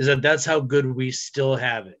 That's how good we still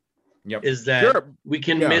have it. Yep. Is that we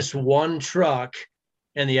can miss one truck,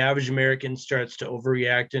 and the average American starts to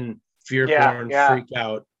overreact and fear porn, freak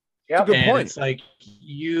out. Yeah, good point. It's like,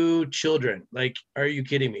 you children, like, are you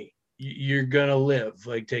kidding me? You're gonna live.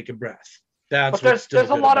 Like, take a breath. But there's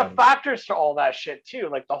a lot of factors to all that shit too,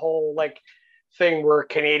 like the whole thing where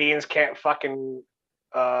Canadians can't fucking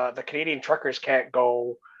the Canadian truckers can't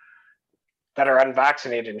go that are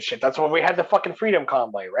unvaccinated and shit. That's when we had the fucking Freedom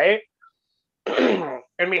Convoy, right?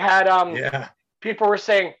 And we had people were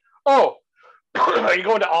saying, "Oh, are you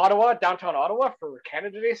going to Ottawa, downtown Ottawa, for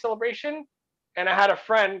Canada Day celebration?" And I had a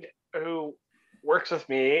friend who works with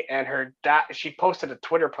me, and her dad, she posted a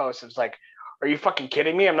Twitter post. It was like, "Are you fucking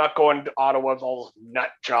kidding me? I'm not going to Ottawa with all those nut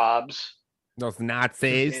jobs. Those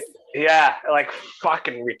Nazis." Yeah, like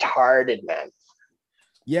fucking retarded, man.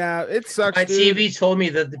 Yeah, it sucks. My TV told me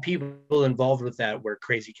that the people involved with that were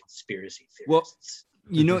crazy conspiracy theorists.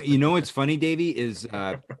 Well, you know what's funny, Davey, is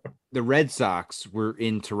the Red Sox were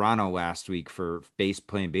in Toronto last week for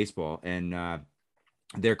playing baseball, and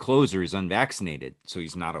their closer is unvaccinated, so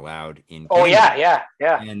he's not allowed in. Oh yeah.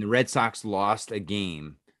 And the Red Sox lost a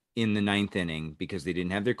game in the 9th inning because they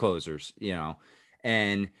didn't have their closers, you know,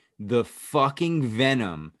 and the fucking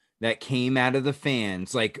venom that came out of the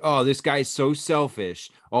fans, like, "Oh, this guy's so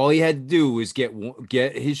selfish. All he had to do was get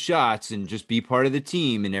his shots and just be part of the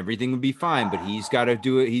team, and everything would be fine. But he's got to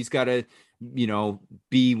do it. He's got to, you know,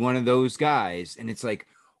 be one of those guys." And it's like,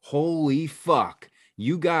 holy fuck,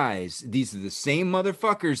 you guys! These are the same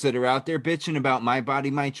motherfuckers that are out there bitching about my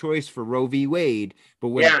body, my choice for Roe v. Wade. But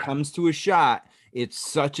when it comes to a shot, it's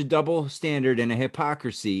such a double standard and a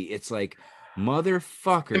hypocrisy. It's like,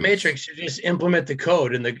 motherfucker, the Matrix, you just implement the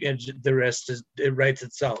code, and the rest it writes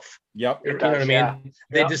itself. Yep. You know what I mean?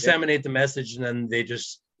 They disseminate the message, and then they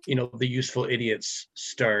just, you know, the useful idiots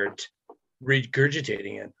start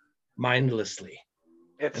regurgitating it mindlessly.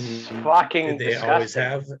 It's fucking they disgusting. always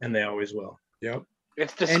have, and they always will. Yep.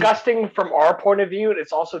 It's disgusting from our point of view, and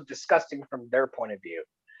it's also disgusting from their point of view.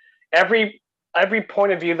 Every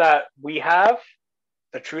point of view that we have,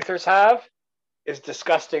 the truthers have, is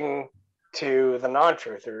disgusting to the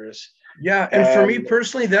non-truthers. Yeah, and for me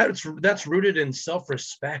personally, that's rooted in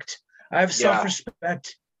self-respect. I have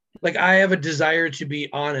self-respect. Like, I have a desire to be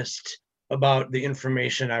honest about the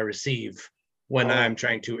information I receive when I'm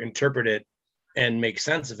trying to interpret it and make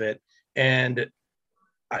sense of it. And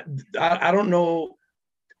I don't know.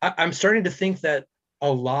 I'm starting to think that a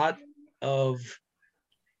lot of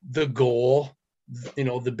the goal,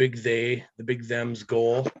 the big them's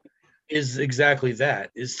goal is exactly that,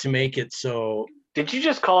 is to make it so. Did you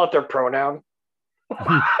just call it their pronoun?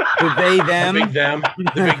 The they, them. The big them.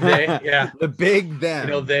 The big they. Yeah. The big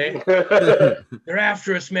them. They're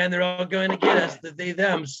after us, man. They're all going to get us. The they,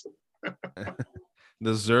 thems.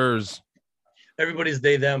 The Zers. Everybody's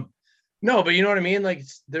they, them. No, but you know what I mean? Like,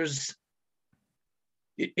 there's.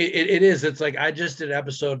 It is. It's like, I just did an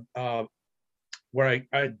episode where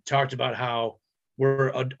I talked about how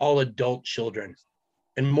we're all adult children.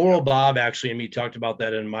 And Moral Bob actually and me talked about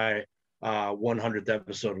that in my 100th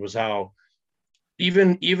episode, was how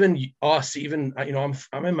even us,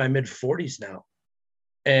 I'm in my mid 40s now,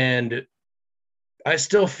 and I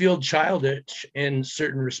still feel childish in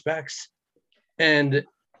certain respects, and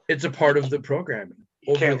it's a part of the programming.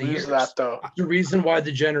 You can't use that though. The reason why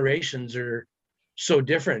the generations are so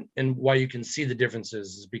different and why you can see the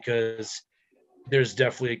differences is because there's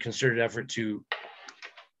definitely a concerted effort to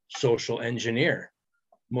social engineer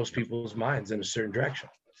most people's minds in a certain direction.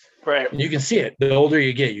 Right. And you can see it. The older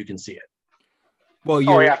you get, you can see it. Well,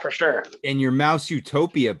 yeah, for sure. And your Mouse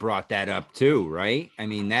Utopia brought that up too, right? I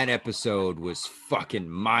mean, that episode was fucking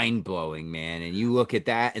mind-blowing, man. And you look at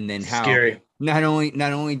that, and then how scary. Not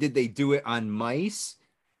only did they do it on mice,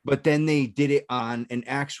 but then they did it on an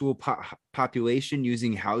actual population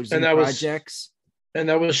using housing projects. And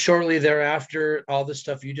that was shortly thereafter, all the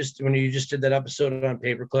stuff when you just did that episode on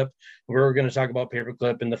Paperclip. We were going to talk about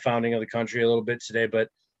Paperclip and the founding of the country a little bit today, but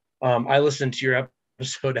I listened to your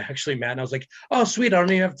episode actually, Matt, and I was like, oh, sweet, I don't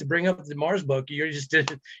even have to bring up the Mars book. You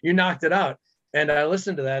knocked it out. And I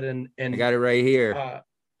listened to that, and I got it right here.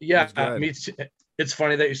 Me too. It's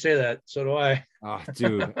funny that you say that. So do I. Oh,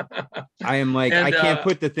 dude. I am like, I can't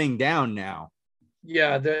put the thing down now.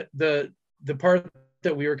 Yeah, the part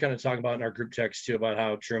that we were kind of talking about in our group text too, about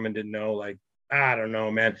how Truman didn't know, like, I don't know,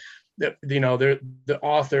 man. The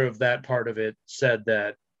author of that part of it said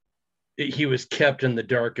that he was kept in the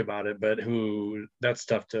dark about it, but that's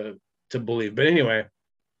tough to believe. But anyway,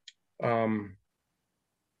 so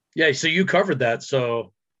you covered that.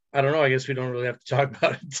 So I don't know. I guess we don't really have to talk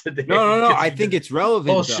about it today. No. I think it's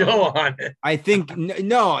relevant. Whole show on it. I think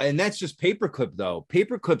no, and that's just Paperclip though.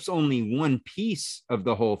 Paperclip's only one piece of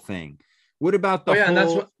the whole thing. What about the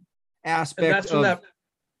whole aspect of?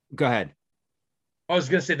 Go ahead. I was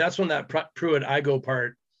gonna say that's when that Pruitt-Igoe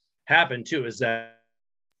part happened too. Is that?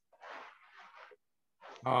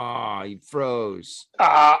 You froze.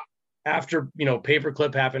 After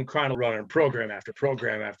Paperclip happened, Chronicle running program after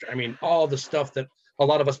program after. I mean, all the stuff that a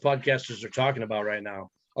lot of us podcasters are talking about right now.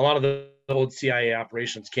 A lot of the old CIA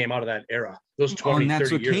operations came out of that era. Those 20, and that's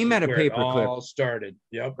 30 what years came out of Paperclip. All started.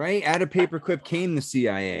 Yep. Right. Out of Paperclip came the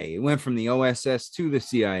CIA. It went from the OSS to the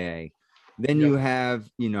CIA. Then you have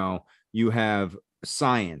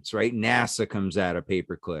science, right? NASA comes out of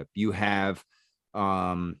Paperclip. You have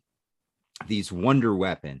these wonder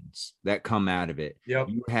weapons that come out of it. Yep.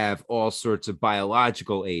 You have all sorts of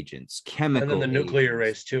biological agents, chemical, and then the nuclear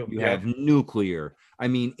race too. You have nuclear. I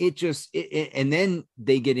mean, and then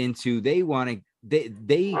they get into, they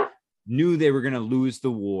knew they were going to lose the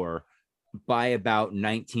war by about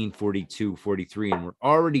 1942, 43, and were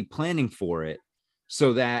already planning for it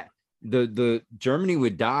so that the Germany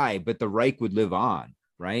would die, but the Reich would live on,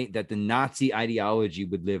 right? That the Nazi ideology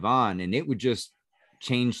would live on, and it would just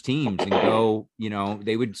change teams and go,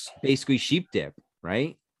 they would basically sheep dip,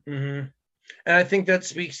 right? Mm-hmm. And I think that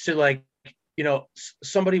speaks to, like,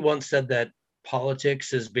 somebody once said that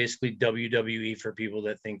politics is basically WWE for people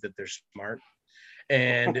that think that they're smart.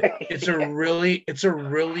 And it's a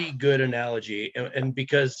really good analogy. And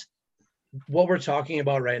because what we're talking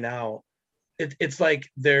about right now, it's like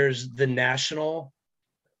there's the national,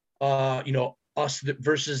 us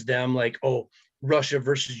versus them, like, oh, Russia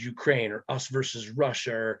versus Ukraine, or us versus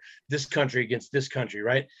Russia, or this country against this country,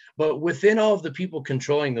 right? But within all of the people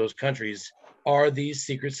controlling those countries are these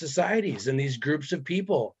secret societies and these groups of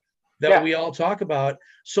people that we all talk about.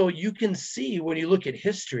 So you can see, when you look at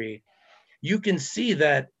history, you can see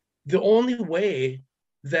that the only way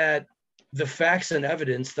that the facts and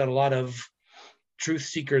evidence that a lot of truth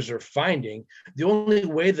seekers are finding, the only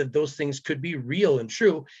way that those things could be real and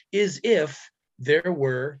true is if there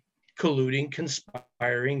were colluding,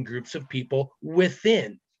 conspiring groups of people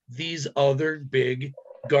within these other big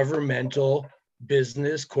governmental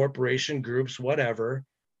business corporation groups, whatever.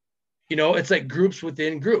 It's like groups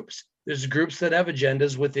within groups. There's groups that have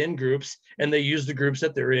agendas within groups, and they use the groups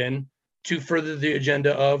that they're in to further the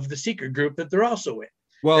agenda of the secret group that they're also in.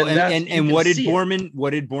 Well, and what did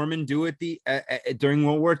Bormann do at the during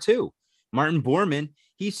World War II? Martin Bormann,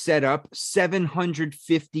 he set up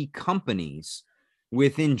 750 companies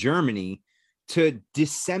within Germany to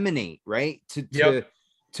disseminate, right?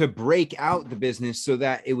 To break out the business so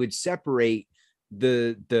that it would separate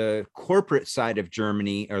the corporate side of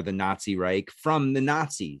Germany, or the Nazi Reich, from the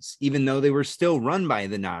Nazis. Even though they were still run by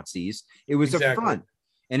the Nazis, it was a front.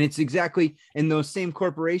 And it's exactly, and those same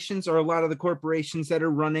corporations are a lot of the corporations that are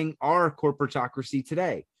running our corporatocracy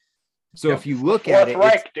today. So if you look at it,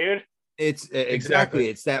 Reich, dude. It's exactly,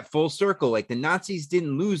 it's that full circle. Like, the Nazis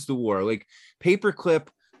didn't lose the war. Like, Paperclip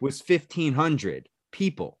was 1,500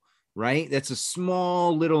 people, right? That's a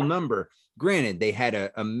small little number. Granted, they had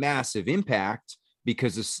a massive impact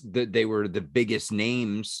because they were the biggest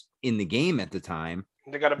names in the game at the time.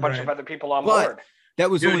 They got a bunch of other people on board. That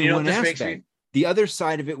was only one aspect. The other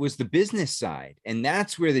side of it was the business side. And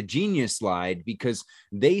that's where the genius lied, because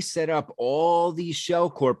they set up all these shell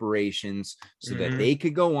corporations so that they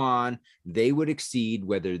could go on. They would exceed,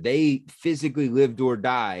 whether they physically lived or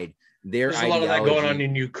died. There's a lot of that going on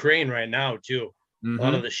in Ukraine right now, too. A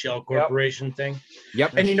lot of the shell corporation thing.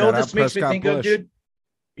 Yep. And you know what this makes me think of, dude?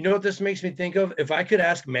 You know what this makes me think of? If I could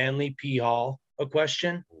ask Manly P. Hall a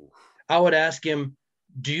question, I would ask him,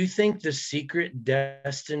 do you think the secret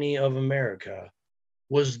destiny of America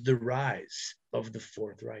was the rise of the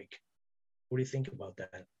Fourth Reich? What do you think about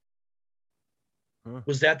that?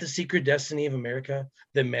 Was that the secret destiny of America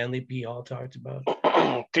that Manly P. Hall talked about?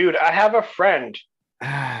 Dude, I have a friend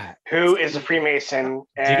who is a Freemason.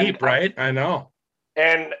 And deep, right? I know.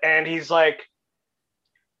 And he's like,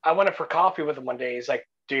 I went up for coffee with him one day. He's like,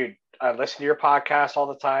 dude, I listen to your podcast all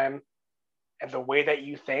the time. And the way that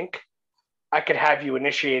you think, I could have you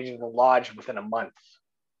initiated in the lodge within a month.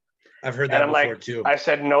 I've heard that before too. I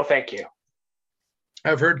said, no, thank you.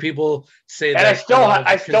 I've heard people say and that. And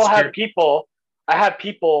I still have people. I have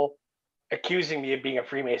people accusing me of being a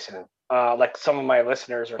Freemason. Like some of my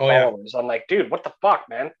listeners or followers. I'm like, dude, what the fuck,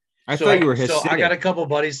 man? I thought you were Hasidic. So I got a couple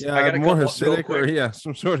buddies. Yeah, I got more Hasidic, or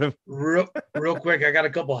some sort of real quick. I got a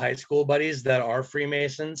couple high school buddies that are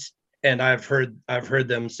Freemasons, and I've heard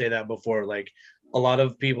them say that before. Like, a lot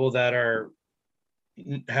of people that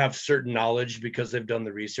have certain knowledge because they've done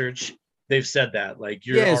the research. They've said that, like,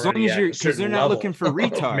 you're as long as you're, because they're not looking for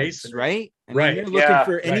retards, right? Right. They're looking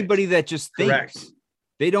for anybody that just thinks. Correct.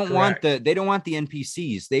 They don't want the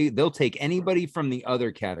NPCs. They'll take anybody from the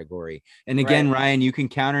other category. And again, Ryan, you can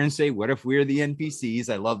counter and say, what if we're the NPCs?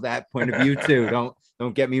 I love that point of view too.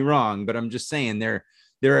 Don't get me wrong, but I'm just saying there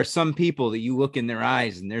are some people that you look in their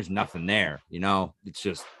eyes and there's nothing there. It's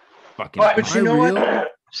just fucking. But you know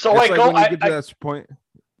what? So it's when you get to that point.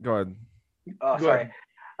 Go ahead. Oh, sorry.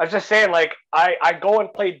 I was just saying, like, I go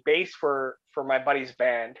and play bass for my buddy's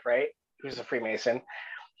band, right? Who's a Freemason,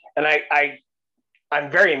 and I'm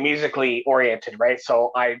very musically oriented, right?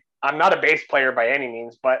 So I'm not a bass player by any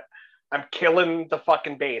means, but I'm killing the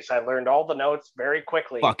fucking bass. I learned all the notes very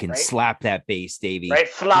quickly. Fucking slap that bass, Davey. Right?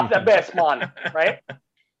 Slap that bass, man. Right?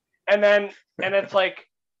 And it's like,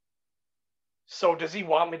 so does he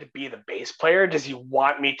want me to be the bass player? Does he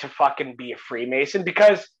want me to fucking be a Freemason?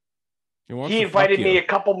 Because he invited me a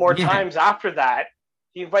couple more times after that.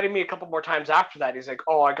 He's like,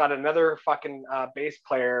 oh, I got another fucking bass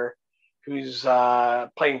player who's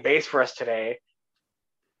playing bass for us today,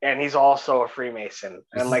 and he's also a Freemason.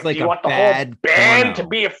 And like, do you want the whole band to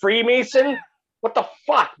be a Freemason? What the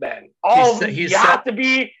fuck, man? You have to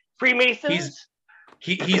be Freemasons?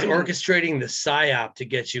 He's orchestrating the psyop to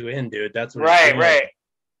get you in, dude. That's what right.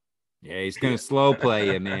 Yeah, he's gonna slow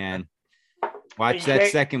play you, man. Watch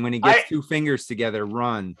that second when he gets two fingers together.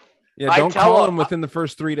 Run. Yeah, don't call him within the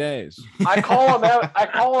first 3 days. I call him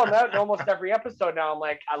out in almost every episode now. I'm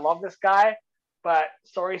like, I love this guy, but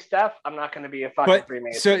sorry, Steph, I'm not going to be a fucking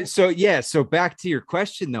Freemason. So back to your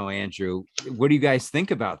question though, Andrew. What do you guys think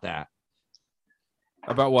about that?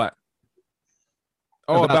 About what?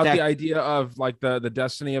 Oh, about the idea of like the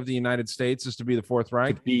destiny of the United States is to be the Fourth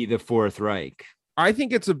Reich? To be the Fourth Reich. I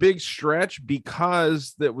think it's a big stretch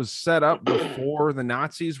because that was set up before the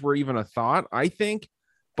Nazis were even a thought, I think.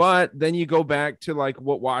 But then you go back to like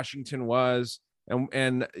what Washington was,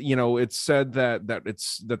 and it's said that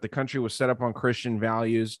the country was set up on Christian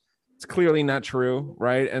values. it's clearly not true,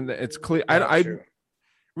 right? And it's clear. I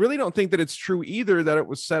really don't think that it's true either that it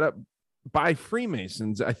was set up by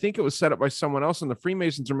Freemasons. I think it was set up by someone else, and the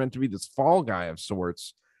Freemasons are meant to be this fall guy of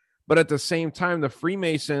sorts. But at the same time, the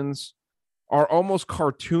Freemasons are almost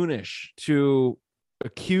cartoonish to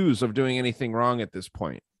accuse of doing anything wrong at this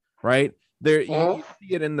point, right? There, you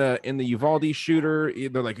see it in the Uvalde shooter.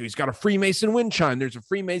 They're like, he's got a Freemason wind chime. There's a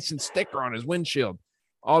Freemason sticker on his windshield.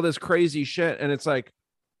 All this crazy shit, and it's like,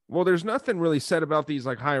 well, there's nothing really said about these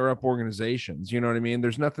like higher up organizations. You know what I mean?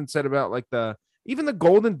 There's nothing said about like even the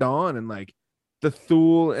Golden Dawn and like the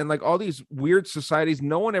Thule and like all these weird societies.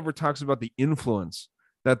 No one ever talks about the influence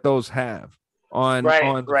that those have on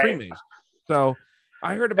the Freemasons. So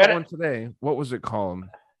I heard about one today. What was it called?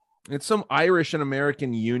 It's some Irish and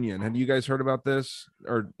American Union. Have you guys heard about this,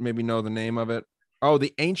 or maybe know the name of it? Oh,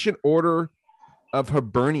 the Ancient Order of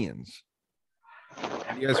Hibernians.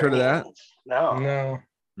 Have you guys heard of that?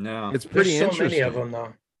 No. It's pretty There's so interesting. many of them,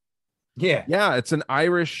 though. Yeah. It's an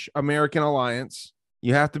Irish American alliance.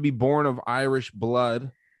 You have to be born of Irish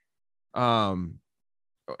blood. And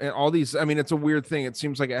all these. I mean, it's a weird thing. It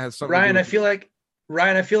seems like it has something. Ryan, I feel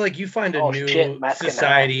like you find a new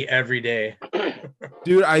society every day.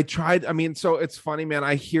 Dude, I tried. I mean, so it's funny, man.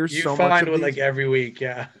 I hear you so find much of one these. like every week.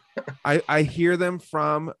 Yeah. I hear them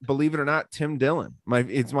from, believe it or not, Tim Dillon.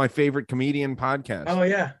 It's my favorite comedian podcast. Oh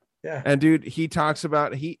yeah. Yeah. And dude, he talks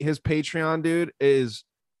about his Patreon, dude,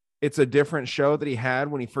 it's a different show that he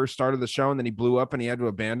had when he first started the show, and then he blew up and he had to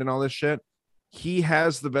abandon all this shit. He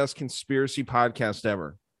has the best conspiracy podcast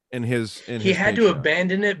ever he had Patreon. To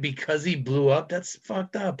abandon it because he blew up. That's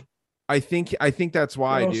fucked up. I think that's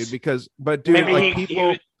why, dude, because dude, maybe like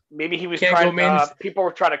people maybe he was trying people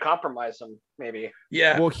were trying to compromise him, maybe.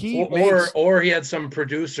 Yeah. Well, or he had some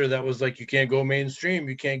producer that was like, you can't go mainstream,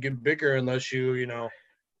 you can't get bigger unless you know.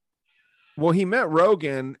 Well, he met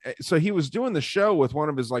Rogan, so he was doing the show with one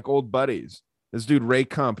of his like old buddies, this dude Ray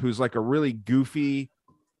Kump, who's like a really goofy,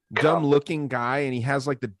 dumb-looking guy, and he has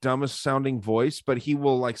like the dumbest sounding voice, but he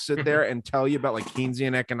will like sit there and tell you about like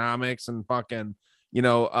Keynesian economics and fucking,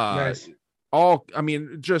 nice.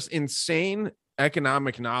 Just insane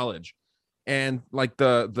economic knowledge, and like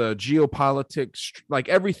the geopolitics, like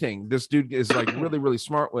everything. This dude is like really, really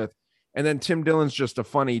smart with, and then Tim Dillon's just a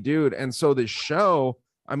funny dude, and so this show.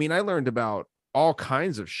 I mean, I learned about all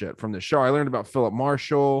kinds of shit from the show. I learned about Philip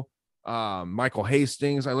Marshall, Michael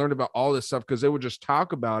Hastings. I learned about all this stuff because they would just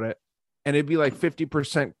talk about it, and it'd be like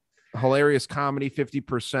 50% hilarious comedy,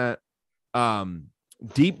 50%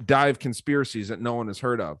 deep dive conspiracies that no one has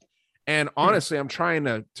heard of. And honestly, I'm trying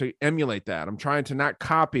to emulate that. I'm trying to not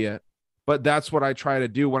copy it, but that's what I try to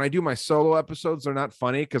do. When I do my solo episodes, they're not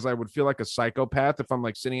funny because I would feel like a psychopath if I'm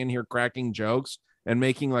like sitting in here cracking jokes and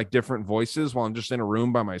making like different voices while I'm just in a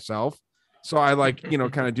room by myself. So I like,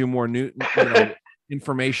 kind of do more new,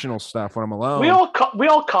 informational stuff when I'm alone. We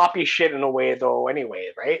all copy shit in a way though, anyway,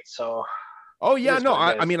 right? So. Oh yeah, no,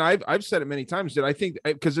 I mean, I've said it many times, dude. I think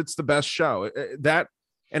because it's the best show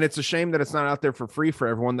and it's a shame that it's not out there for free for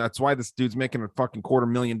everyone. That's why this dude's making a fucking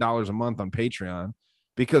 $250,000 a month on Patreon,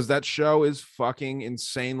 because that show is fucking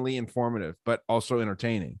insanely informative, but also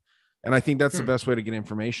entertaining. And I think that's the best way to get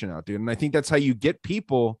information out, dude. And I think that's how you get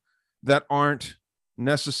people that aren't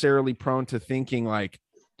necessarily prone to thinking like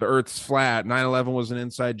the earth's flat, 9/11 was an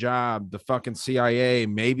inside job, the fucking CIA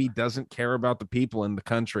maybe doesn't care about the people in the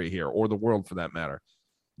country here or the world for that matter.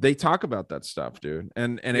 They talk about that stuff, dude.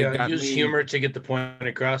 And it got use humor to get the point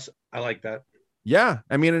across. I like that. Yeah.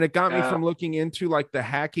 I mean, and it got me from looking into like the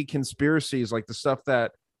hacky conspiracies, like the stuff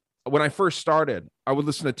that when I first started, I would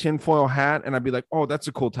listen to Tinfoil Hat and I'd be like, oh, that's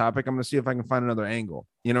a cool topic. I'm going to see if I can find another angle.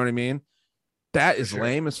 You know what I mean? That is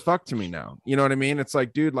lame as fuck to me now. You know what I mean? It's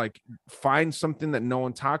like, dude, like find something that no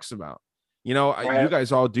one talks about. You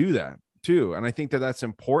guys all do that too. And I think that that's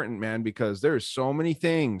important, man, because there's so many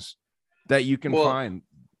things that you can find.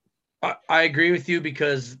 I agree with you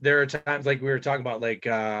because there are times like we were talking about, like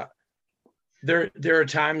there are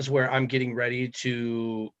times where I'm getting ready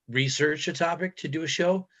to research a topic to do a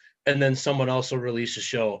show. And then someone else will release a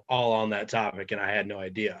show all on that topic, and I had no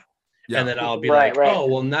idea. Yeah. And then I'll be oh,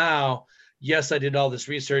 well, now, yes, I did all this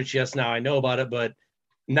research. Yes, now I know about it, but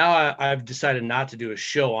now I've decided not to do a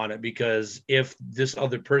show on it because if this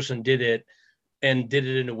other person did it and did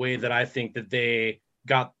it in a way that I think that they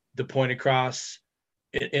got the point across,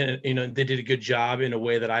 they did a good job in a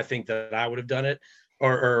way that I think that I would have done it,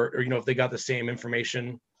 or if they got the same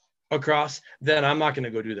information across, then I'm not going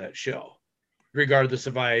to go do that show, regardless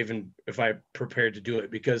if I prepared to do it,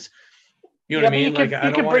 because you know what I mean? I don't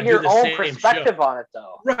want to bring your own perspective on it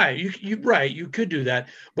though. Right. You could do that.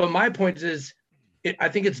 But my point is I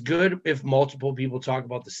think it's good if multiple people talk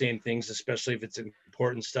about the same things, especially if it's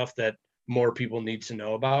important stuff that more people need to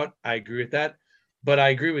know about. I agree with that. But I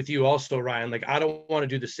agree with you also, Ryan. Like, I don't want to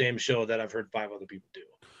do the same show that I've heard 5 other people do.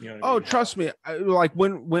 You know what I mean? Trust me. Like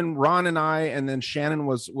when Ron and I, and then Shannon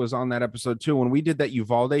was on that episode too, when we did that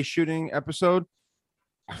Uvalde shooting episode,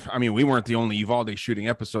 I mean, we weren't the only Uvalde shooting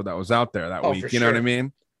episode that was out there that week. You know what I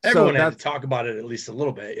mean? Everyone had to talk about it at least a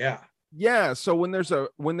little bit. Yeah. Yeah. So when there's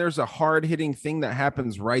a hard hitting thing that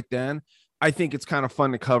happens right then, I think it's kind of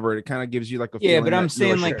fun to cover it. It kind of gives you like a feeling. But I'm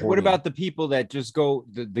saying, like, what about the people that just go,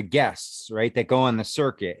 the guests, right? That go on the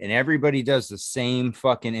circuit and everybody does the same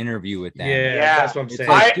fucking interview with them. Yeah, that's what I'm saying.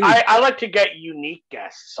 Like, I like to get unique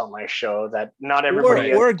guests on my show that not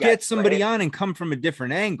everybody or get somebody on and come from a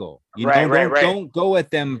different angle. You know, don't go at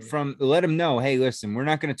them from, let them know, hey, listen, we're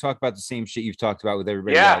not going to talk about the same shit you've talked about with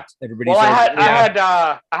everybody else. Well,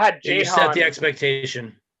 I had Jahan. You set the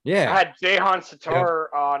expectation. Yeah. I had Jahan Sator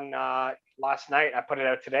on last night. I put it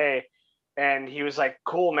out today, and he was like,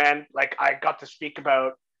 cool, man. Like, I got to speak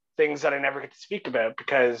about things that I never get to speak about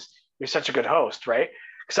because you're such a good host, right?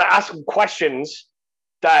 Because I ask him questions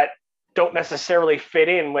that don't necessarily fit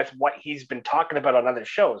in with what he's been talking about on other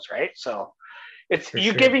shows, right? So it's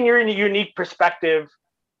giving your unique perspective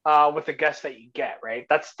with the guests that you get, right?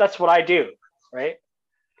 That's what I do, right?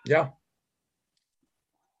 Yeah.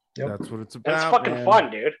 Yep. That's what it's about. It's fucking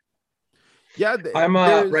fun, dude. Yeah, I'm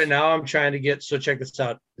right now. I'm trying to get. So check this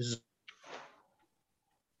out.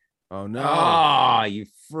 Oh no! Ah, you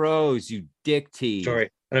froze, you dick teeth. Sorry, I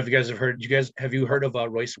don't know if you guys have heard. Have you heard of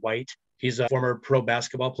Royce White? He's a former pro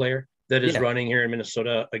basketball player that is running here in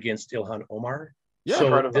Minnesota against Ilhan Omar. Yeah,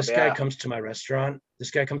 so this guy comes to my restaurant.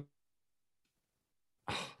 This guy comes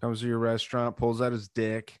to your restaurant, pulls out his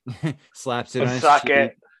dick, slaps it on his cheek,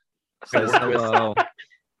 it. Says hello.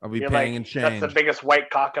 I'll be paying in change. That's the biggest white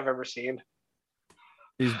cock I've ever seen.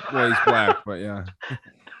 He's black, but yeah.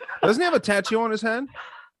 Doesn't he have a tattoo on his head?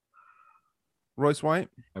 Royce White?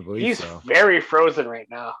 I believe he's so. Very frozen right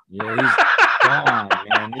now. Yeah, he's gone,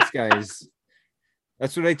 man. This guy's.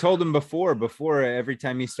 That's what I told him before. Before every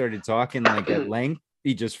time he started talking like at length,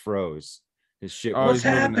 he just froze. His shit. What's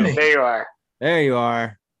happening? There you are. There you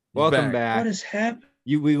are. Welcome back. What is happening?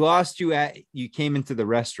 We lost you you came into the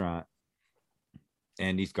restaurant,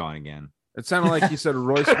 and he's gone again. It sounded like you said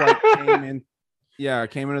Royce White came in. Yeah,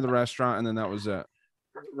 came into the restaurant, and then that was it.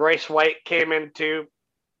 Royce White came into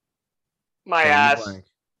my ass.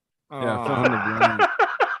 Yeah, fill in the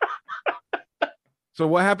blank. So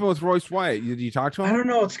what happened with Royce White? Did you talk to him? I don't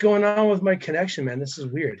know what's going on with my connection, man. This is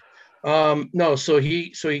weird. No, so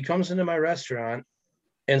he comes into my restaurant,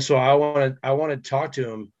 and so I want to talk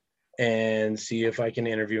to him and see if I can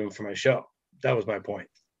interview him for my show. That was my point.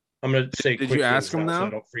 I'm gonna say. Did you ask him now? So I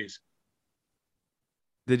don't freeze.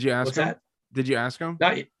 Did you ask him? That? Did you ask him?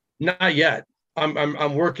 Not yet.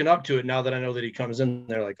 I'm working up to it now that I know that he comes in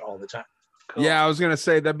there like all the time. Cool. Yeah, I was gonna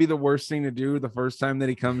say that'd be the worst thing to do the first time that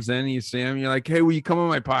he comes in. You see him, you're like, "Hey, will you come on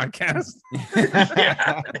my podcast?"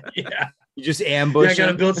 yeah. You just ambush. Yeah, I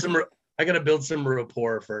gotta build some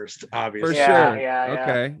rapport first, obviously. For sure. Yeah.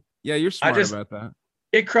 Okay. Yeah, you're smart about that.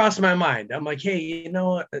 It crossed my mind. I'm like, hey, you know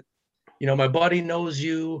what? My buddy knows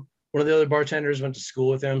you. One of the other bartenders went to school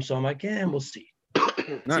with him, so I'm like, yeah, we'll see. Nice.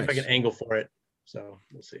 See if I can angle for it. So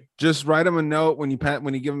we'll see. Just write him a note when you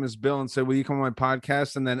give him his bill and say, "Will you come on my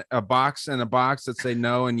podcast?" And then a box that say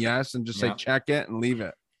no and yes, and just say check it and leave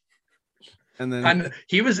it. And then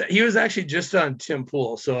he was actually just on Tim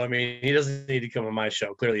Pool, so I mean, he doesn't need to come on my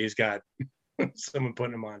show. Clearly, he's got someone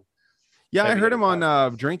putting him on. Yeah, I heard him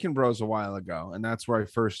on Drinking Bros a while ago, and that's where I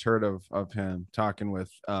first heard of him talking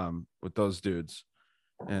with those dudes.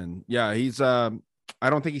 And yeah, he's I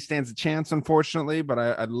don't think he stands a chance, unfortunately, but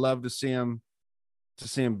I'd love to see him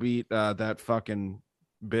beat that fucking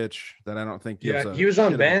bitch that I don't think. Yeah, he was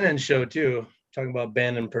on Bannon's show too, talking about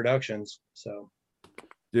Bannon Productions. So,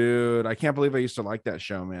 dude, I can't believe I used to like that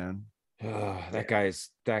show, man. That guy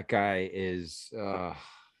is.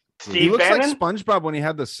 Steve he looks Bannon? like SpongeBob when he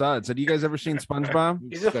had the suds. Have you guys ever seen SpongeBob?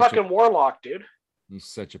 He's a fucking warlock, dude. He's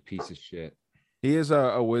such a piece of shit. He is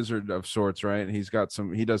a wizard of sorts, right? He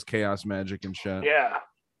does chaos magic and shit. Yeah.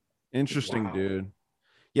 Interesting, dude.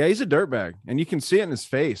 Yeah, he's a dirtbag, and you can see it in his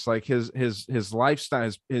face. Like his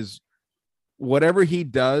lifestyle, his whatever he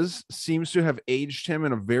does seems to have aged him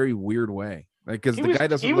in a very weird way. Like because the guy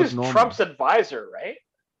doesn't look normal. He was Trump's advisor, right?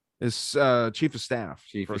 His chief of staff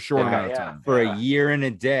for a short amount of time. For a year and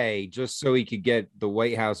a day, just so he could get the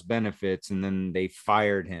White House benefits, and then they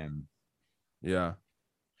fired him. Yeah.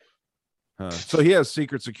 So he has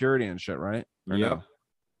secret security and shit, right? Or yeah. No?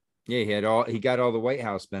 Yeah, he got all the White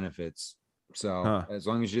House benefits. So as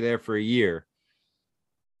long as you're there for a year.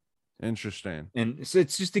 Interesting. And so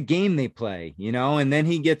it's just a game they play, you know, and then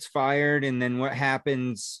he gets fired. And then what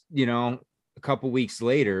happens, you know, a couple weeks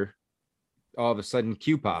later, all of a sudden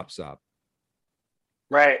Q pops up.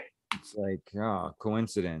 Right. It's like, oh,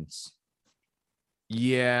 coincidence.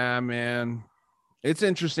 Yeah, man. It's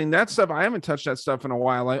interesting. That stuff, I haven't touched that stuff in a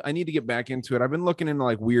while. I need to get back into it. I've been looking into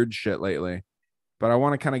like weird shit lately, but I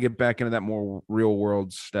want to kind of get back into that more real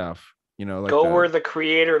world stuff, you know, like go where the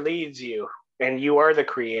creator leads you, and you are the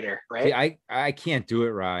creator, right? See, I can't do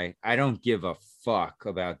it right. I don't give a fuck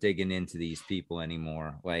about digging into these people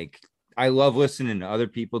anymore. Like, I love listening to other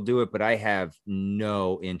people do it, but I have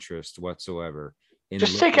no interest whatsoever.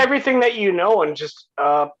 Just take everything that you know and just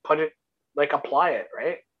put it, like, apply it,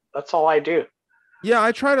 right? That's all I do. Yeah,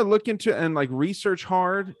 I try to look into and like research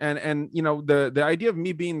hard, and you know, the idea of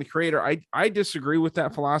me being the creator, I disagree with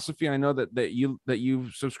that philosophy. I know that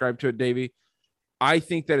you subscribe to it, Davey. I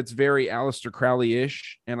think that it's very Aleister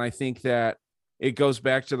Crowley-ish, and I think that it goes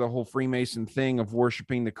back to the whole Freemason thing of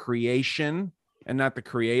worshiping the creation and not the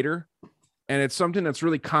creator. And it's something that's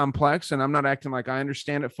really complex, and I'm not acting like I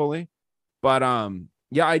understand it fully. But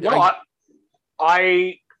yeah,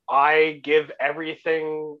 I give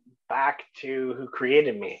everything back to who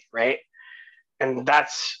created me, right? And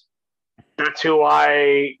that's who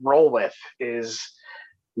I roll with, is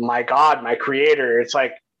my God, my creator. It's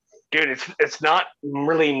like, dude, it's not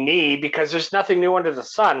really me, because there's nothing new under the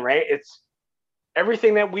sun, right? It's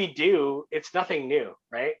everything that we do, it's nothing new,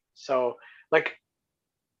 right? So like,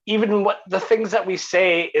 even what the things that we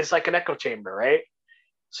say is like an echo chamber, right?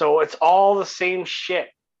 So it's all the same shit,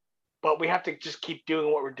 but we have to just keep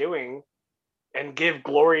doing what we're doing and give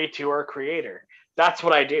glory to our creator. That's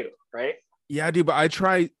what I do, right? Yeah, I do, but I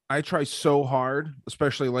try so hard,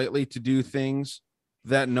 especially lately, to do things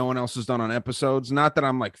that no one else has done on episodes. Not that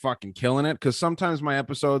I'm like fucking killing it, because sometimes my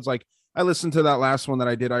episodes, like I listened to that last one that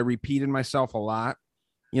I did, I repeated myself a lot.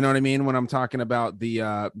 You know what I mean? When I'm talking about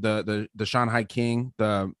the Shanghai King,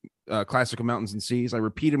 the Classic of Mountains and Seas, I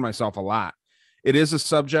repeated myself a lot. It is a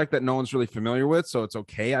subject that no one's really familiar with, so it's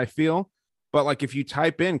okay, I feel. But like, if you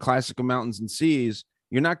type in Classic of Mountains and Seas,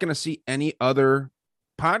 you're not going to see any other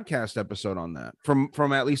podcast episode on that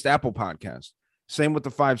from at least Apple Podcast. Same with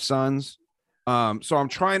the Five Sons. So I'm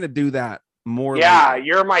trying to do that more. Yeah,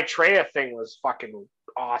 your Maitreya thing was fucking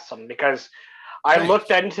awesome, because I looked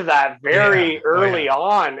into that very early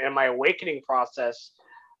on in my awakening process,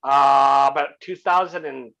 about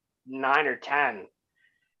 2009 or 10.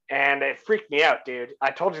 And it freaked me out, dude.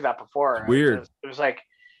 I told you that before. It's weird. It was like,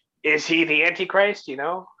 is he the Antichrist? You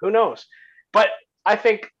know, who knows? But I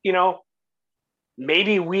think, you know,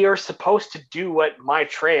 maybe we are supposed to do what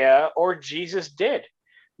Maitreya or Jesus did.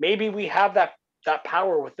 Maybe we have that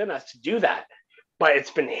power within us to do that, but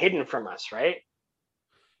it's been hidden from us, right?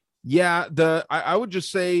 Yeah, I would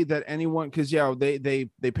just say that anyone, because they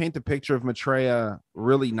paint the picture of Maitreya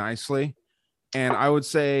really nicely. And I would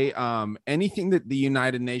say anything that the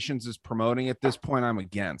United Nations is promoting at this point, I'm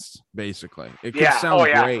against. Basically, it could sound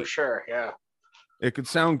great, for sure. Yeah, it could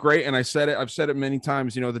sound great. And I've said it many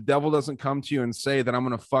times. You know, the devil doesn't come to you and say that I'm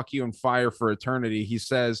going to fuck you in fire for eternity. He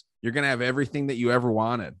says you're going to have everything that you ever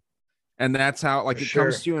wanted, and that's how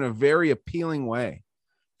comes to you in a very appealing way.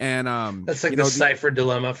 And that's like the Cypher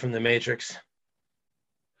dilemma from the Matrix.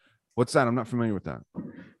 What's that? I'm not familiar with that.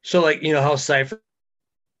 So, like, you know how Cypher.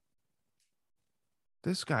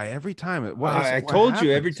 This guy, every time I told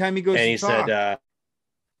you, every time he goes, and he said,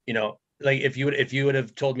 you know, like, if you would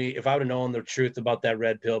have told me, if I would have known the truth about that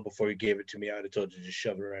red pill before you gave it to me, I would have told you to just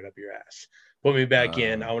shove it right up your ass, put me back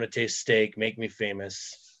in. I want to taste steak, make me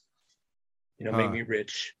famous, you know, make me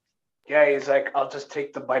rich. Yeah, he's like, I'll just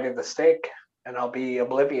take the bite of the steak and I'll be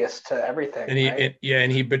oblivious to everything. And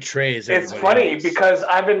and he betrays. It's funny because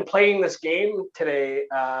I've been playing this game today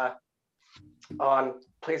on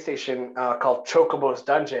PlayStation called Chocobo's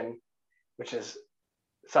Dungeon, which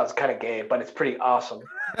sounds kind of gay, but it's pretty awesome.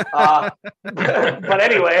 But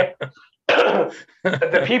anyway,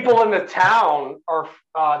 the people in the town are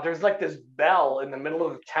there's like this bell in the middle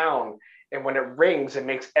of the town, and when it rings, it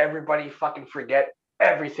makes everybody fucking forget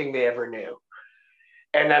everything they ever knew.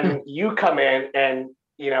 And then you come in and,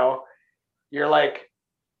 you know, you're like,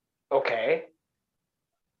 okay,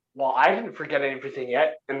 well, I didn't forget everything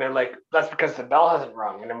yet. And they're like, that's because the bell hasn't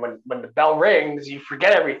rung. And then when the bell rings, you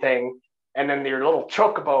forget everything. And then your little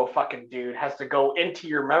chocobo fucking dude has to go into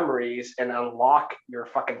your memories and unlock your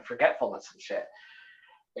fucking forgetfulness and shit.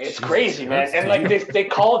 It's crazy, man. And like they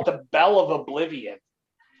call it the Bell of Oblivion.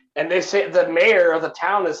 And they say the mayor of the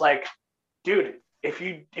town is like, dude, if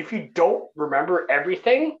you don't remember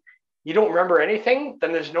everything, you don't remember anything,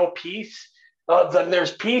 then there's no peace, Then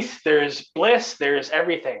there's peace, there's bliss, there's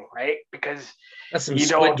everything, right? Because That's some you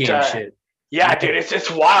Squid don't. Game shit. Yeah, dude,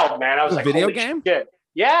 it's wild, man. I was like, video holy game? shit.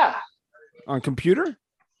 Yeah. On computer?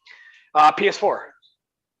 PS4.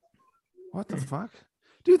 What the fuck?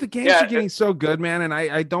 Dude, the games are getting so good, man, and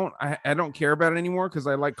I don't care about it anymore because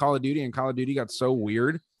I like Call of Duty, and Call of Duty got so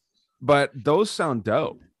weird. But those sound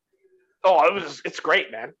dope. Oh, it's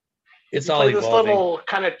great, man. It's you all play evolving. this little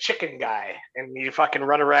kind of chicken guy, and you fucking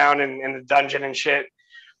run around in the dungeon and shit.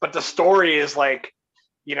 But the story is like,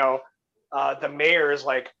 the mayor is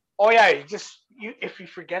like, oh yeah, if you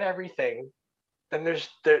forget everything, then there's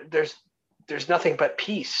nothing but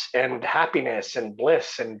peace and happiness and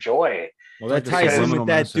bliss and joy. Well, that ties in with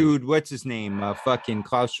that dude. What's his name? Fucking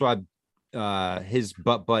Klaus Schwab, his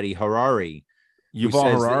buddy Harari.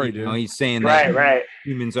 Yuval Harari, dude. He's saying that right.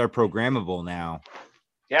 humans are programmable now.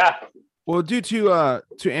 Yeah. Well, due to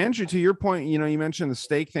Andrew, to your point, you mentioned the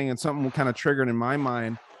steak thing, and something kind of triggered in my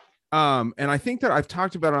mind. And I think that I've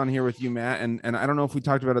talked about it on here with you, Matt, and I don't know if we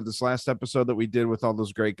talked about it this last episode that we did with all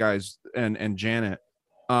those great guys and Janet.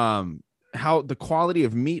 How the quality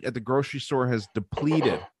of meat at the grocery store has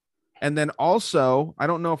depleted. And then also, I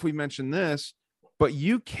don't know if we mentioned this, but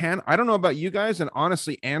I don't know about you guys, and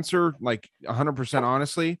honestly, answer like 100%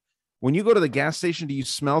 honestly. When you go to the gas station, do you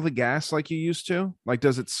smell the gas like you used to? Like,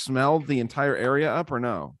 does it smell the entire area up or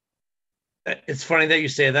no? It's funny that you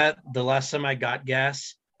say that. The last time I got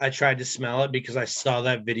gas, I tried to smell it because I saw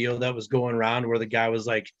that video that was going around where the guy was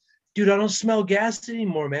like, dude, I don't smell gas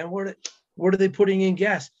anymore, man. What are they putting in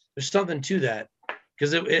gas? There's something to that.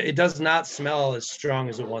 Because it does not smell as strong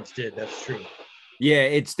as it once did. That's true. Yeah,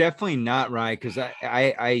 it's definitely not right. Because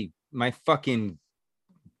my fucking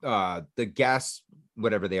the gas,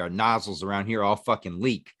 whatever they are, nozzles around here all fucking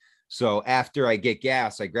leak. So after I get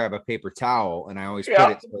gas, I grab a paper towel and I always put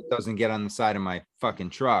it so it doesn't get on the side of my fucking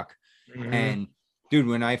truck. Mm-hmm. And dude,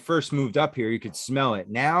 when I first moved up here, you could smell it.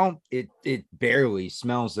 Now it barely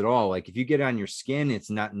smells at all. Like if you get on your skin, it's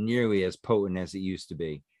not nearly as potent as it used to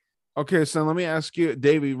be. Okay, so let me ask you,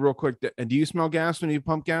 Davey, real quick. Do you smell gas when you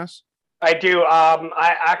pump gas? I do.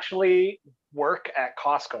 I actually work at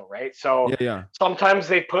Costco, right? So sometimes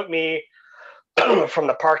they put me from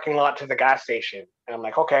the parking lot to the gas station. And I'm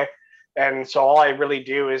like, okay. And so all I really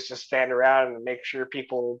do is just stand around and make sure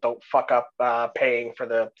people don't fuck up paying for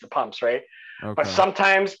the pumps, right? Okay. But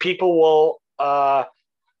sometimes people will,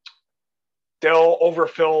 they'll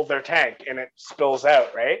overfill their tank and it spills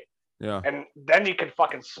out, right? Yeah. And then you can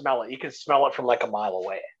fucking smell it. You can smell it from like a mile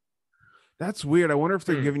away. That's weird. I wonder if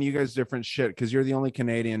they're giving you guys different shit because you're the only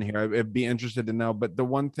Canadian here. I'd be interested to know. But the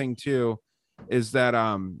one thing too is that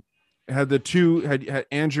had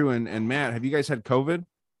Andrew and Matt, have you guys had COVID?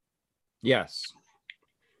 Yes.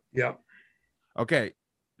 Yeah. Okay.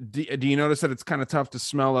 Do you notice that it's kind of tough to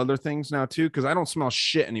smell other things now too? Because I don't smell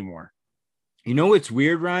shit anymore. You know what's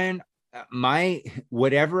weird, Ryan?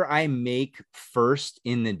 Whatever I make first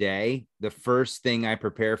in the day, the first thing I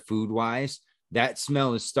prepare food wise, that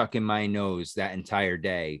smell is stuck in my nose that entire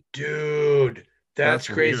day. Dude, that's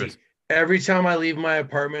crazy. Weird. Every time I leave my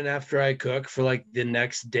apartment after I cook for like the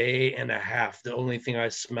next day and a half, the only thing I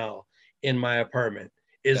smell in my apartment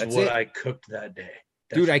is I cooked that day.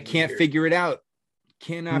 Dude, I can't figure it out.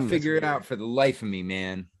 Cannot figure it out for the life of me,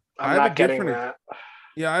 man. I'm not getting that.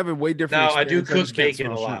 Yeah, I have a way different. Now I do cook bacon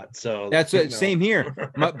a lot, so that's what. Same here.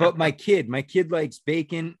 But my kid likes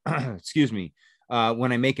bacon. Excuse me.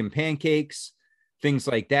 When I make him pancakes, things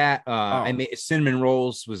like that. I made cinnamon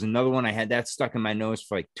rolls was another one. I had that stuck in my nose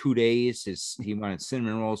for like 2 days. He wanted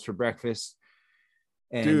cinnamon rolls for breakfast.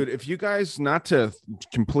 And dude, if you guys, not to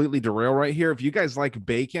completely derail right here, if you guys like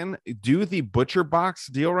bacon, do the Butcher Box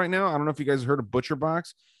deal right now. I don't know if you guys heard of Butcher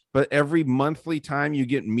Box. But every monthly time you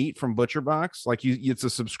get meat from Butcher Box, like it's a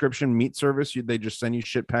subscription meat service. They just send you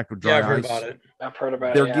shit packed with dry ice. I've heard about it. I've heard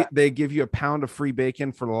about it. They give you a pound of free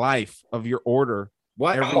bacon for life of your order.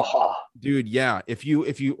 What, dude? Yeah, if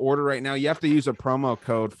you order right now, you have to use a promo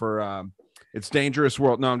code for It's Dangerous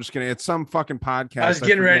World. No, I'm just kidding. It's some fucking podcast. I was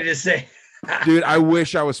getting ready to say, dude, I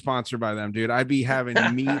wish I was sponsored by them, dude. I'd be having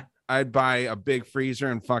meat. I'd buy a big freezer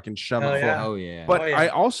and fucking shove it full. Oh yeah. But I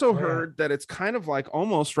also heard that it's kind of like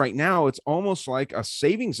almost right now, it's almost like a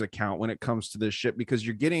savings account when it comes to this shit because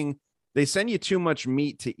they send you too much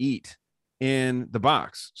meat to eat in the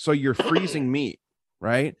box. So you're freezing meat,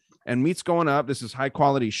 right? And meat's going up. This is high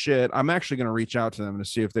quality shit. I'm actually going to reach out to them to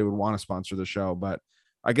see if they would want to sponsor the show. But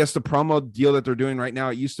I guess the promo deal that they're doing right now,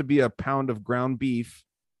 it used to be a pound of ground beef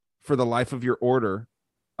for the life of your order.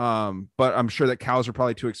 But I'm sure that cows are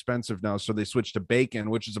probably too expensive now. So they switched to bacon,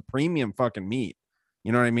 which is a premium fucking meat.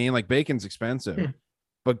 You know what I mean? Like bacon's expensive.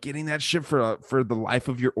 But getting that shit for the life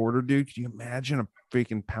of your order, dude, can you imagine a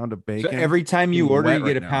freaking pound of bacon? So every time you Being order, wet you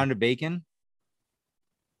get right a now. pound of bacon?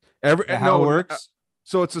 Every Is that no, how it works?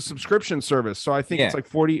 So it's a subscription service. So I think Yeah. it's like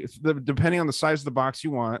 40, depending on the size of the box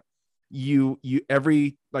you want. You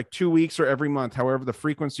every like 2 weeks or every month, however the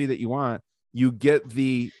frequency that you want, you get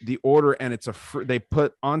the order, and it's they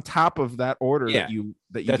put on top of that order Yeah. that you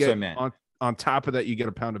That's what I get meant. on top of that, you get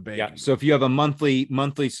a pound of bacon. Yeah. So if you have a monthly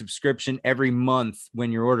subscription, every month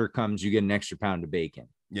when your order comes, you get an extra pound of bacon.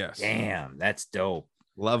 Yes. Damn, that's dope.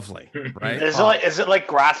 Lovely, right? Is it like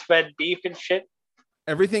grass fed beef and shit?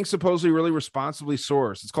 Everything's supposedly really responsibly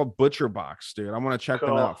sourced. It's called Butcher Box, dude. I want to check them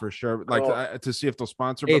Cool. out for sure. Like Cool. to see if they'll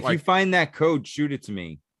sponsor. Hey, But if like, you find that code, shoot it to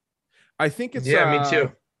me. I think it's Yeah, me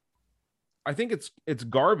too. I think it's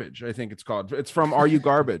garbage. I think it's called. It's from Are You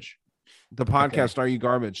Garbage? The podcast Are You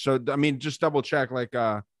Garbage? So I mean, just double check. Like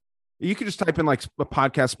you could just type in like a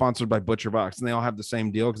podcast sponsored by Butcher Box, and they all have the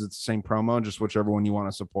same deal because it's the same promo, just whichever one you want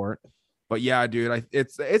to support. But yeah, dude,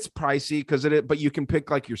 it's pricey because but you can pick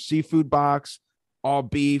like your seafood box, all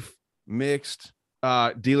beef, mixed,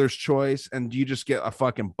 dealer's choice, and you just get a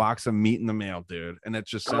fucking box of meat in the mail, dude. And it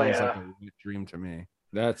just sounds like a dream to me.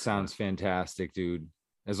 That sounds fantastic, dude.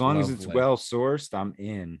 As long as it's well sourced, I'm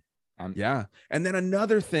in. Yeah. And then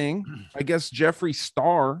another thing, I guess Jeffree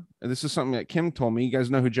Star, and this is something that Kim told me. You guys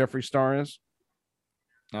know who Jeffree Star is?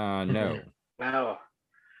 No. No.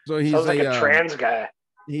 So he's Sounds like a trans guy.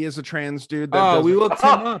 He is a trans dude. We looked him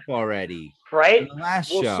up already. Right? In the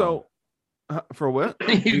last Well, show. so for what?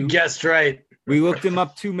 You guessed right. We looked him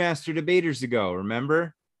up 2 master debaters ago,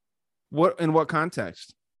 remember? What in what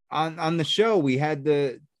context? On the show, we had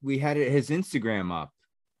his Instagram up.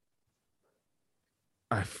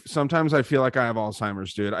 Sometimes I feel like I have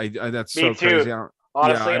Alzheimer's, dude. I that's Me so too. crazy.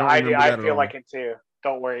 Honestly, don't I remember that at feel all. like it too.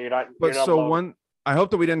 Don't worry, you're not. But you're not so alone. I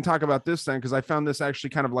hope that we didn't talk about this then, because I found this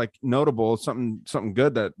actually kind of like notable, something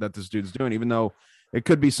good that this dude's doing, even though it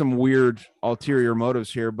could be some weird ulterior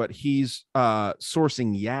motives here. But he's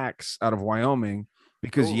sourcing yaks out of Wyoming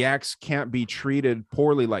because yaks can't be treated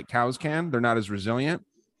poorly like cows can. They're not as resilient,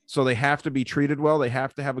 so they have to be treated well. They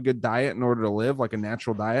have to have a good diet in order to live, like a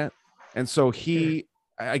natural diet. And so he,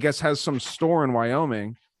 I guess, has some store in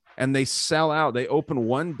Wyoming, and they sell out. They open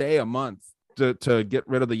one day a month to get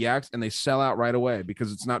rid of the yaks, and they sell out right away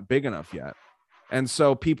because it's not big enough yet. And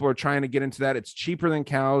so people are trying to get into that. It's cheaper than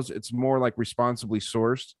cows. It's more like responsibly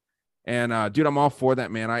sourced. And dude, I'm all for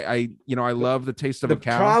that, man. I love the taste of a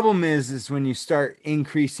cow. The problem is when you start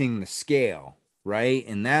increasing the scale, right?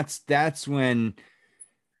 And that's when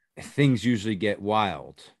things usually get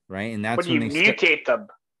wild, right? And that's when when you mutate them.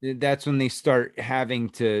 That's when they start having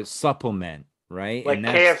to supplement, right? Like and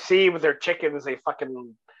that's, KFC with their chickens, they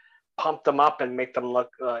fucking pump them up and make them look,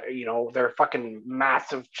 they're fucking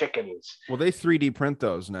massive chickens. Well, they 3D print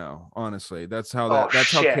those now. Honestly, that's how How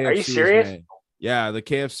KFC Are you is serious? made. Yeah, the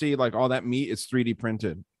KFC, like all that meat is 3D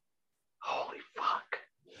printed. Holy fuck!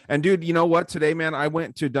 And dude, you know what? Today, man, I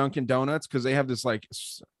went to Dunkin' Donuts because they have this like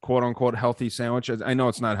quote unquote healthy sandwich. I know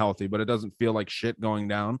it's not healthy, but it doesn't feel like shit going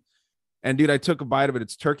down. And dude, I took a bite of it.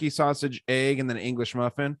 It's turkey sausage, egg, and then an English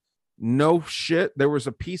muffin. No shit. There was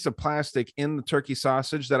a piece of plastic in the turkey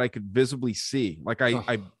sausage that I could visibly see. Like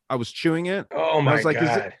I was chewing it. Oh my I was like,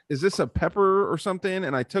 God. is this a pepper or something?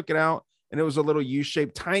 And I took it out, and it was a little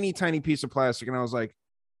U-shaped, tiny piece of plastic. And I was like,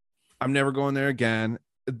 I'm never going there again.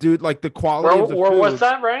 Dude, like the quality of the Where food. was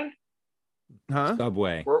that, Ryan? Huh?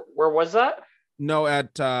 Subway. Where was that? No,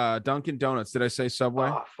 at Dunkin' Donuts. Did I say Subway?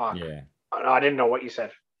 Oh fuck! Yeah. Oh, no, I didn't know what you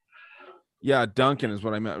said. Yeah, Dunkin' is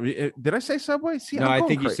what I meant. Did I say Subway? See, No, I'm I going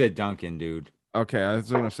think you crazy. said Dunkin', dude. Okay, I was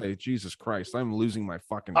gonna say, Jesus Christ, I'm losing my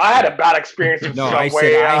fucking. I had a bad experience with No, Subway. I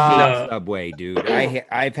said I hate No. Subway, dude.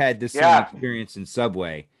 I've had the same Yeah. experience in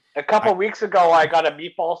Subway. A couple weeks ago, I got a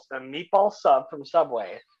meatball sub from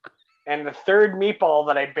Subway, and the third meatball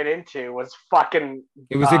that I bit into was fucking.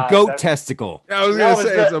 It was a goat testicle. I was No, gonna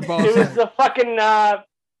say it's a ball. it was the fucking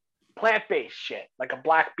plant-based shit, like a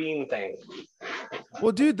black bean thing.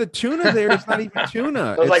 Well, dude, the tuna there is not even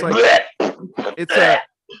tuna. It was It's like, like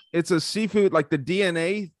it's a seafood, like the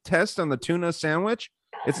DNA test on the tuna sandwich.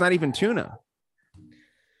 It's not even tuna.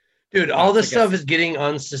 Dude, all this I guess- stuff is getting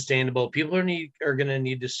unsustainable. People are going to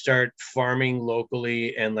need to start farming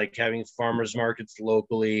locally and like having farmers markets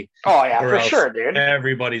locally. oh yeah, or for else sure, dude.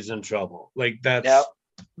 Everybody's in trouble. Like that's Yep.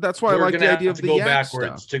 That's why I we're like gonna the have idea of to the go yak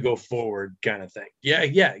backwards stuff. to go forward, kind of thing. Yeah,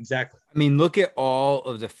 exactly. I mean, look at all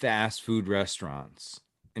of the fast food restaurants.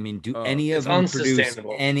 I mean, do Oh, any of it's them produce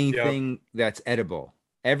unsustainable. anything that's edible?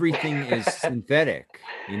 Everything is synthetic,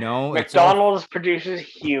 you know? It's all- McDonald's produces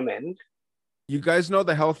human. You guys know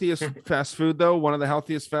the healthiest fast food though? One of the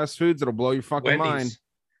healthiest fast foods that'll blow your fucking mind. Wendy's.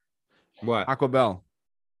 What? Taco Bell.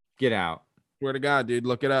 Get out. Swear to God, dude.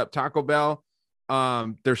 Look it up. Taco Bell.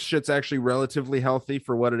 Their shit's actually relatively healthy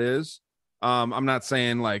for what it is. I'm not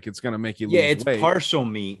saying like it's gonna make you lose it's weight. partial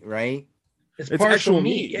meat, right? It's It's partial actual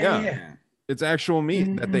meat. meat, Yeah. yeah. It's actual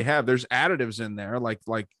meat that they have. There's additives in there, like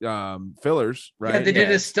fillers, right? Yeah, they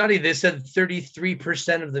did a study. They said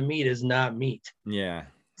 33% of the meat is not meat. Yeah.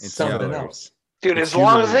 It's something fillers. else. Dude, It's as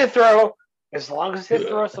long as usually- they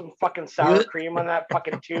throw some fucking sour cream on that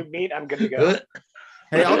fucking tube meat, I'm good to go.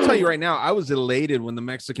 Hey, I'll tell you right now, I was elated when the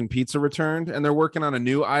Mexican pizza returned, and they're working on a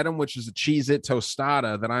new item, which is a Cheez-It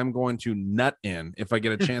tostada that I'm going to nut in if I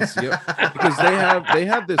get a chance to get, because they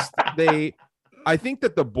have this. I think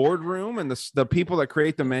that the boardroom and the people that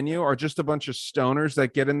create the menu are just a bunch of stoners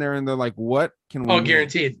that get in there and they're like, "What can we?" Oh, make?"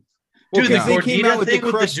 guaranteed. Well, Dude, because the they came out with the gordita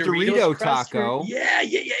thing crushed the Dorito crust, taco. Yeah.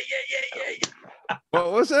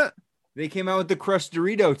 What was it? They came out with the crushed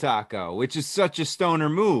Dorito taco, which is such a stoner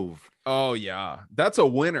move. Oh yeah, that's a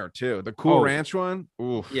winner too. The Cool Ranch one.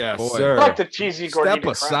 Oof, yes, boy. sir. I like the cheesy gordita Step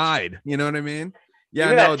crunch. aside. You know what I mean? Give Yeah,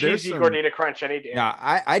 me no, that there's cheesy some. gordita crunch any day.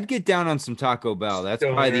 Yeah, I'd get down on some Taco Bell. That's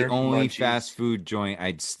probably the Stoner only munchies. fast food joint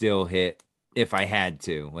I'd still hit if I had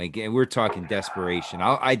to. Like, we're talking desperation.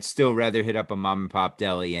 I'd still rather hit up a mom and pop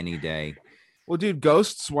deli any day. Well, dude,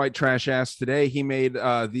 Ghost's white trash ass today. He made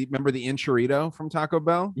remember the Enchilito from Taco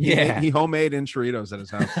Bell? He homemade Enchilitos at his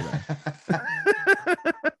house today.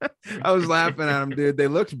 I was laughing at him, dude. They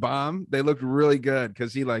looked bomb. They looked really good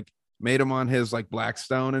because he like made them on his like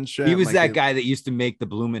Blackstone and shit. He was like, that guy that used to make the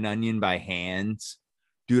bloomin' onion by hands.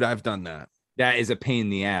 Dude, I've done that. That is a pain in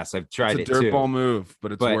the ass. I've tried It's it a too. dirtball move,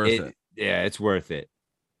 but it's worth it. Yeah, it's worth it.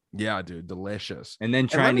 Yeah, dude, delicious. And then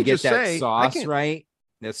let trying me to get just that say, sauce right.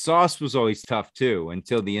 That sauce was always tough too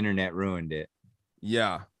until the internet ruined it.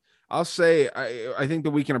 Yeah. I'll say I think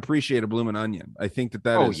that we can appreciate a bloomin' onion. I think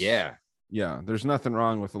that is. Yeah, there's nothing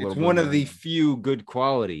wrong with a little. It's one of the onion. few good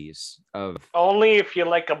qualities of. Only if you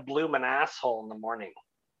like a bloomin' asshole in the morning.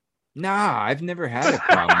 Nah, I've never had a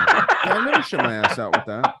problem. with it. Yeah, I've never shit my ass out with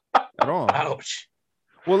that at all. Ouch.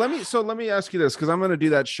 Well, let me ask you this, because I'm going to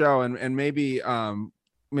do that show, and maybe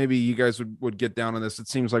you guys would get down on this. It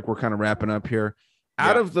seems like we're kind of wrapping up here.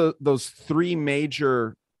 Out of those three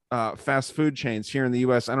major fast food chains here in the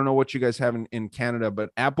U.S., I don't know what you guys have in Canada,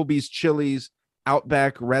 but Applebee's, Chili's,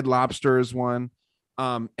 Outback, Red Lobster is one.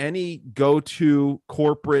 Any go-to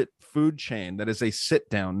corporate food chain that is a sit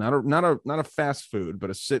down, not a fast food, but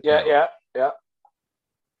a sit down. Yeah.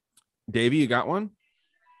 Davey, you got one?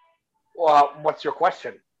 Well, what's your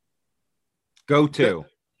question? Go to.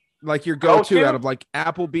 Like your go-to Go-to? out of like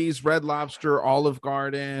Applebee's, Red Lobster, Olive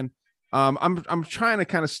Garden. I'm trying to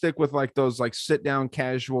kind of stick with like those like sit down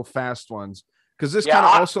casual fast ones, because this kind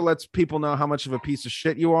of also lets people know how much of a piece of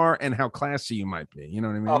shit you are and how classy you might be. You know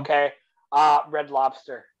what I mean? Okay. Red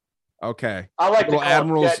Lobster. Okay. I like little to call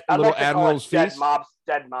Admiral's it dead, little I like to Admiral's call it feast.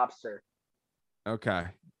 dead mobster. Okay.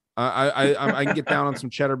 I can get down on some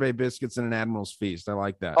Cheddar Bay biscuits and an Admiral's feast. I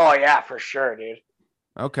like that. Oh yeah, for sure, dude.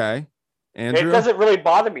 Okay. Andrew? It doesn't really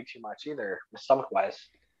bother me too much either, stomach wise.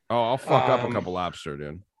 Oh, I'll fuck up a couple lobster,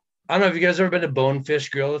 dude. I don't know if you guys ever been to Bonefish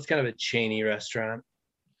Grill. It's kind of a chainy restaurant.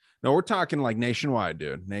 No, we're talking like nationwide,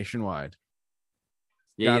 dude. Nationwide.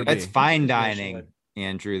 Yeah, Gotta that's be. fine dining,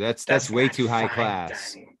 Andrew. That's way too high fine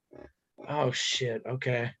class. dining. Oh shit.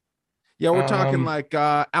 Okay. Yeah, we're talking like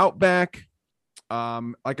Outback.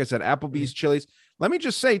 Like I said, Applebee's, Chili's. Let me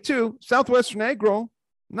just say too, Southwestern Egg Roll.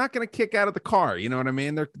 Not going to kick out of the car. You know what I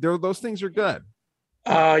mean? They're those things are good.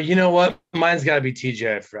 You know what? Mine's got to be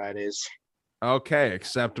TGI Fridays. Okay,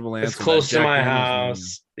 acceptable answer. It's close to Jack my Daniels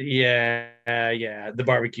house. Yeah. The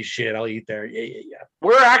barbecue shit. I'll eat there. Yeah.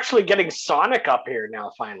 We're actually getting Sonic up here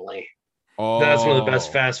now, finally. Oh, That's one of the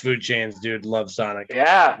best fast food chains, dude. Love Sonic.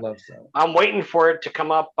 Yeah. Love Sonic. I'm waiting for it to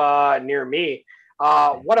come up near me.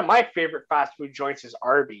 One of my favorite fast food joints is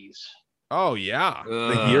Arby's. Oh yeah,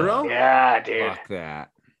 the hero. Yeah, dude. Fuck that.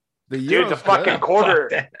 Dude, the fucking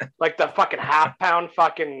quarter, like the fucking half pound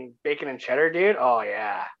fucking bacon and cheddar, dude. Oh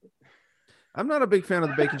yeah. I'm not a big fan of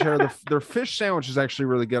the bacon cheddar. Their fish sandwich is actually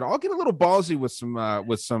really good. I'll get a little ballsy with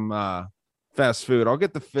some fast food. I'll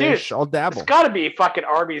get the fish. Dude, I'll dabble. It's got to be fucking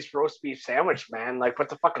Arby's roast beef sandwich, man. Like with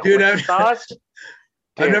the fucking Dude, sauce. Dude,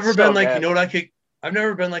 I've never it's been so like, good. you know what I could. I've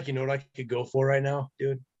never been like, you know what I could go for right now,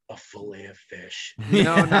 dude? A fillet of fish.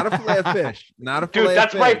 No, not a fillet of fish. Not a fillet Dude,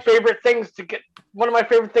 that's of my fish. favorite things to get. One of my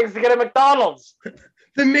favorite things to get at McDonald's.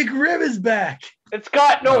 The McRib is back. It's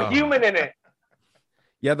got no Oh. human in it.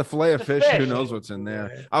 Yeah, the fillet of The fish. Who fish. knows what's in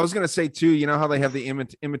there? I was gonna say too. You know how they have the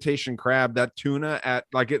imitation crab, that tuna at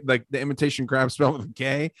like the imitation crab spelled with a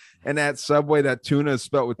K, and at Subway that tuna is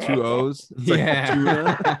spelled with two O's. It's like Yeah.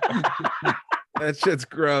 tuna. That shit's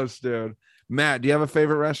gross, dude. Matt, do you have a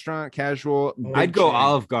favorite restaurant? Casual? I'd go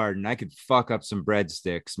Olive Garden. I could fuck up some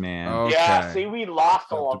breadsticks, man. Okay. Yeah, see, we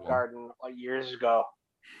lost Olive Garden years ago.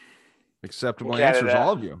 Acceptable answers,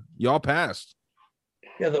 all of you. Y'all passed.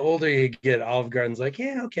 Yeah, the older you get, Olive Garden's like,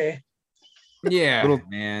 yeah, okay. Yeah,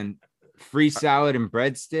 man. Free salad and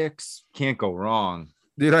breadsticks. Can't go wrong.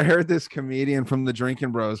 Dude, I heard this comedian from the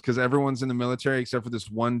Drinking Bros, because everyone's in the military except for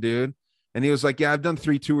this one dude. And he was like, yeah, I've done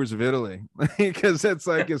 3 tours of Italy, because it's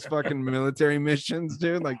like his fucking military missions,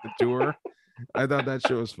 dude, like the tour. I thought that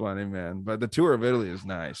shit was funny, man. But the tour of Italy is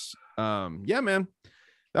nice. Yeah, man.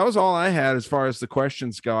 That was all I had as far as the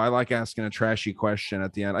questions go. I like asking a trashy question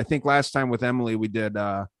at the end. I think last time with Emily, we did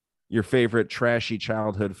your favorite trashy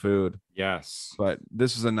childhood food. Yes. But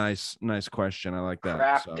this is a nice question. I like that.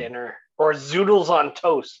 Crap dinner or zoodles on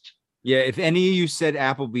toast. Yeah, if any of you said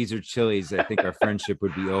Applebee's or Chili's, I think our friendship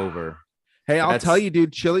would be over. Hey, I'll tell you,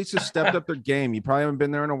 dude, Chili's has stepped up their game. You probably haven't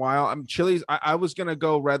been there in a while. Chili's, I was going to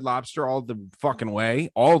go Red Lobster all the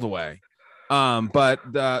way. But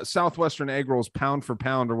the Southwestern egg rolls, pound for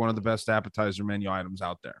pound, are one of the best appetizer menu items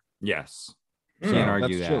out there. Yes. Can't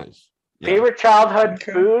argue that. Chili's. Favorite childhood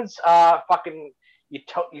foods? You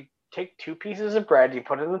take 2 pieces of bread, you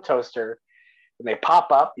put it in the toaster, and they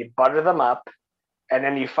pop up, you butter them up, and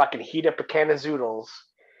then you fucking heat up a can of zoodles,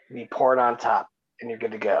 and you pour it on top. And you're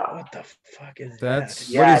good to go. What the fuck is that? What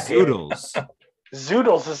is zoodles?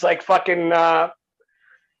 Zoodles is like fucking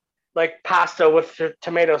like pasta with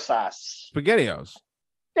tomato sauce. SpaghettiOs.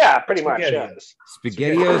 Yeah, pretty much. Yeah.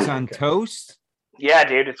 SpaghettiOs on toast? Yeah,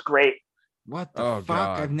 dude, it's great. What the fuck?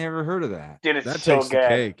 God. I've never heard of that. Dude, it's that so takes good. The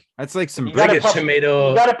cake. That's like some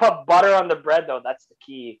tomato. You gotta put butter on the bread though. That's the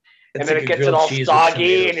key. And then it gets it all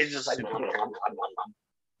soggy, and you're just like.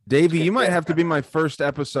 Davey, you might have to be my first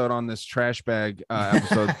episode on this trash bag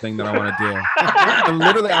episode thing that I want to do.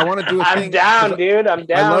 I want to do a thing. I'm down, dude. I'm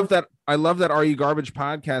down. I love that Are You Garbage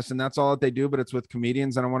podcast, and that's all that they do, but it's with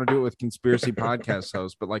comedians, and I want to do it with conspiracy podcast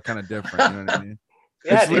hosts, but like kind of different. You know what I mean?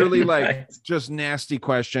 Yeah, it's literally like just nasty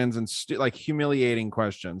questions and like humiliating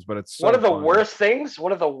questions, but it's so one of the fun. worst things.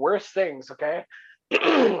 One of the worst things. Okay,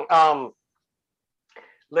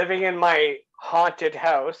 living in my haunted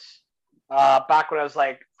house. Back when I was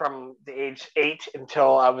like from the age 8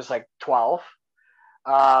 until I was like 12,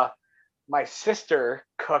 my sister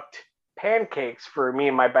cooked pancakes for me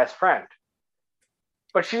and my best friend,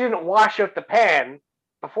 but she didn't wash out the pan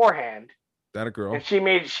beforehand. That a girl? And she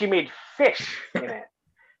made fish in it,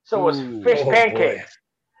 so it was fish pancakes.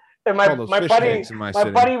 Boy. And my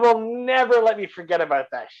buddy will never let me forget about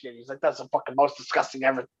that shit. He's like, that's the fucking most disgusting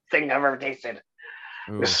thing I've ever tasted.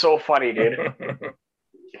 Ooh. It was so funny, dude.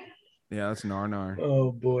 Yeah, that's nar.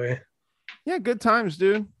 Oh boy. Yeah, good times,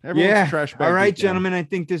 dude. Everyone's trash bag. All right, gentlemen. I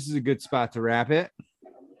think this is a good spot to wrap it.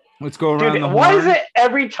 Let's go around the horn. Why is it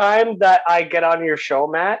every time that I get on your show,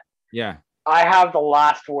 Matt? Yeah. I have the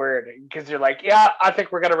last word because you're like, yeah, I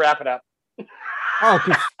think we're gonna wrap it up.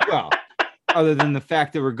 Oh, well, other than the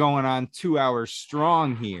fact that we're going on 2 hours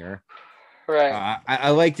strong here. Right. I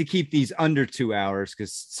like to keep these under 2 hours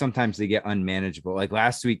because sometimes they get unmanageable. Like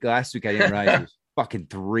last week I didn't realize it was fucking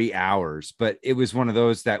 3 hours, but it was one of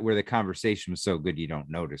those that where the conversation was so good you don't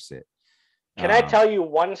notice it. Can I tell you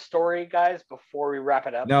one story, guys, before we wrap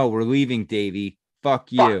it up? No, we're leaving, Davey.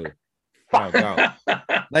 Fuck you. Go.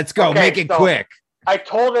 Let's go. Okay, make it quick. I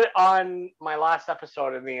told it on my last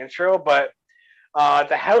episode in the intro, but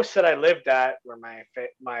the house that I lived at, where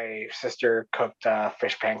my sister cooked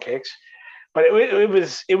fish pancakes, but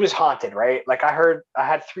it was haunted, right? Like I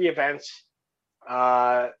had 3 events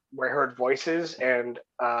where I heard voices, and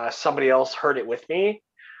somebody else heard it with me.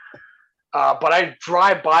 But I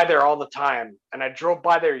drive by there all the time, and I drove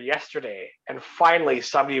by there yesterday, and finally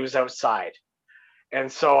somebody was outside. And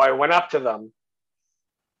so I went up to them,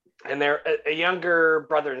 and they're a younger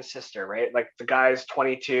brother and sister, right? Like the guy's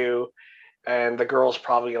 22 and the girl's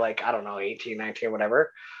probably like, I don't know, 18, 19,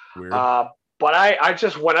 whatever. Weird. But I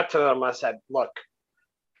just went up to them and I said, look,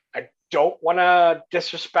 I don't want to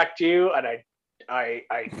disrespect you, and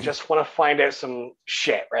I just want to find out some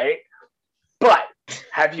shit, right? But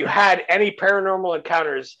have you had any paranormal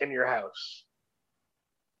encounters in your house?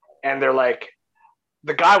 And they're like,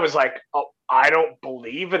 the guy was like, oh, I don't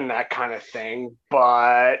believe in that kind of thing,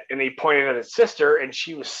 but, and he pointed at his sister, and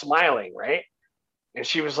she was smiling, right? And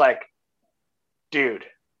she was like, dude,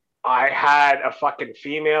 I had a fucking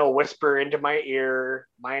female whisper into my ear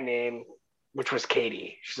my name, which was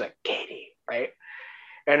Katie. She's like, Katie, right?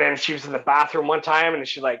 And then she was in the bathroom one time, and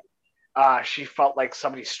she felt like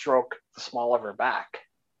somebody stroked the small of her back.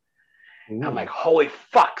 I'm like, holy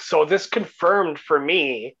fuck. So this confirmed for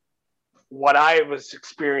me what I was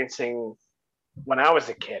experiencing when I was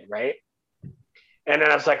a kid, right? And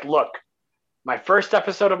then I was like, look, my first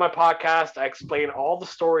episode of my podcast, I explain all the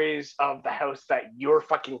stories of the house that you're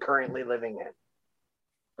fucking currently living in.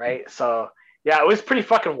 Right? So, yeah, it was pretty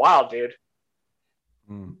fucking wild, dude.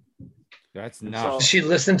 That's nuts. Did she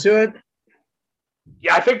listen to it?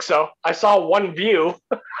 Yeah, I think so. I saw one view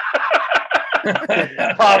pop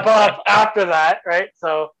up after that, right?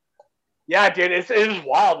 So, yeah, dude, it was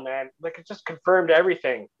wild, man. Like, it just confirmed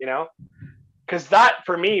everything, you know? Because that,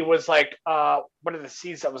 for me, was like one of the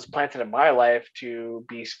seeds that was planted in my life to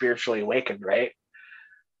be spiritually awakened, right?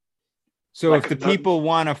 So like if the people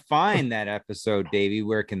want to find that episode, Davey,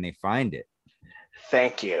 where can they find it?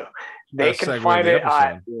 Thank you. They can find it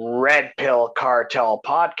at Red Pill Cartel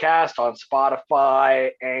Podcast on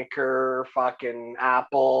Spotify, Anchor, fucking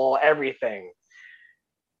Apple, everything.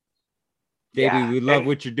 Davey, we love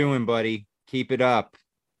what you're doing, buddy. Keep it up.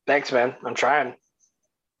 Thanks, man. I'm trying.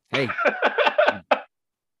 Hey.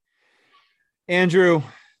 Andrew,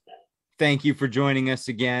 thank you for joining us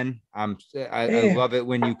again. I love it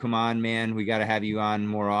when you come on, man. We got to have you on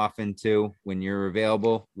more often too. When you're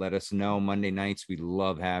available, let us know. Monday nights, we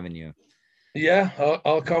love having you. Yeah,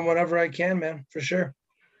 I'll come whenever I can, man, for sure.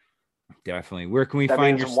 Definitely. Where can we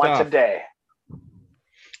find your once stuff? A day.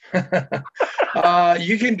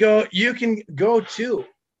 You can go to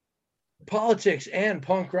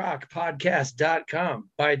politicsandpunkrockpodcast.com,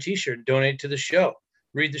 buy a t-shirt, donate to the show,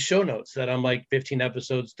 read the show notes that I'm like 15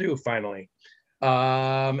 episodes through finally.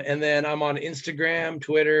 And then I'm on Instagram,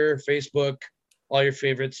 Twitter, Facebook, all your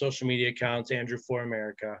favorite social media accounts, Andrew for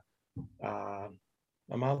America.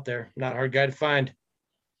 I'm out there. Not a hard guy to find.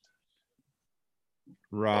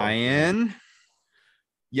 Ryan.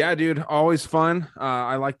 Yeah, dude, always fun.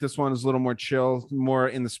 I like this one. It's a little more chill, more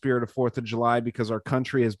in the spirit of 4th of July because our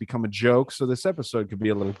country has become a joke. So this episode could be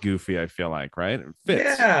a little goofy, I feel like, right? It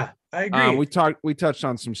fits. Yeah, I agree. We touched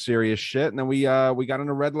on some serious shit, and then we got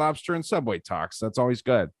into Red Lobster and Subway talks. That's always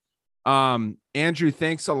good. Andrew,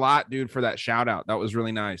 thanks a lot, dude, for that shout out. That was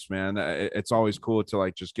really nice, man. It's always cool to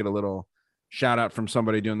like just get a little shout out from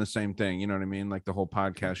somebody doing the same thing. You know what I mean? Like the whole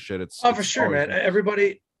podcast shit. It's for sure, man.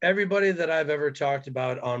 Nice. Everybody that I've ever talked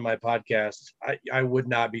about on my podcast, I would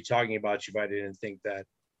not be talking about you if I didn't think that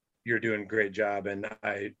you're doing a great job and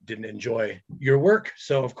I didn't enjoy your work.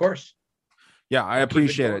 So of course. Yeah, I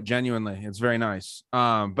appreciate it. Genuinely. It's very nice.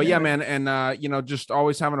 But yeah, man. And just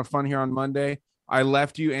always having a fun here on Monday. I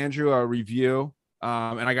left you, Andrew, a review.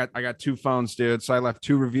 And I got 2 phones, dude. So I left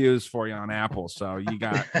 2 reviews for you on Apple. So you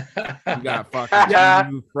got fucking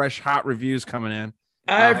 2 fresh hot reviews coming in.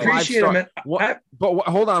 I appreciate it, man. But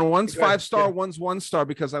hold on, one's 5-star, one's 1-star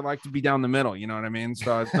because I like to be down the middle. You know what I mean?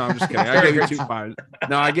 So no, I'm just kidding. I gave you 2 5s.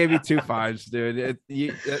 No, I gave you 2 5s, dude.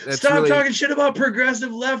 Stop really... talking shit about progressive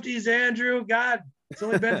lefties, Andrew. God, it's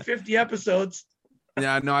only been 50 episodes.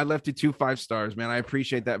 Yeah, no, I left you 2 5-stars, man. I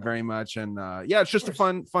appreciate that very much. And yeah, it's just a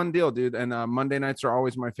fun deal, dude. And Monday nights are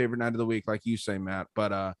always my favorite night of the week, like you say, Matt.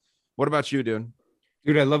 But what about you, dude?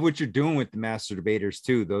 Dude, I love what you're doing with the Master Debaters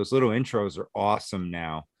too. Those little intros are awesome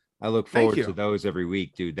now. I look forward to those every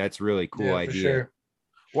week, dude. That's a really cool idea. Sure.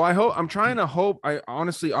 Well, I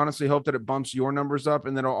honestly hope that it bumps your numbers up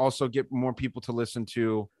and then it'll also get more people to listen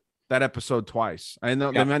to that episode twice. I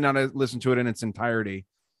know they might not listen to it in its entirety,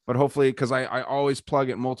 but hopefully, because I always plug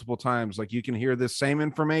it multiple times. Like you can hear this same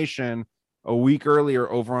information a week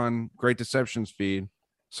earlier over on Great Deceptions feed.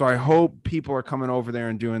 So I hope people are coming over there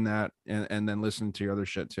and doing that and then listening to your other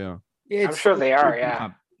shit too. I'm sure they are.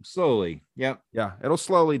 Yeah. Slowly. Yep. Yeah. It'll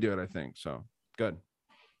slowly do it, I think. So good.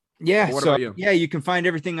 Yeah. What about you? Yeah, you can find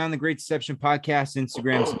everything on the Great Deception Podcast.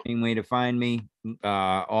 Instagram's the main way to find me.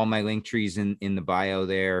 All my link trees in the bio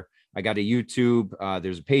there. I got a YouTube.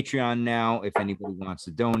 There's a Patreon now if anybody wants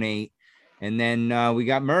to donate. And then we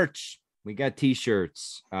got merch. We got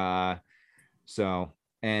t-shirts. And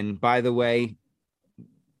by the way,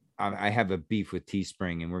 I have a beef with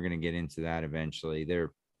Teespring, and we're going to get into that eventually.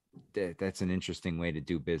 That's an interesting way to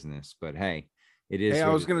do business, but hey, it is. Hey, I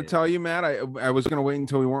was going to tell you, Matt, I was going to wait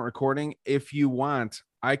until we weren't recording. If you want,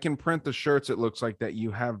 I can print the shirts. It looks like that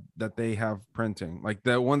they have printing, like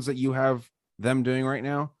the ones that you have them doing right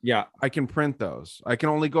now. Yeah, I can print those. I can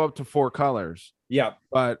only go up to 4 colors. Yeah,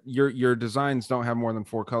 but your designs don't have more than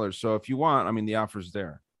 4 colors. So if you want, I mean, the offer's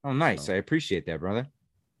there. Oh, nice. So, I appreciate that, brother.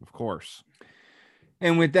 Of course.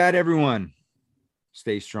 And with that, everyone,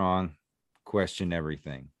 stay strong, question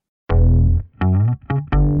everything.